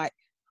water, like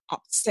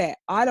upset.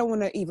 I don't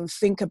want to even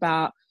think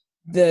about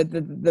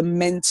the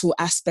mental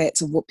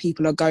aspect of what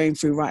people are going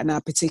through right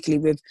now,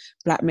 particularly with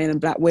black men and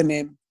black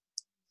women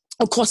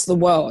across the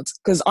world,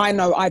 because I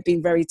know I've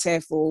been very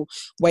tearful,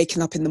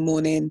 waking up in the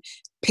morning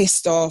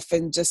pissed off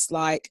and just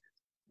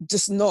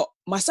not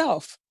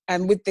myself.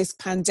 And with this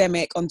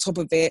pandemic on top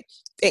of it,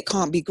 it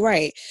can't be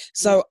great.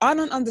 So I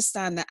don't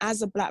understand that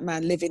as a black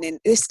man living in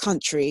this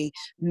country,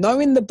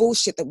 knowing the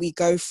bullshit that we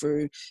go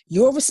through,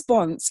 your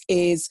response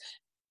is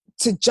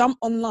to jump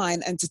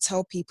online and to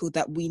tell people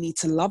that we need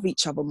to love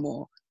each other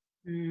more.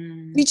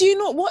 Did you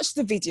not watch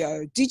the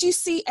video? Did you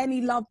see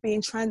any love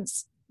being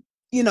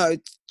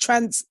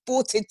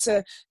transported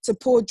to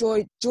poor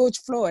George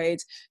Floyd,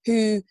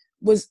 who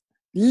was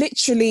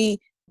literally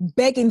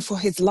begging for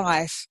his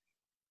life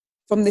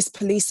from this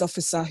police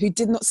officer who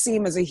did not see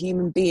him as a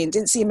human being,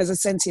 didn't see him as a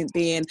sentient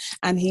being,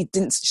 and he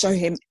didn't show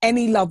him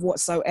any love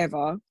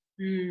whatsoever.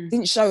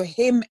 Didn't show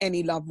him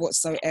any love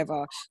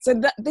whatsoever. So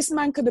that this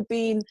man could have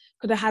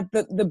had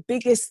the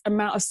biggest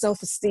amount of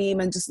self-esteem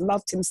and just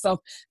loved himself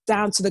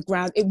down to the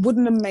ground. It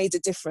wouldn't have made a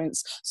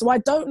difference. So I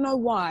don't know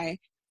why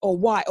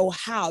or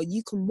how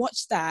you can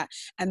watch that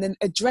and then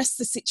address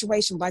the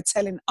situation by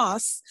telling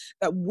us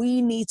that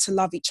we need to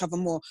love each other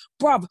more.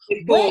 Bruv,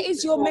 where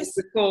is your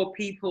message? Before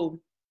people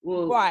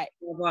will love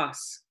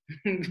us.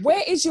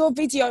 Where is your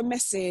video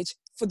message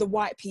for the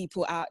white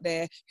people out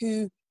there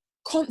who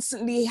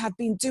constantly have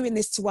been doing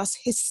this to us,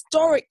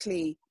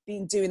 historically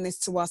been doing this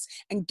to us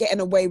and getting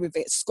away with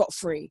it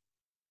scot-free?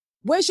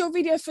 Where's your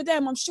video for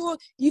them? I'm sure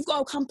you've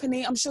got a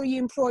company. I'm sure you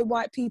employ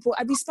white people.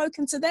 Have you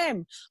spoken to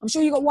them? I'm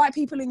sure you've got white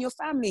people in your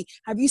family.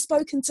 Have you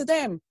spoken to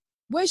them?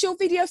 Where's your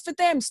video for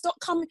them? Stop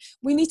coming.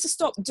 We need to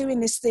stop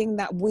doing this thing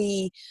that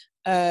we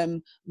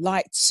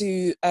like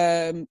to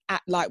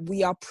act like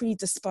we are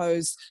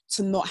predisposed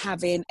to not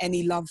having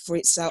any love for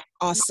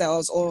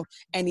ourselves or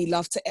any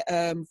love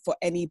to for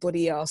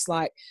anybody else.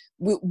 Like,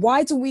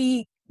 why do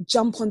we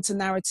jump onto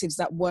narratives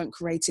that weren't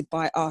created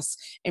by us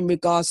in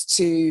regards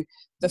to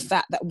the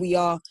fact that we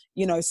are,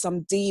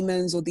 some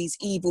demons or these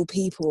evil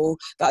people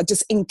that are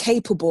just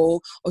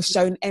incapable of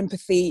showing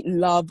empathy,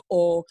 love,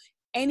 or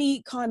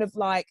any kind of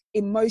like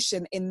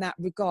emotion in that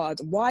regard?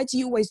 Why do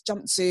you always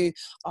jump to,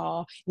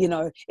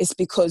 it's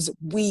because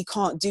we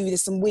can't do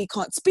this and we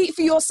can't? Speak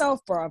for yourself,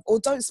 bruv, or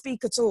don't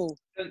speak at all.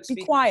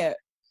 Be quiet.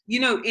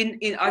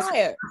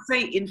 I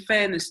say, in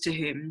fairness to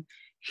him,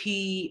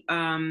 he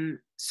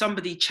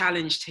somebody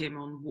challenged him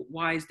on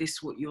why is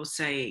this what you're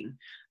saying,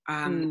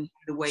 the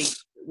way,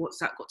 what's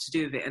that got to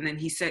do with it? And then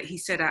he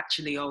said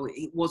actually,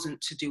 it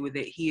wasn't to do with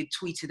it. He had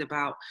tweeted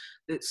about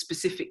that,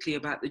 specifically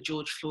about the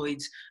George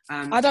Floyd's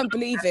I don't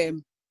believe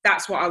him.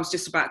 That's what I was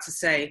just about to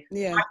say.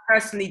 I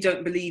personally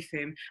don't believe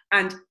him.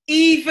 And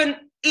even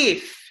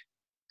if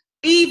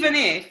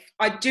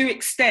I do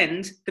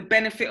extend the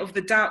benefit of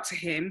the doubt to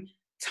him,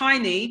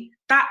 Tiny,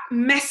 that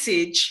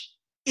message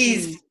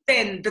is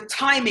then the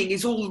timing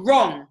is all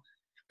wrong.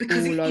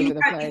 Because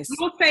if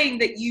you're saying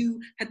that you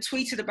had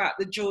tweeted about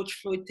the George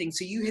Floyd thing,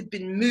 so you had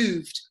been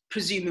moved,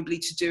 presumably,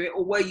 to do it,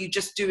 or were you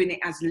just doing it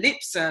as lip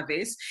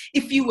service?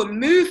 If you were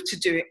moved to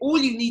do it, all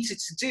you needed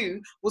to do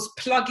was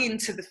plug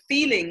into the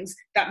feelings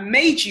that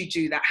made you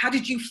do that. How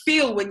did you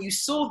feel when you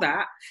saw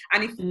that?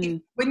 And if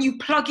when you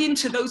plug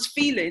into those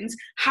feelings,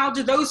 how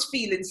do those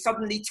feelings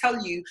suddenly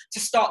tell you to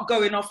start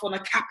going off on a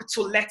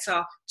capital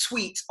letter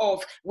tweet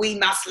of "we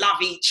must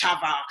love each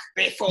other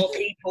before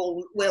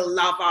people will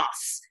love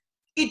us"?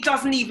 It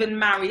doesn't even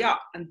marry up,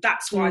 and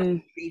that's why I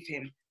don't believe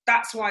him.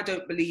 That's why I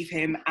don't believe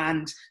him,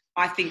 and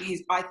I think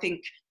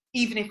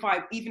even if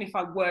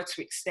I were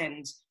to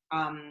extend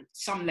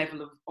some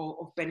level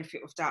of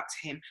benefit of doubt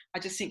to him. I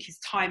just think his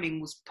timing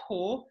was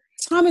poor.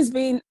 Time has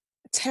been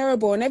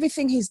terrible, and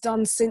everything he's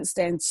done since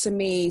then to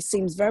me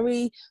seems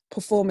very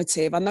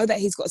performative. I know that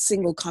he's got a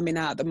single coming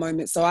out at the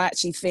moment, so I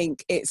actually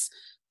think it's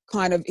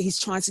kind of, he's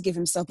trying to give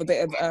himself a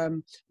bit of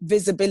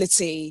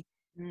visibility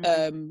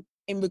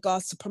in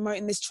regards to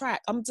promoting this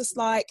track. I'm just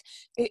like,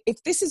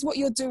 if this is what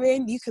you're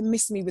doing, you can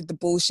miss me with the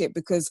bullshit,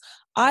 because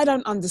I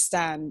don't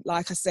understand.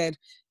 Like I said,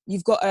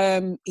 you've got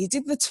he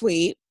did the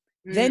tweet.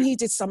 Then he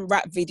did some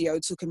rap video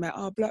talking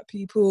about, black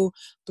people,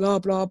 blah,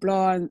 blah,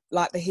 blah, and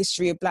like the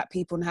history of black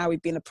people and how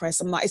we've been oppressed.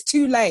 I'm like, it's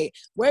too late.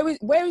 Where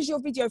is your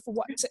video for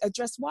what to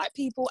address white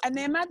people and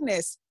their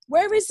madness?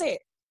 Where is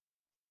it?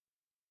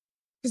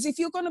 Because if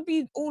you're going to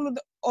be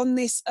on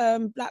this,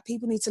 black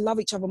people need to love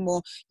each other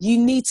more, you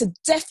need to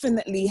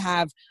definitely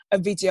have a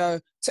video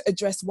to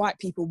address white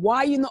people. Why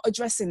are you not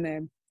addressing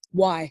them?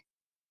 Why?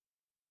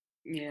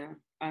 Yeah,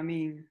 I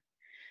mean,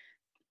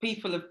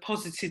 people have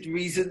posited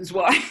reasons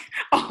why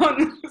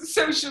on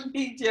social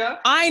media.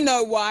 I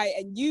know why,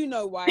 and you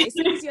know why. It's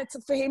easier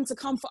for him to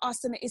come for us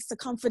than it is to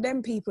come for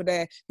them people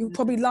there. He'll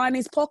probably lie in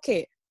his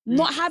pocket.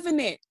 Not having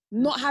it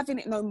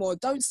no more.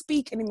 Don't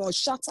speak anymore.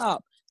 Shut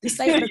up. This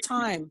ain't the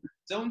time.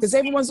 Because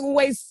everyone's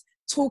always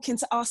talking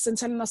to us and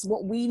telling us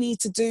what we need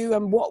to do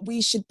and what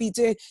we should be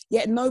doing,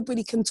 yet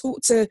nobody can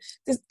talk to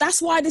this.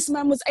 That's why this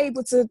man was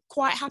able to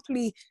quite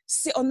happily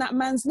sit on that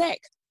man's neck.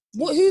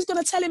 Who's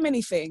going to tell him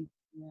anything?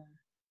 Yeah.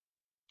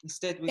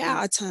 Instead, we're get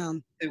out of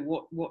town.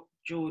 What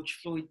George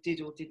Floyd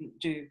did or didn't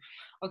do.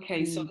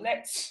 Okay, so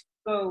let's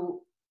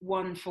go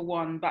one for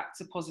one back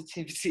to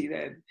positivity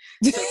then.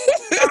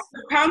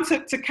 So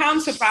to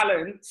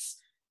counterbalance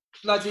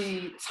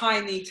bloody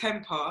tiny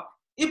temper,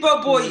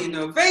 Igbo boy, you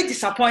know, very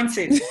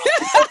disappointing.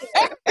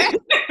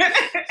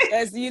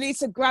 Yes, you need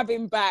to grab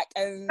him back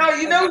and. No,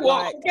 you know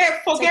what?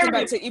 Like, forget him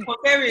back to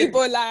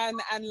Igbo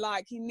land, and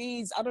like he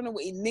needs. I don't know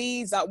what he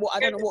needs. Like I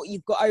don't know what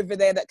you've got over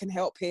there that can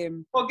help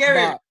him. Forget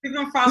it.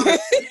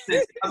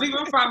 I've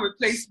even found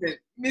replacement.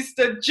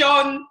 Mr.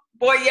 John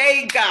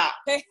Boyega.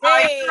 Hey.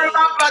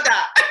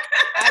 Brother.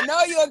 I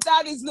know your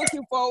dad is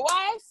looking for a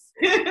wife.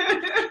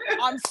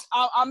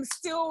 I'm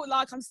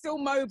still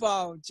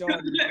mobile, John.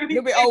 A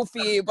little bit old for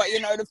you, but you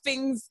know the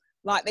things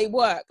like they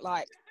work,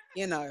 like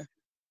you know.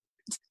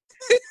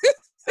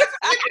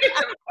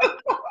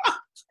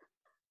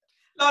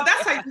 No,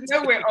 that's how you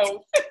know we're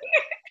old.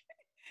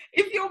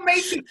 If you're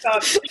making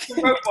stuff like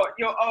a robot,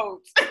 you're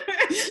old.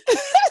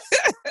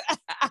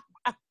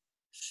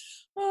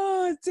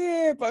 Oh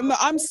dear, but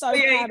I'm so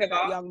proud of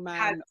that young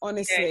man,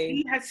 honestly. Yeah,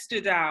 he has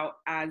stood out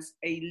as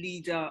a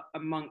leader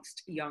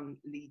amongst young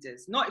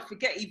leaders. Not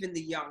forget even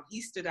the young,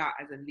 he stood out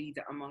as a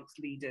leader amongst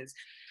leaders.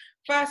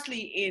 Firstly,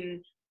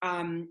 in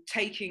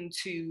taking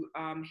to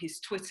his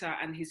Twitter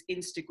and his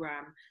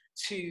Instagram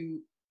to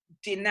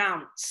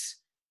denounce,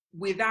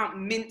 without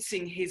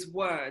mincing his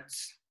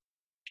words,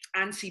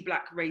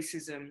 anti-black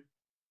racism,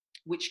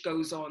 which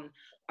goes on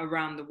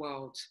around the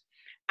world.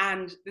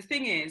 And the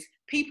thing is,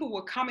 people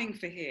were coming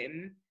for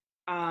him,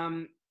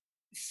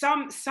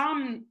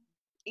 some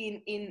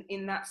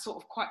in that sort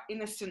of quite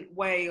innocent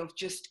way of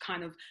just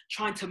kind of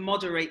trying to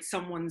moderate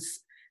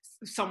someone's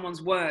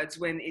words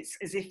when it's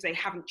as if they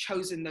haven't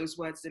chosen those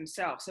words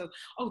themselves. So,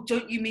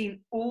 don't you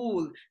mean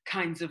all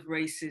kinds of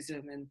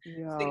racism and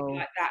things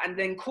like that? And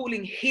then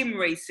calling him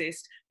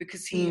racist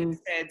because he had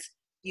said,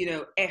 you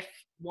know, F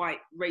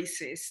white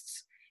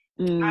racists.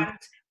 And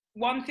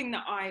one thing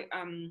that I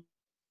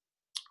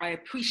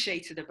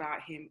appreciated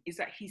about him is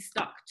that he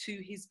stuck to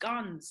his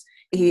guns.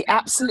 He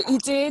absolutely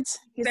did.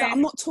 He's like,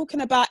 I'm not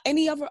talking about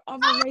any other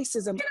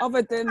racism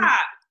other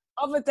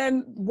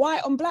than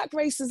white on black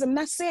racism.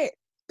 That's it.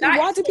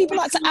 Why do people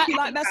like to act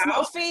like that's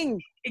not a thing?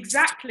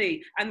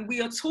 Exactly. And we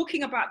are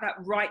talking about that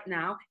right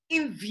now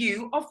in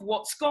view of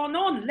what's gone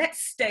on. Let's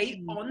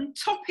stay on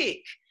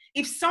topic.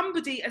 If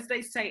somebody, as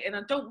they say, and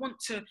I don't want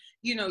to,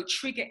 you know,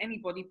 trigger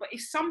anybody, but if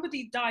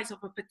somebody dies of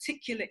a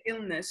particular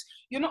illness,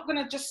 you're not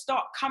going to just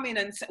start coming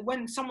and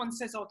when someone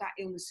says, that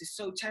illness is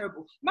so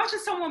terrible. Imagine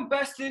someone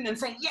bursting in and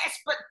saying, yes,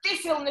 but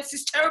this illness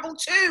is terrible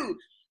too.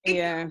 It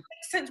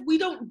makes sense. We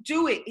don't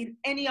do it in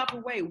any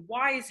other way.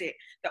 Why is it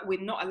that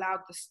we're not allowed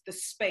the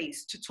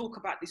space to talk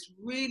about this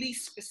really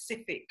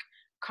specific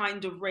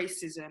kind of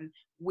racism,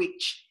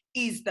 which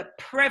is the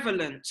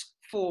prevalent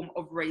form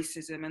of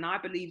racism, and I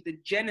believe the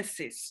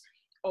genesis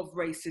of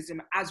racism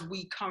as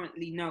we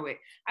currently know it?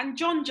 And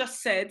John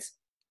just said,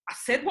 I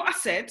said what I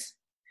said.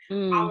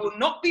 I will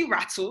not be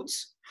rattled.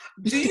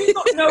 Do you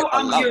not know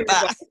I'm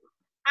Yoruba?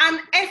 And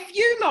F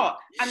you lot.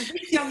 And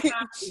this young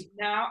man is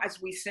now,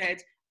 as we said,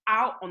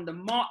 out on the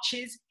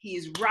marches. He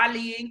is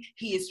rallying.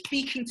 He is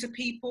speaking to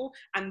people.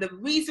 And the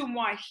reason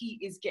why he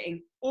is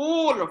getting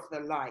all of the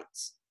light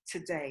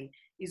today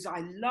is I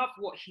love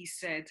what he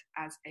said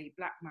as a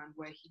black man,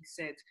 where he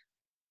said,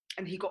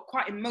 and he got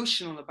quite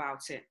emotional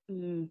about it.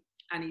 And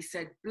he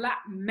said, black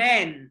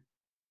men,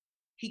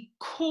 he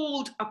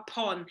called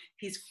upon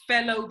his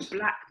fellow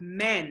black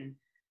men.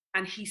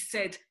 And he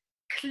said,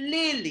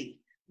 clearly,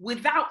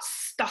 without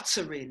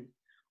stuttering,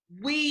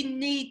 We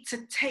need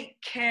to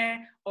take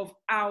care of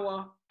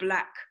our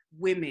Black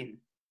women.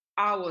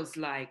 I was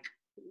like,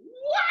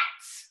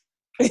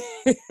 what?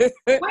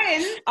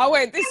 When? Oh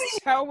wait, this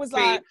show was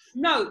like,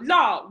 no,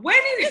 La. When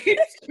in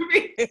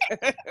history?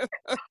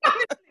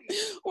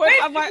 Wait,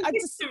 I've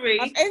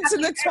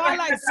entered the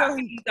Twilight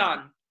Zone.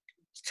 Done.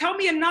 Tell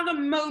me another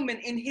moment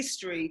in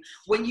history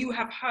when you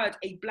have heard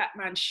a Black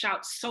man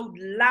shout so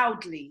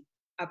loudly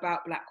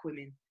about Black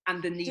women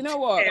and the need you know to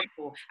what? care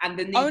for, and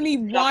the need.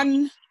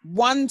 Only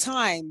one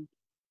time,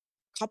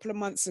 a couple of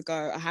months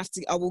ago,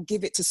 I will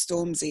give it to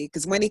Stormzy,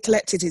 because when he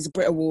collected his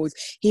Brit Awards,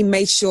 he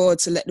made sure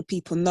to let the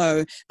people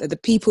know that the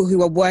people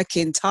who are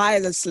working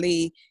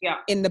tirelessly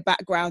in the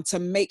background to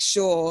make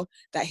sure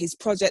that his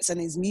projects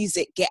and his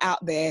music get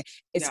out there,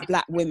 it's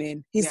Black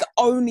women. He's the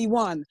only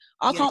one.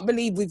 I can't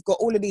believe we've got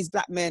all of these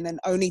Black men and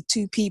only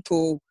 2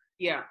 people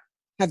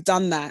have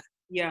done that.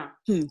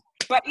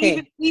 But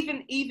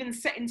even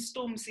setting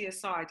Stormzy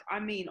aside, I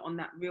mean on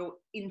that real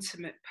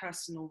intimate,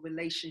 personal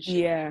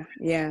relationship.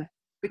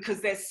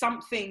 Because there's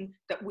something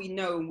that we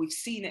know, and we've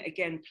seen it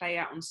again play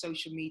out on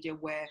social media,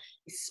 where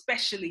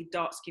especially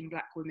dark-skinned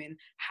Black women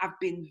have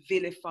been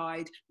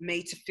vilified,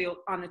 made to feel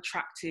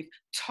unattractive,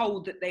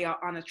 told that they are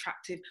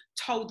unattractive,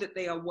 told that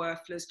they are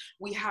worthless.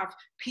 We have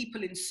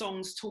people in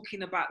songs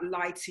talking about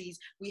lighties.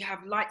 We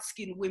have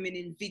light-skinned women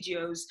in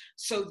videos,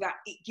 so that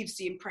it gives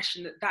the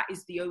impression that that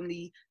is the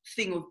only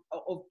thing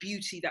of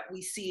beauty that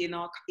we see in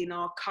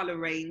our colour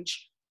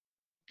range.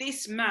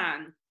 This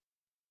man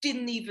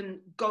didn't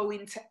even go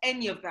into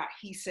any of that.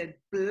 He said,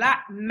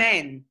 Black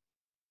men,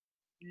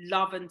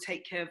 love and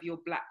take care of your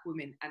Black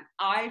women. And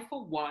I,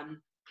 for one,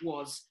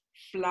 was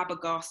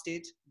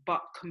flabbergasted,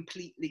 but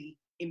completely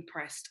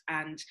impressed.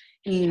 And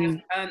he has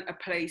earned a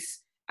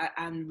place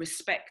and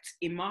respect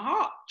in my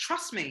heart.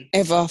 Trust me.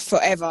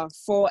 Forever.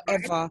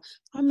 Right?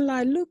 I'm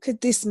like, look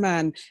at this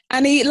man.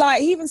 And he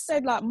even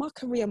said, like, my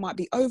career might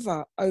be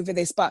over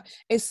this, but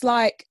it's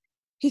like,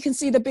 he can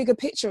see the bigger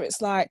picture. It's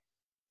like,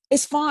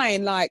 it's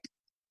fine. Like,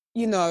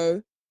 you know,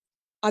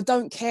 I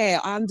don't care.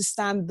 I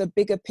understand the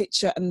bigger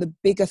picture and the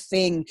bigger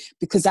thing,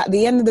 because at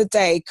the end of the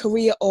day,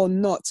 career or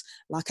not,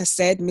 like I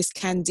said, Miss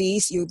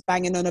Candice, you're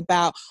banging on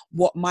about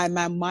what my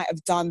man might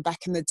have done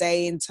back in the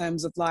day in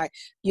terms of, like,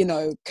 you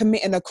know,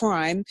 committing a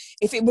crime.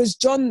 If it was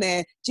John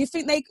there, do you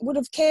think they would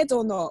have cared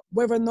or not,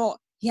 whether or not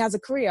he has a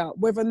career,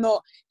 whether or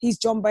not he's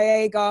John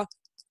Boyega,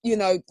 you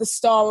know, the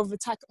star of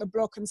Attack at the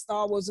Block and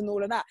Star Wars and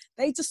all of that?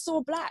 They just saw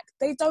Black.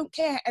 They don't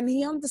care. And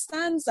he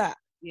understands that.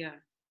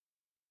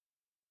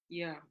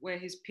 Yeah, where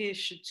his peers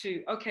should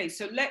too. Okay,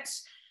 so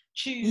let's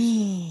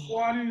choose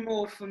one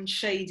more from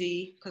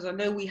Shady, because I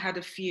know we had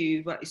a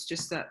few, but it's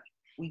just that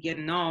we're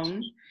getting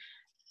on.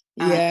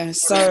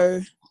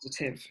 So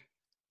positive.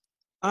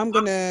 I'm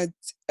gonna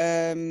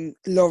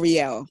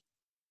L'Oreal.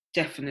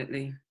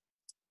 Definitely.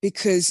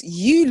 Because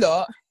you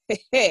lot,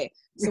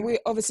 so we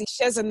obviously,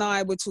 Shez and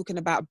I were talking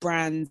about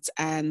brands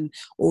and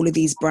all of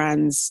these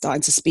brands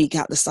starting to speak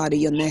out the side of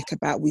your neck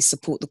about we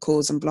support the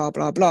cause and blah,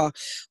 blah, blah.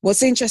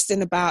 What's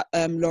interesting about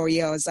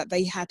L'Oreal is that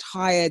they had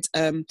hired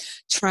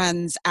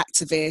trans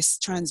activists,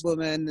 trans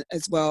women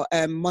as well,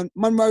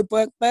 Monroe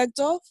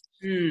Bergdorf.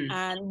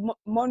 And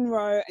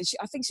Monroe, and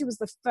I think she was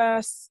the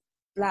first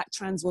Black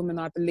trans woman,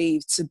 I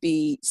believe, to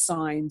be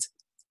signed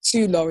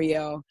to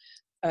L'Oreal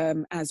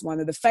as one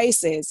of the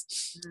faces.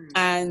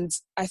 And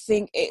I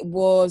think it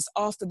was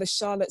after the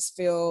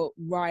Charlottesville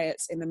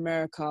riots in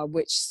America,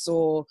 which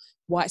saw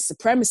white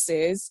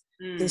supremacists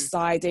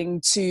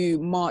deciding to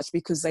march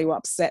because they were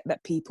upset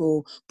that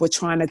people were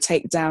trying to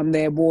take down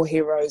their war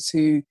heroes,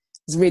 who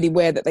is really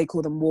weird that they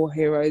call them war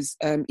heroes,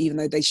 even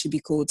though they should be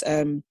called,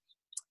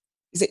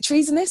 is it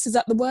treasonous? Is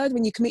that the word?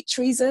 When you commit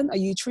treason, are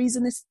you a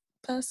treasonous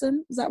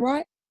person? Is that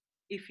right?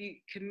 If you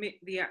commit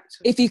the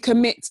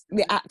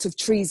act of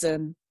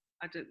treason.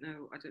 I don't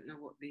know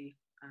what the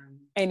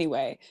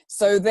Anyway,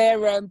 so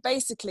they're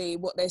basically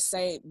what they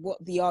say, what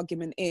the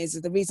argument is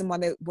the reason why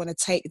they want to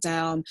take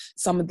down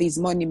some of these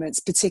monuments,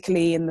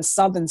 particularly in the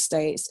southern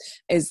states,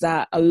 is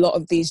that a lot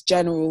of these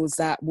generals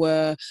that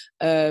were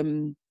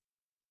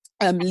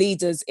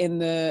leaders in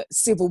the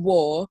Civil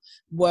War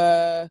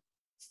were,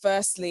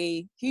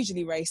 firstly,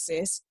 hugely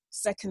racist.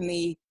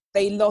 Secondly,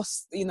 they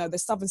lost, you know, the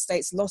southern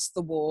states lost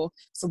the war.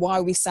 So why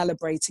are we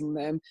celebrating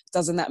them?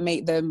 Doesn't that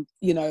make them,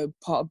 you know,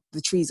 part of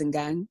the treason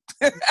gang?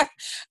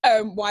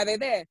 Why are they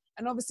there?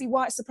 And obviously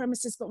white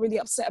supremacists got really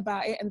upset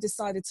about it and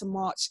decided to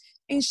march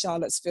in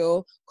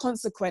Charlottesville.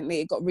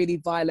 Consequently, it got really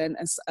violent.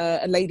 And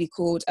a lady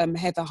called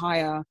Heather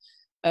Heyer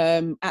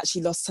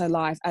actually lost her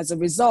life as a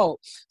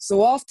result.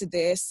 So after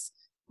this,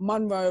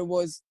 Monroe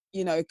was,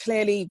 you know,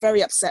 clearly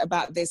very upset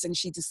about this, and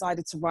she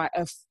decided to write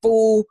a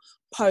full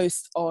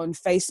post on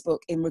Facebook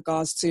in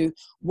regards to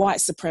white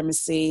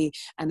supremacy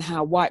and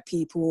how white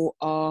people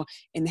are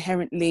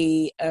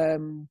inherently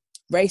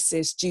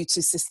racist due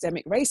to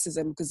systemic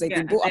racism, because they've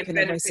been brought up in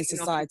a racist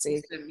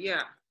society.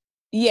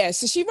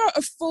 So she wrote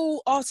a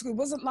full article. It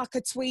wasn't like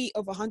a tweet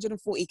of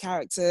 140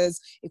 characters.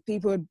 If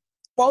people had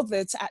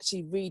bothered to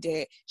actually read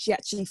it, she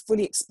actually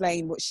fully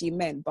explained what she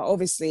meant. But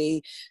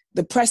obviously,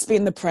 the press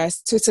being the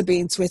press, Twitter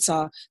being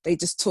Twitter, they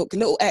just took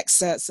little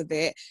excerpts of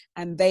it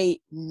and they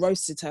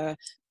roasted her.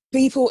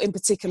 People in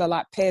particular,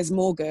 like Piers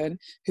Morgan,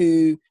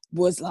 who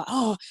was like,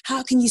 "Oh,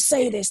 how can you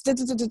say this?"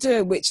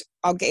 Which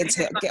I'll get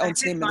on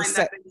to him in a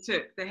sec.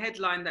 The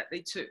headline that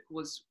they took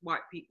was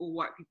all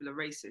white people are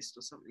racist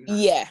or something like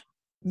that.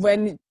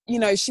 When, you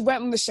know, she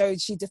went on the show,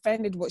 she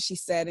defended what she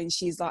said, and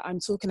she's like, I'm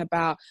talking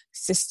about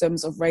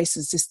systems of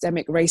racism,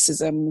 systemic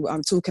racism.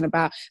 I'm talking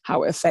about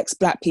how it affects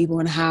Black people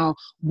and how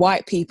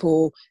white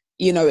people,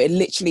 you know, it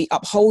literally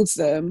upholds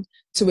them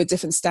to a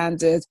different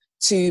standard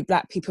to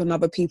Black people and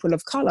other people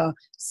of color.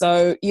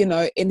 So, you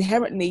know,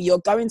 inherently you're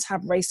going to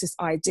have racist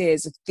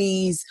ideas if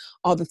these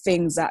are the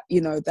things that,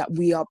 you know, that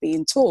we are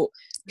being taught.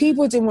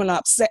 People didn't want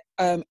to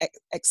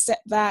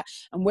accept that,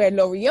 and where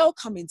L'Oreal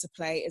come into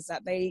play is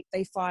that they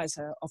fired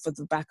her off of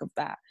the back of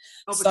that.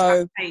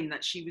 So, a campaign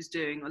that she was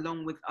doing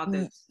along with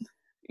others.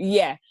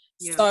 Yeah.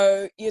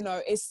 So, you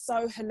know, it's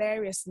so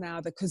hilarious now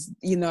because,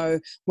 you know,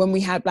 when we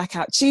had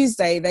Blackout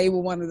Tuesday, they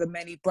were one of the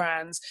many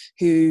brands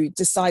who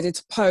decided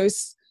to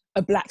post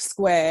a black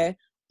square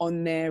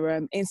on their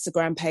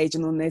Instagram page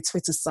and on their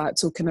Twitter site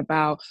talking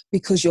about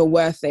because you're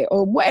worth it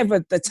or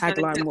whatever the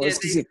tagline was.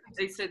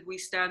 They said we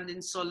stand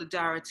in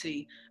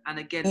solidarity and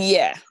against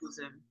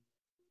racism.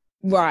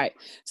 Right.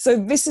 So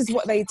this is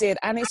what they did.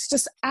 And it's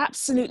just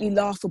absolutely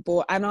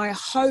laughable. And I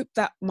hope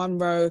that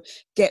Monroe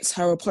gets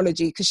her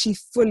apology because she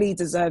fully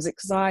deserves it.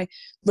 Because I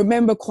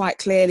remember quite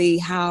clearly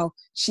how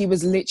she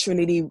was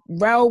literally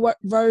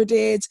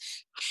railroaded,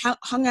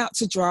 hung out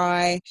to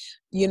dry.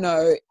 You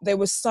know, there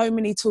were so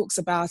many talks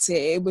about it.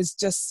 It was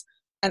just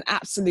an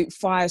absolute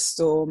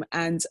firestorm.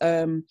 And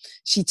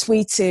she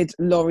tweeted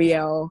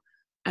L'Oreal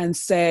and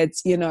said,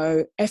 you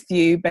know, F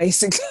you,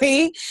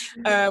 basically.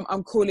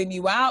 I'm calling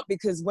you out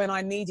because when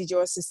I needed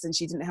your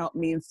assistance, you didn't help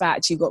me. In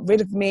fact, you got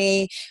rid of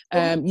me.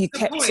 You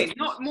kept it.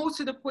 Not more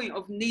to the point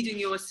of needing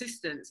your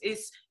assistance.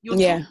 You're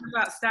talking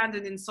about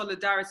standing in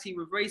solidarity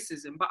with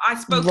racism, but I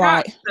spoke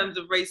out in terms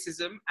of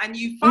racism and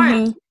you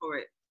fired me for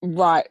it.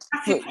 Right.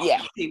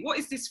 What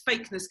is this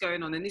fakeness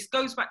going on? And this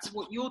goes back to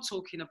what you're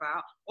talking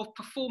about of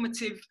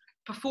performative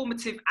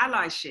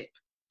allyship.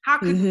 How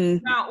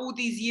can now, all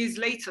these years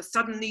later,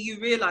 suddenly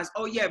you realize,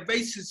 oh yeah,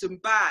 racism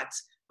bad.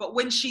 But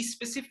when she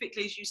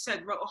specifically, as you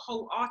said, wrote a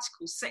whole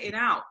article setting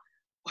out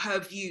her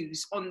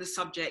views on the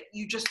subject,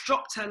 you just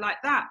dropped her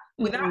like that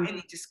without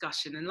any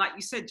discussion. And like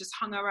you said, just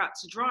hung her out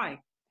to dry.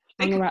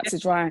 Hung her out to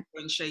dry.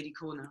 In Shady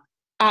Corner.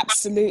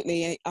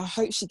 Absolutely. I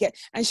hope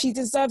and she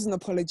deserves an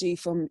apology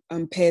from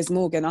Piers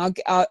Morgan. I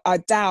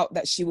doubt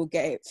that she will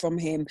get it from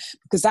him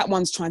because that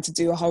one's trying to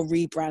do a whole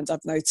rebrand,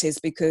 I've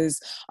noticed,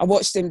 because I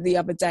watched him the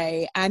other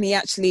day and he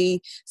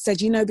actually said,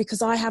 you know,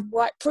 because I have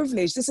white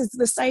privilege. This is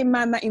the same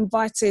man that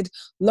invited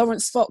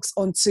Lawrence Fox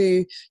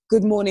onto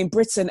Good Morning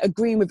Britain,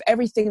 agreeing with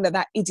everything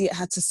that idiot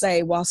had to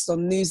say whilst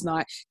on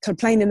Newsnight,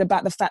 complaining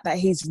about the fact that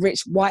he's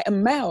rich, white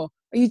and male.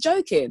 Are you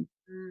joking?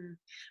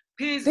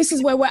 This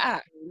is where we're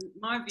at.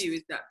 My view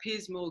is that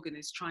Piers Morgan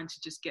is trying to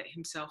just get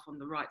himself on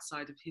the right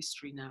side of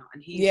history now,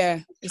 and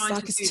it's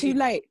like it's too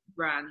late.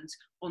 Brand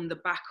on the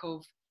back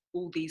of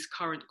all these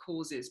current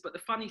causes. But the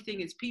funny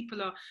thing is,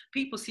 people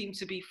seem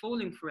to be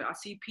falling for it. I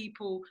see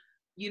people,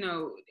 you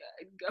know,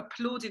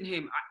 applauding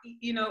him. I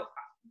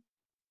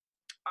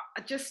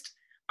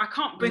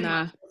can't bring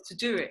myself to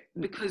do it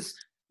because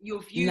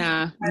your views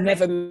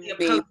never be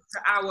opposed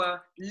to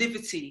our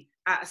liberty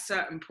at a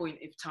certain point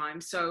of time.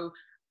 So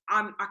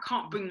I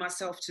can't bring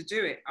myself to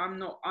do it. I'm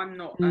not on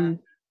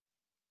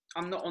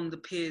the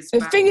Piers.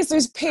 The thing is,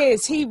 with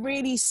Piers, he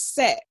really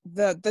set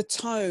the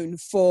tone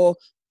for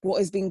what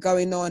has been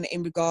going on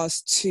in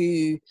regards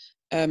to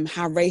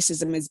how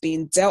racism is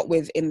being dealt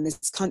with in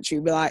this country.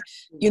 We're like,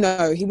 you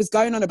know, he was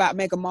going on about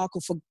Meghan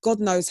Markle for God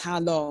knows how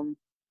long.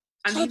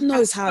 And God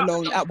knows how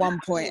long at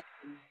one point.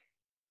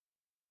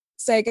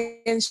 Say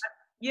again.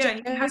 Yeah,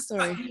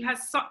 he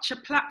has such a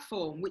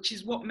platform, which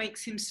is what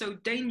makes him so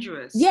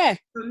dangerous. Yeah.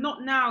 So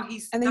not now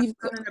he's and then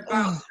done an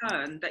about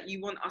turn that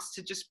you want us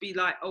to just be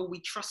like, oh, we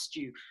trust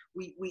you.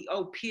 We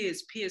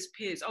Piers.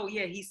 Oh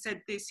yeah, he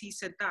said this, he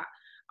said that.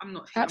 I'm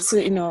not.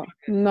 Absolutely not.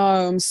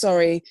 No, I'm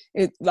sorry.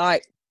 It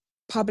like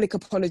public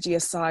apology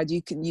aside,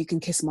 you can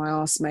kiss my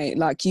ass, mate.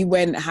 Like you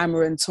went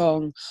hammer and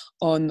tong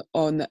on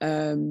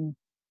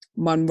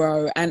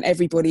Monroe and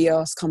everybody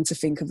else. Come to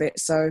think of it,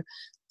 so.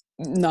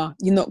 No,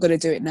 you're not going to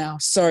do it now.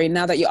 Sorry,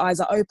 now that your eyes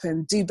are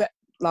open,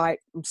 I'm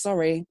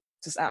sorry,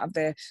 just out of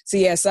there. So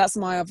that's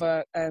my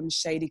other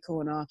shady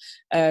corner.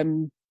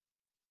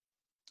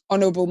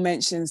 Honourable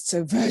mentions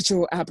to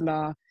Virgil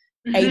Abloh,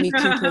 Amy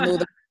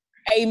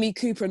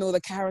Cooper and all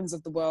the Karens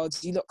of the world.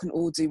 You lot can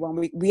all do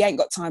one. We ain't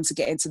got time to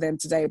get into them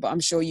today, but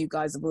I'm sure you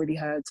guys have already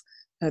heard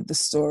the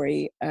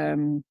story.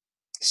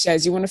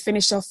 Shez, you want to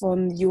finish off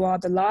on You Are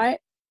the Light?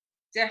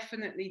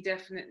 Definitely.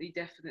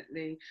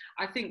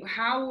 I think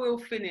how we'll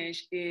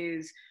finish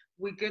is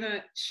we're going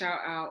to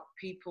shout out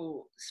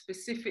people,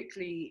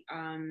 specifically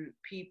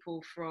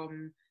people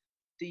from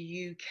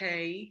the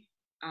UK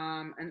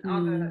and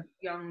other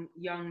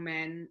young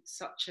men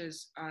such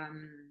as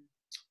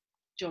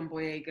John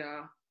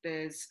Boyega.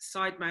 There's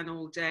Sideman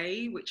All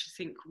Day, which I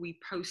think we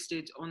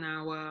posted on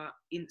our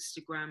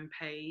Instagram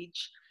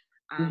page.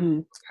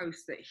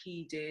 Post that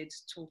he did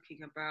talking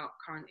about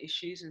current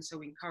issues, and so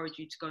we encourage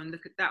you to go and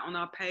look at that on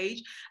our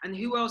page. And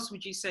who else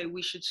would you say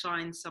we should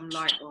shine some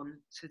light on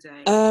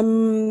today?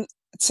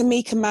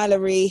 Tamika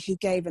Mallory, who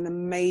gave an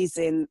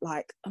amazing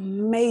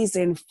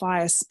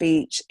fire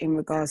speech in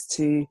regards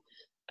to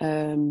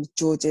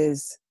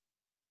George's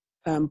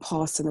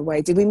passing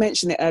away. Did we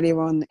mention it earlier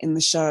on in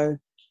the show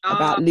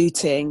about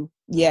looting?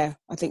 Yeah,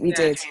 I think we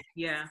did.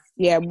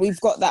 Yeah, we've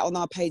got that on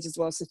our page as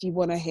well. So if you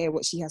want to hear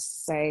what she has to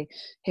say,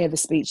 hear the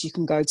speech, you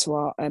can go to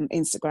our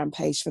Instagram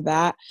page for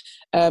that.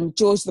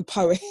 George the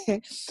poet.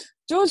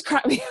 George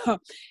cracked me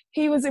up.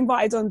 He was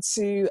invited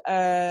onto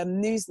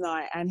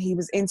Newsnight, and he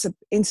was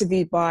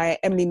interviewed by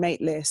Emily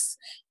Maitlis,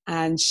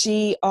 and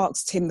she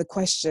asked him the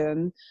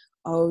question,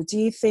 oh, do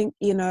you think,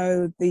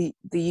 the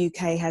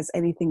UK has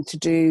anything to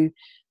do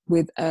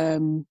with,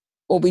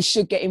 or we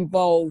should get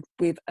involved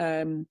with,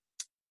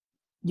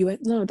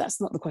 no,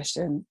 that's not the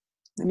question.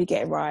 Let me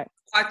get it right.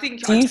 I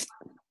think...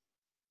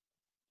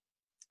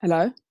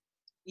 Hello?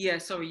 Yeah,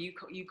 sorry,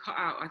 you cut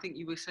out. I think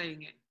you were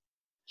saying it.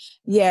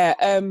 Yeah.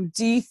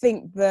 Do you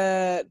think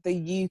the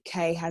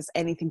UK has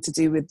anything to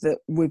do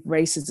with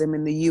racism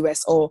in the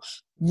US, or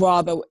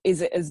rather,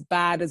 is it as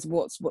bad as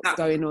what's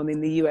going on in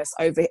the US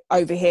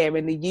over here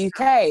in the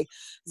UK?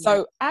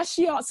 So as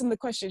she asked him the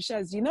question,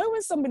 Shez,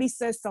 when somebody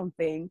says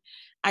something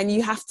and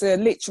you have to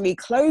literally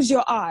close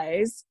your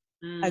eyes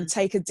and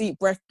take a deep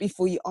breath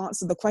before you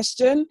answer the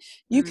question,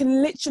 you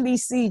can literally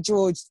see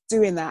George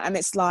doing that, and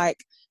it's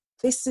like,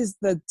 this is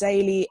the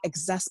daily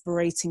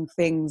exasperating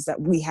things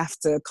that we have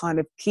to kind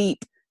of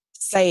keep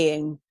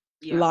saying,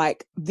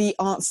 like, the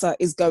answer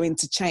is going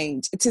to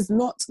change. It is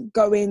not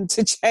going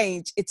to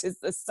change. It is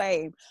the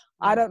same.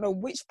 I don't know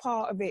which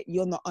part of it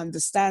you're not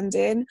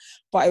understanding,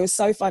 but it was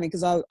so funny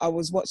because I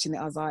was watching it.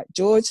 I was like,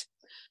 George,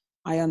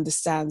 I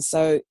understand.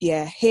 So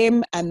yeah,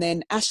 him, and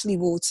then Ashley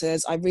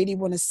Walters, I really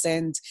want to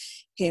send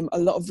him a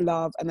lot of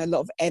love and a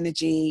lot of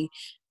energy,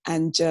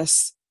 and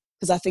just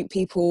because I think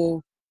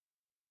people,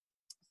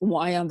 from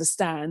what I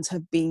understand,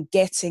 have been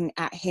getting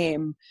at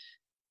him,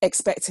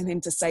 expecting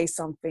him to say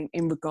something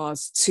in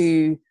regards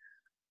to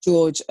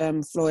George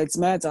Floyd's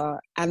murder.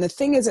 And the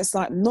thing is, it's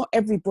like, not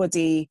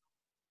everybody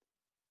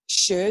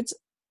should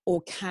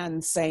or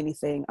can say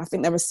anything. I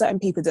think there are certain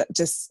people that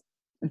just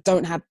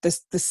don't have the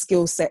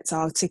skill set to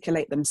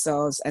articulate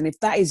themselves. And if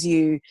that is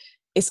you,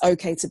 it's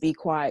okay to be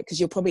quiet, because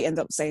you'll probably end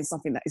up saying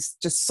something that is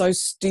just so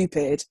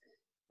stupid,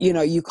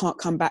 you can't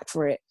come back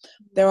for it.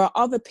 There are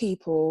other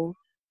people,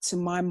 to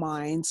my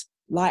mind,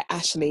 like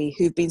Ashley,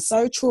 who've been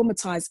so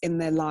traumatized in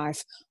their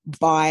life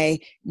by,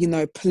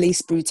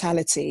 police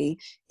brutality.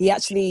 He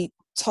actually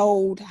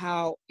told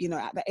how,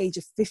 at the age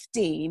of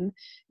 15,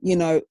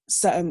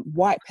 certain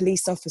white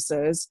police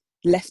officers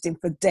left him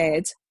for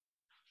dead.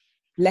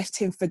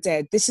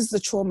 This is the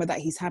trauma that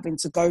he's having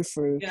to go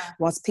through,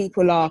 whilst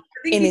people are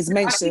in his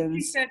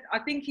mentions. I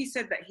think he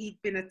said that he'd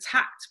been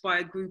attacked by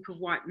a group of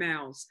white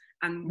males,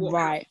 and what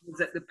happened was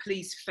that the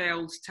police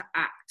failed to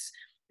act.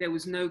 There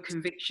was no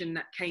conviction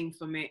that came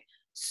from it.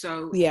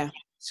 So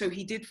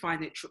he did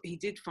find it. He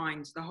did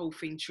find the whole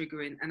thing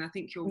triggering. And I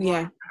think you're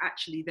right.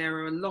 Actually, there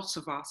are a lot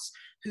of us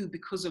who,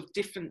 because of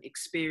different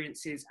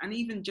experiences, and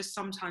even just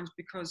sometimes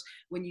because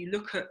when you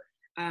look at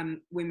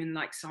women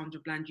like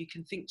Sandra Bland, you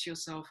can think to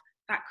yourself,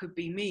 that could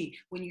be me.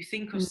 When you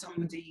think of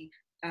somebody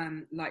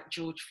like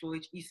George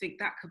Floyd, you think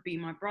that could be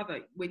my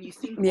brother. When you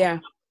think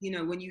of,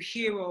 when you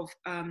hear of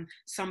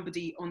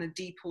somebody on a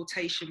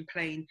deportation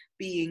plane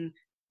being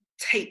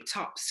taped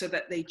up so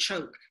that they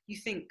choke, you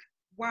think,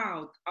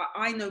 wow,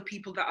 I know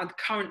people that are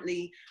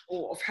currently,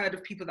 or have heard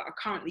of people that are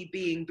currently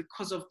being,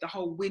 because of the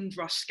whole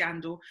Windrush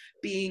scandal,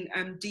 being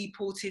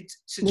deported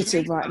to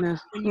Jamaica. Right now.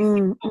 When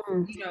you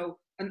think of,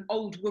 an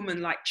old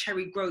woman like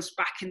Cherry Gross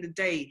back in the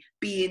day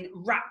being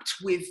wrapped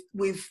with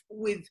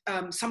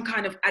some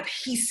kind of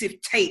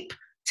adhesive tape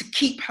to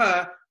keep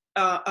her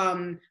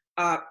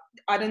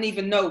I don't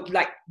even know,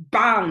 like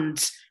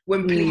bound,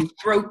 when police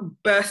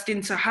burst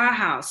into her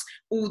house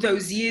all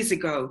those years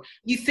ago.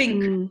 You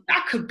think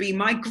that could be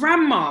my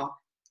grandma.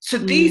 So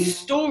these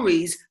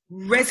stories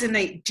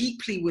resonate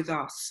deeply with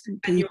us.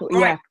 And you're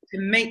right,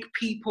 to make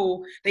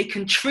people, they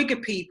can trigger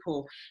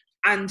people.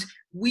 And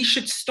we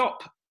should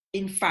stop,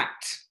 in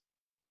fact,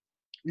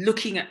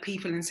 looking at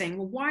people and saying,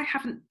 well, why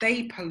haven't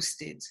they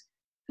posted?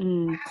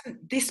 Why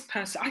hasn't this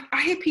person?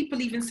 I hear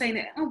people even saying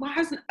it, oh, why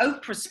hasn't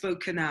Oprah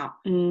spoken out?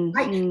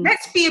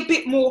 Let's be a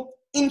bit more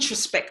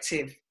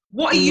introspective.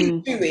 What are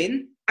you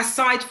doing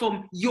aside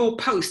from your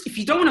post? If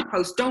you don't want to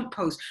post, don't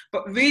post.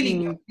 But really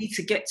what we need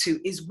to get to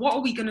is, what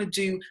are we going to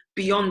do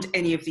beyond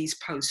any of these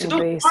posts? So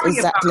don't worry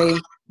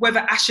about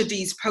whether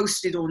Ashadee's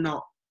posted or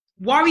not.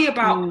 Worry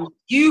about what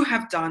you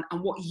have done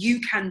and what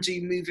you can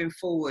do moving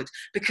forward.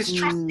 Because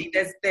trust me,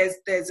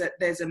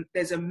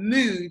 there's a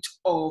mood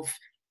of,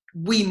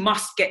 we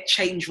must get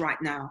change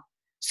right now.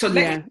 So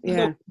let's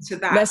look to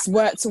that. Let's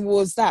work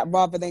towards that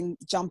rather than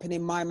jumping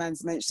in my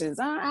man's mentions.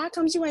 How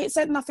comes you ain't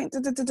said nothing?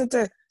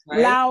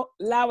 Right.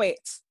 Allow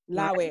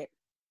it.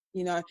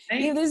 You know,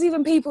 there's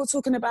even people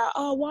talking about,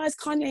 why has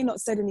Kanye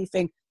not said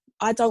anything?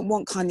 I don't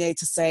want Kanye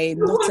to say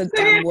not a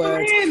damn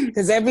word,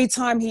 because every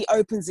time he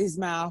opens his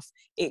mouth,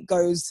 it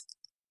goes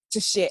to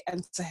shit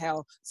and to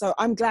hell. So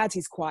I'm glad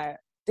he's quiet.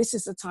 This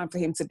is the time for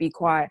him to be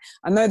quiet.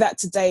 I know that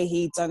today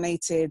he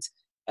donated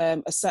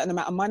a certain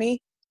amount of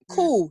money.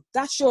 Cool,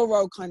 that's your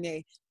role,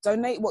 Kanye.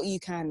 Donate what you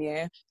can,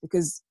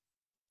 because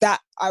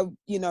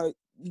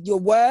your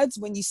words,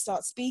 when you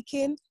start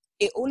speaking,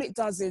 all it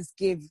does is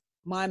give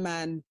my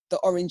man, the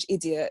orange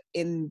idiot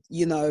in,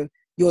 your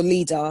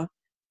leader,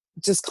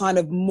 just kind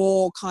of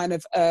more kind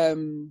of,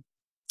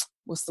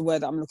 what's the word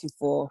that I'm looking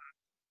for?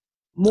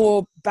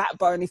 More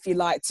backbone, if you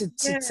like, to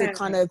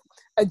kind of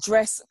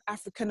address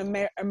African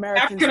Americans.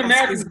 African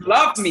Americans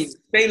love me.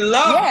 They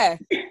love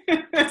me.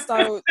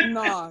 So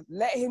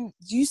let him.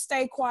 You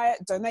stay quiet.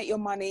 Donate your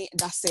money.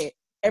 That's it.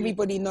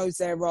 Everybody knows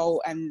their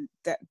role, and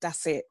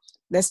that's it.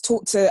 Let's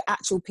talk to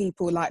actual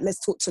people. Like, let's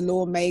talk to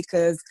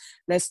lawmakers.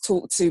 Let's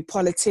talk to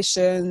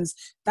politicians.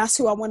 That's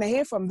who I want to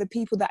hear from. The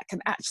people that can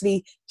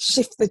actually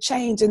shift the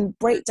change and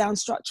break down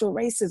structural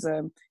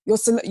racism. Your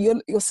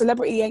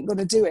celebrity ain't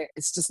gonna do it.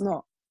 It's just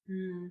not.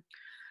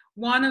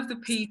 One of the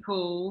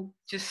people,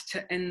 just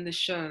to end the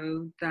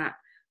show, that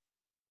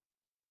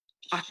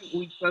I think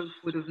we both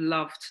would have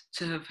loved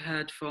to have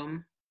heard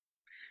from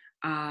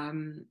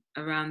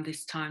around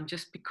this time,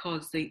 just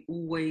because they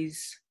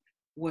always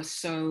were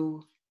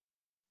so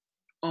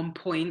on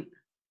point.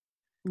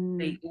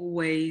 They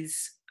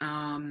always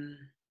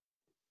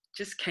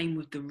just came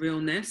with the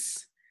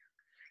realness,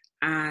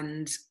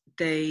 and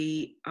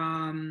they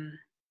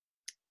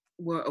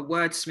were a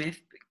wordsmith,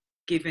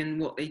 given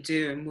what they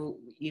do. And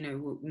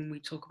when we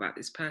talk about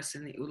this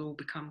person, it will all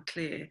become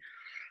clear.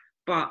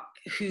 But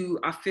who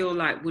I feel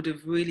like would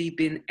have really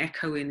been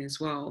echoing as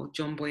well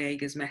John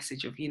Boyega's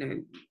message of,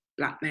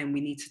 Black men,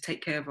 we need to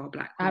take care of our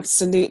Black women.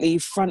 Absolutely,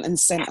 front and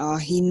center.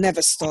 He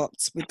never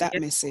stopped with that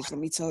message, let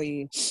me tell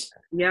you.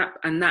 Yeah,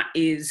 and that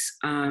is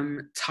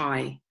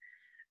Ty,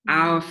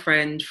 our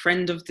friend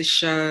of the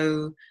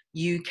show,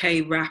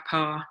 UK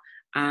rapper,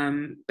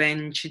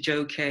 Ben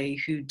Chijoke,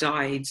 who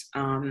died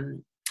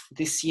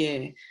this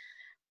year,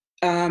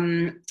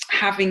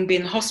 having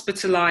been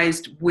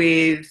hospitalized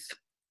with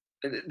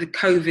the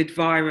COVID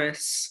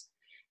virus.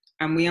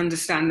 And we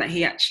understand that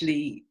he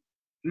actually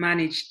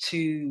managed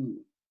to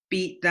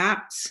beat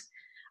that,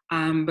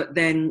 but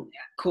then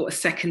caught a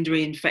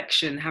secondary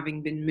infection,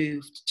 having been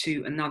moved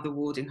to another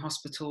ward in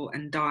hospital,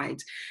 and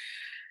died.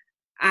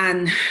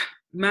 And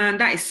man,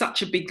 that is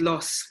such a big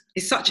loss.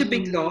 It's such a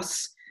big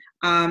loss.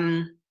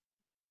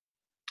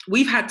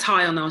 We've had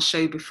Ty on our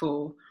show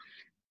before,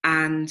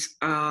 and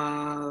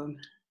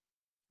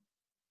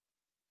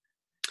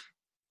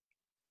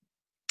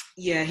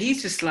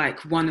he's just like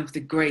one of the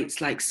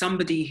greats, like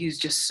somebody who's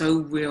just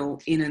so real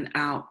in and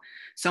out,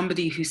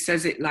 somebody who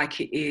says it like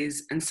it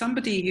is, and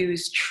somebody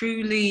who's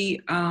truly,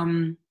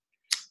 when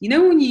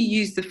you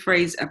use the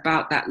phrase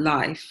about that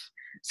life,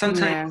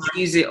 sometimes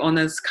you use it on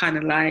as kind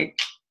of like,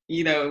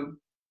 get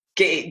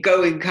it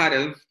going kind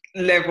of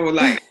level,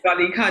 like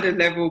funny kind of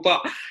level.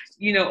 But,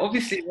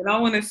 obviously when I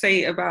want to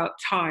say about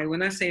Ty,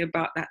 when I say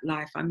about that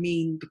life, I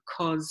mean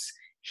because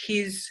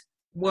his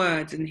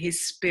words and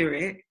his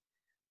spirit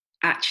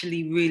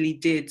actually really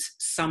did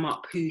sum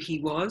up who he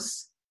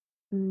was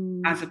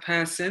as a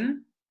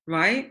person,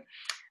 right?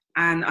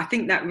 And I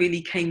think that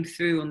really came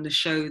through on the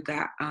show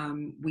that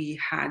we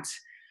had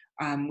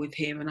with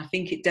him. And I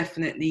think it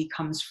definitely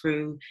comes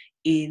through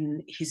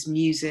in his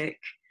music.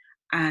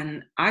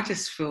 And I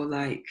just feel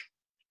like,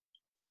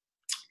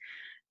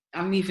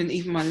 I'm even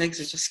my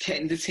legs are just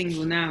getting the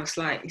tingle now. It's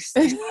like, it's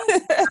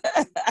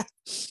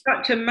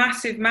such a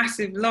massive,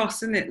 massive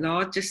loss, isn't it,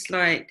 Lord? Just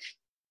like,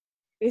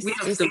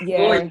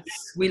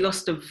 we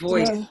lost a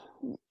voice.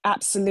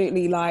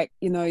 Absolutely. Like,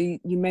 you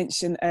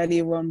mentioned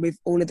earlier on, with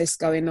all of this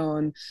going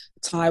on,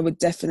 Ty would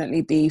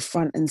definitely be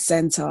front and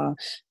center.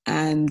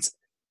 And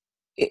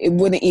it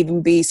wouldn't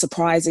even be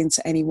surprising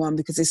to anyone,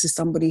 because this is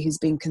somebody who's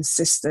been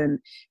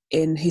consistent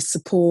in his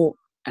support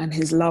and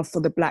his love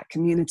for the Black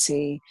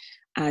community,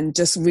 and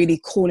just really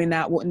calling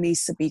out what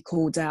needs to be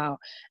called out.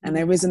 And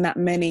there isn't that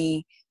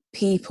many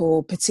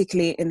people,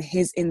 particularly in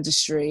his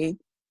industry,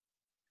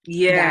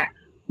 that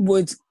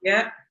would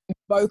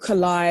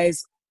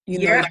vocalize,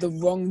 the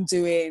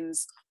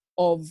wrongdoings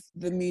of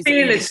the music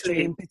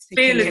industry, and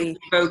particularly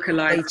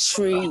they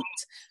treat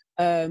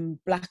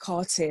Black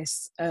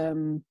artists.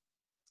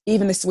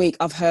 Even this week,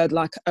 I've heard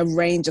like a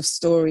range of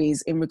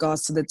stories in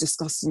regards to the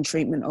disgusting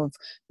treatment of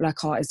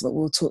Black artists, but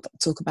we'll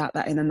talk about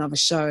that in another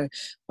show.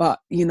 But,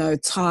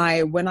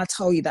 Ty, when I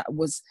tell you, that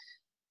was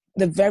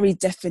the very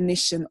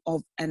definition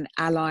of an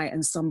ally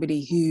and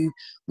somebody who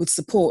would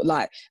support.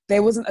 Like,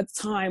 there wasn't a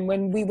time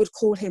when we would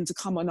call him to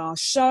come on our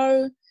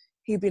show,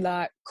 he'd be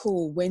like,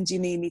 cool, when do you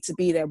need me to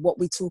be there? What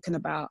we talking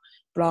about?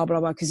 blah, blah,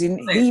 blah. Because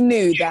he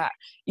knew that,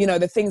 you know,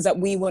 the things that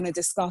we want to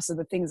discuss are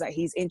the things that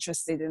he's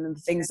interested in and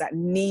the things that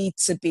need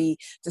to be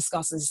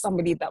discussed. As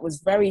somebody that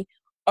was very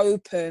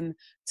open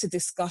to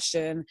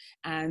discussion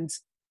and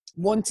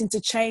wanting to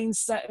change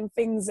certain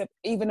things,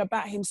 even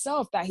about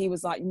himself, that he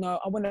was like, no,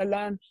 I want to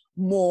learn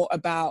more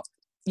about,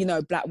 you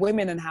know, Black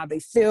women and how they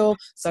feel.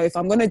 So if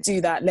I'm going to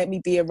do that, let me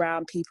be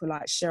around people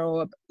like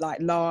Cheryl, like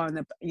Lara,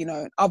 and, you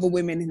know, other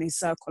women in his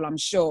circle, I'm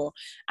sure.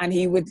 And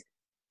he would,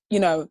 you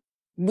know,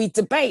 we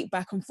debate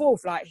back and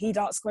forth. Like, he'd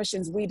ask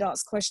questions, we'd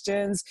ask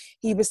questions.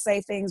 He would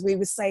say things, we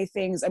would say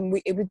things. And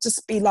it would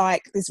just be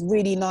like this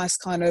really nice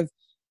kind of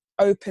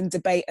open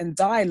debate and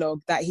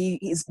dialogue that he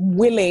is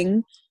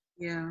willing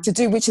to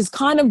do, which is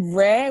kind of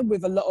rare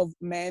with a lot of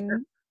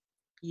men.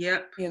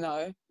 Yep. You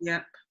know?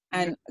 Yep.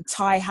 And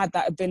Ty had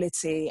that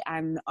ability,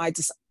 and I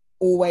just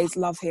always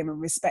love him and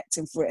respect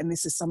him for it. And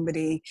this is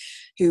somebody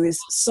who is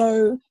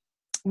so,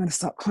 I'm going to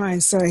start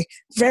crying, sorry,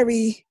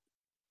 very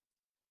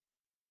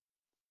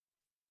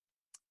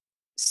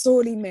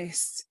sorely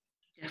missed.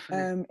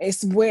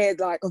 It's weird,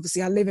 like,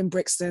 obviously I live in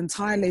Brixton,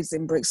 Ty lives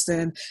in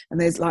Brixton,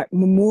 and there's like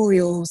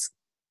memorials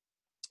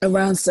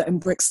around certain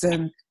places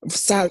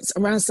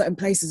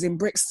in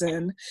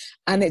Brixton,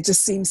 and it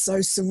just seems so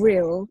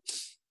surreal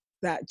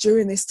that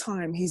during this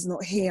time he's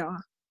not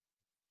here,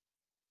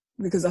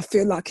 because I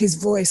feel like his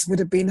voice would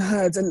have been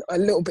heard a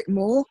little bit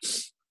more.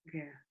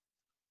 Yeah.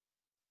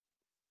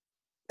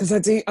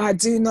 Because I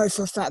do know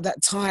for a fact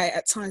that Ty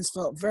at times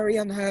felt very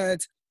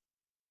unheard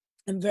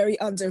and very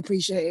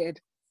underappreciated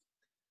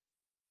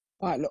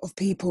by a lot of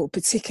people,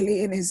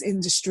 particularly in his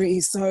industry.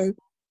 So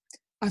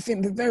I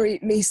think the very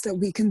least that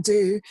we can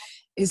do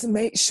is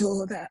make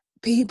sure that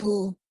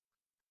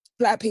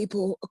Black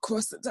people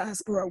across the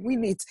diaspora,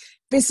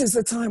 this is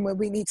the time where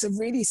we need to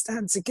really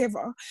stand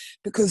together,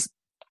 because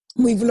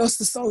we've lost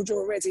a soldier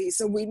already.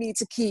 So we need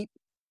to keep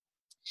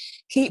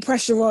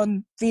pressure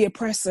on the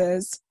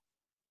oppressors,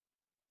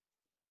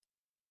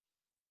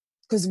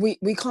 because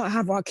we can't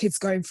have our kids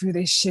going through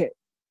this shit.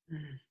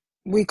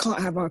 We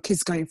can't have our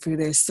kids going through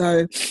this.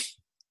 So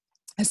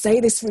I say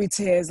this through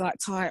tears, like,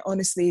 Ty,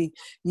 honestly,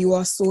 you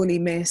are sorely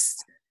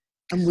missed,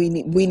 and we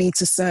need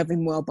to serve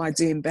him well by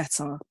doing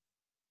better.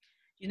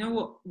 You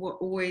know what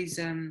always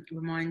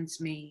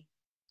reminds me,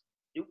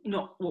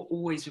 not what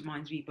always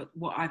reminds me, but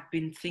what I've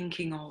been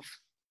thinking of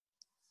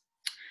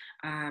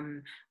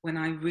when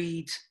I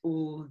read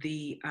all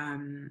the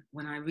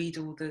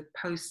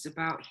posts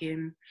about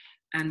him,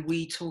 and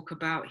we talk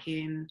about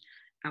him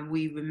and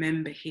we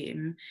remember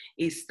him,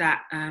 is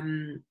that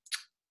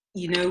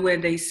you know, where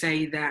they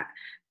say that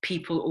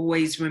people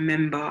always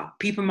remember,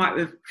 people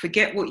might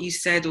forget what you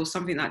said or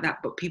something like that,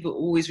 but people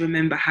always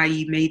remember how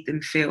you made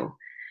them feel.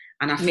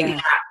 And I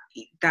think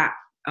that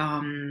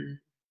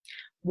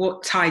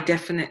what Ty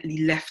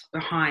definitely left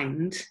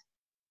behind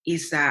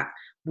is that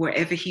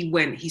wherever he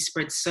went, he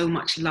spread so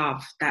much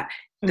love that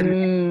the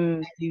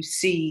men you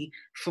see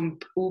from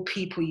all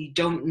people you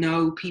don't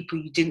know, people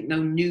you didn't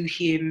know knew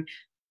him,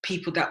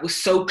 people that were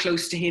so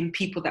close to him,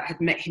 people that had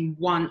met him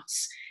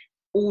once,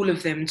 all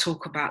of them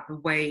talk about the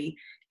way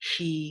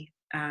he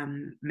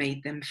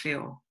made them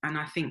feel. And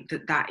I think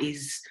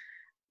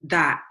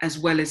that, as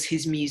well as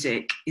his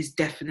music, is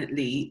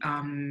definitely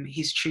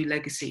his true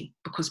legacy,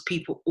 because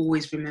people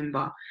always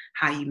remember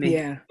how you made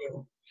them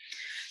feel.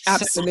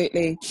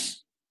 Absolutely. So,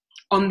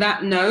 on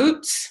that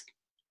note,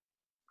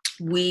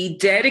 we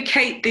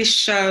dedicate this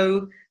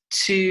show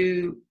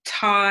to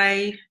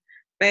Ty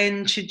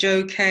Ben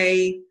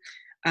Chijoke.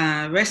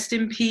 Rest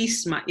in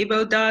peace, my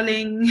Igbo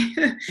darling.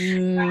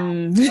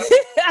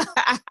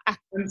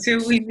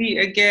 Until we meet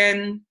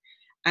again.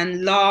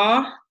 And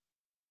La,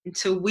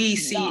 until we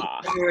see each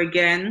other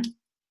again,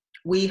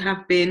 we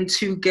have been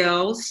two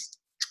girls.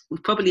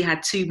 We've probably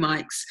had two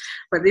mics,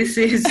 but this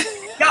is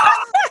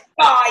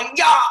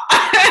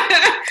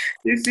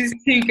this is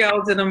Two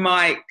Girls and a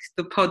Mic,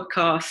 the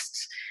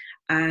podcast,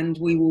 and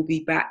we will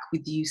be back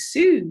with you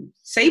soon.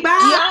 Say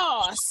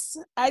bye. Yes.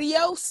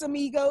 Adios,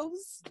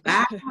 amigos.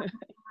 Bye.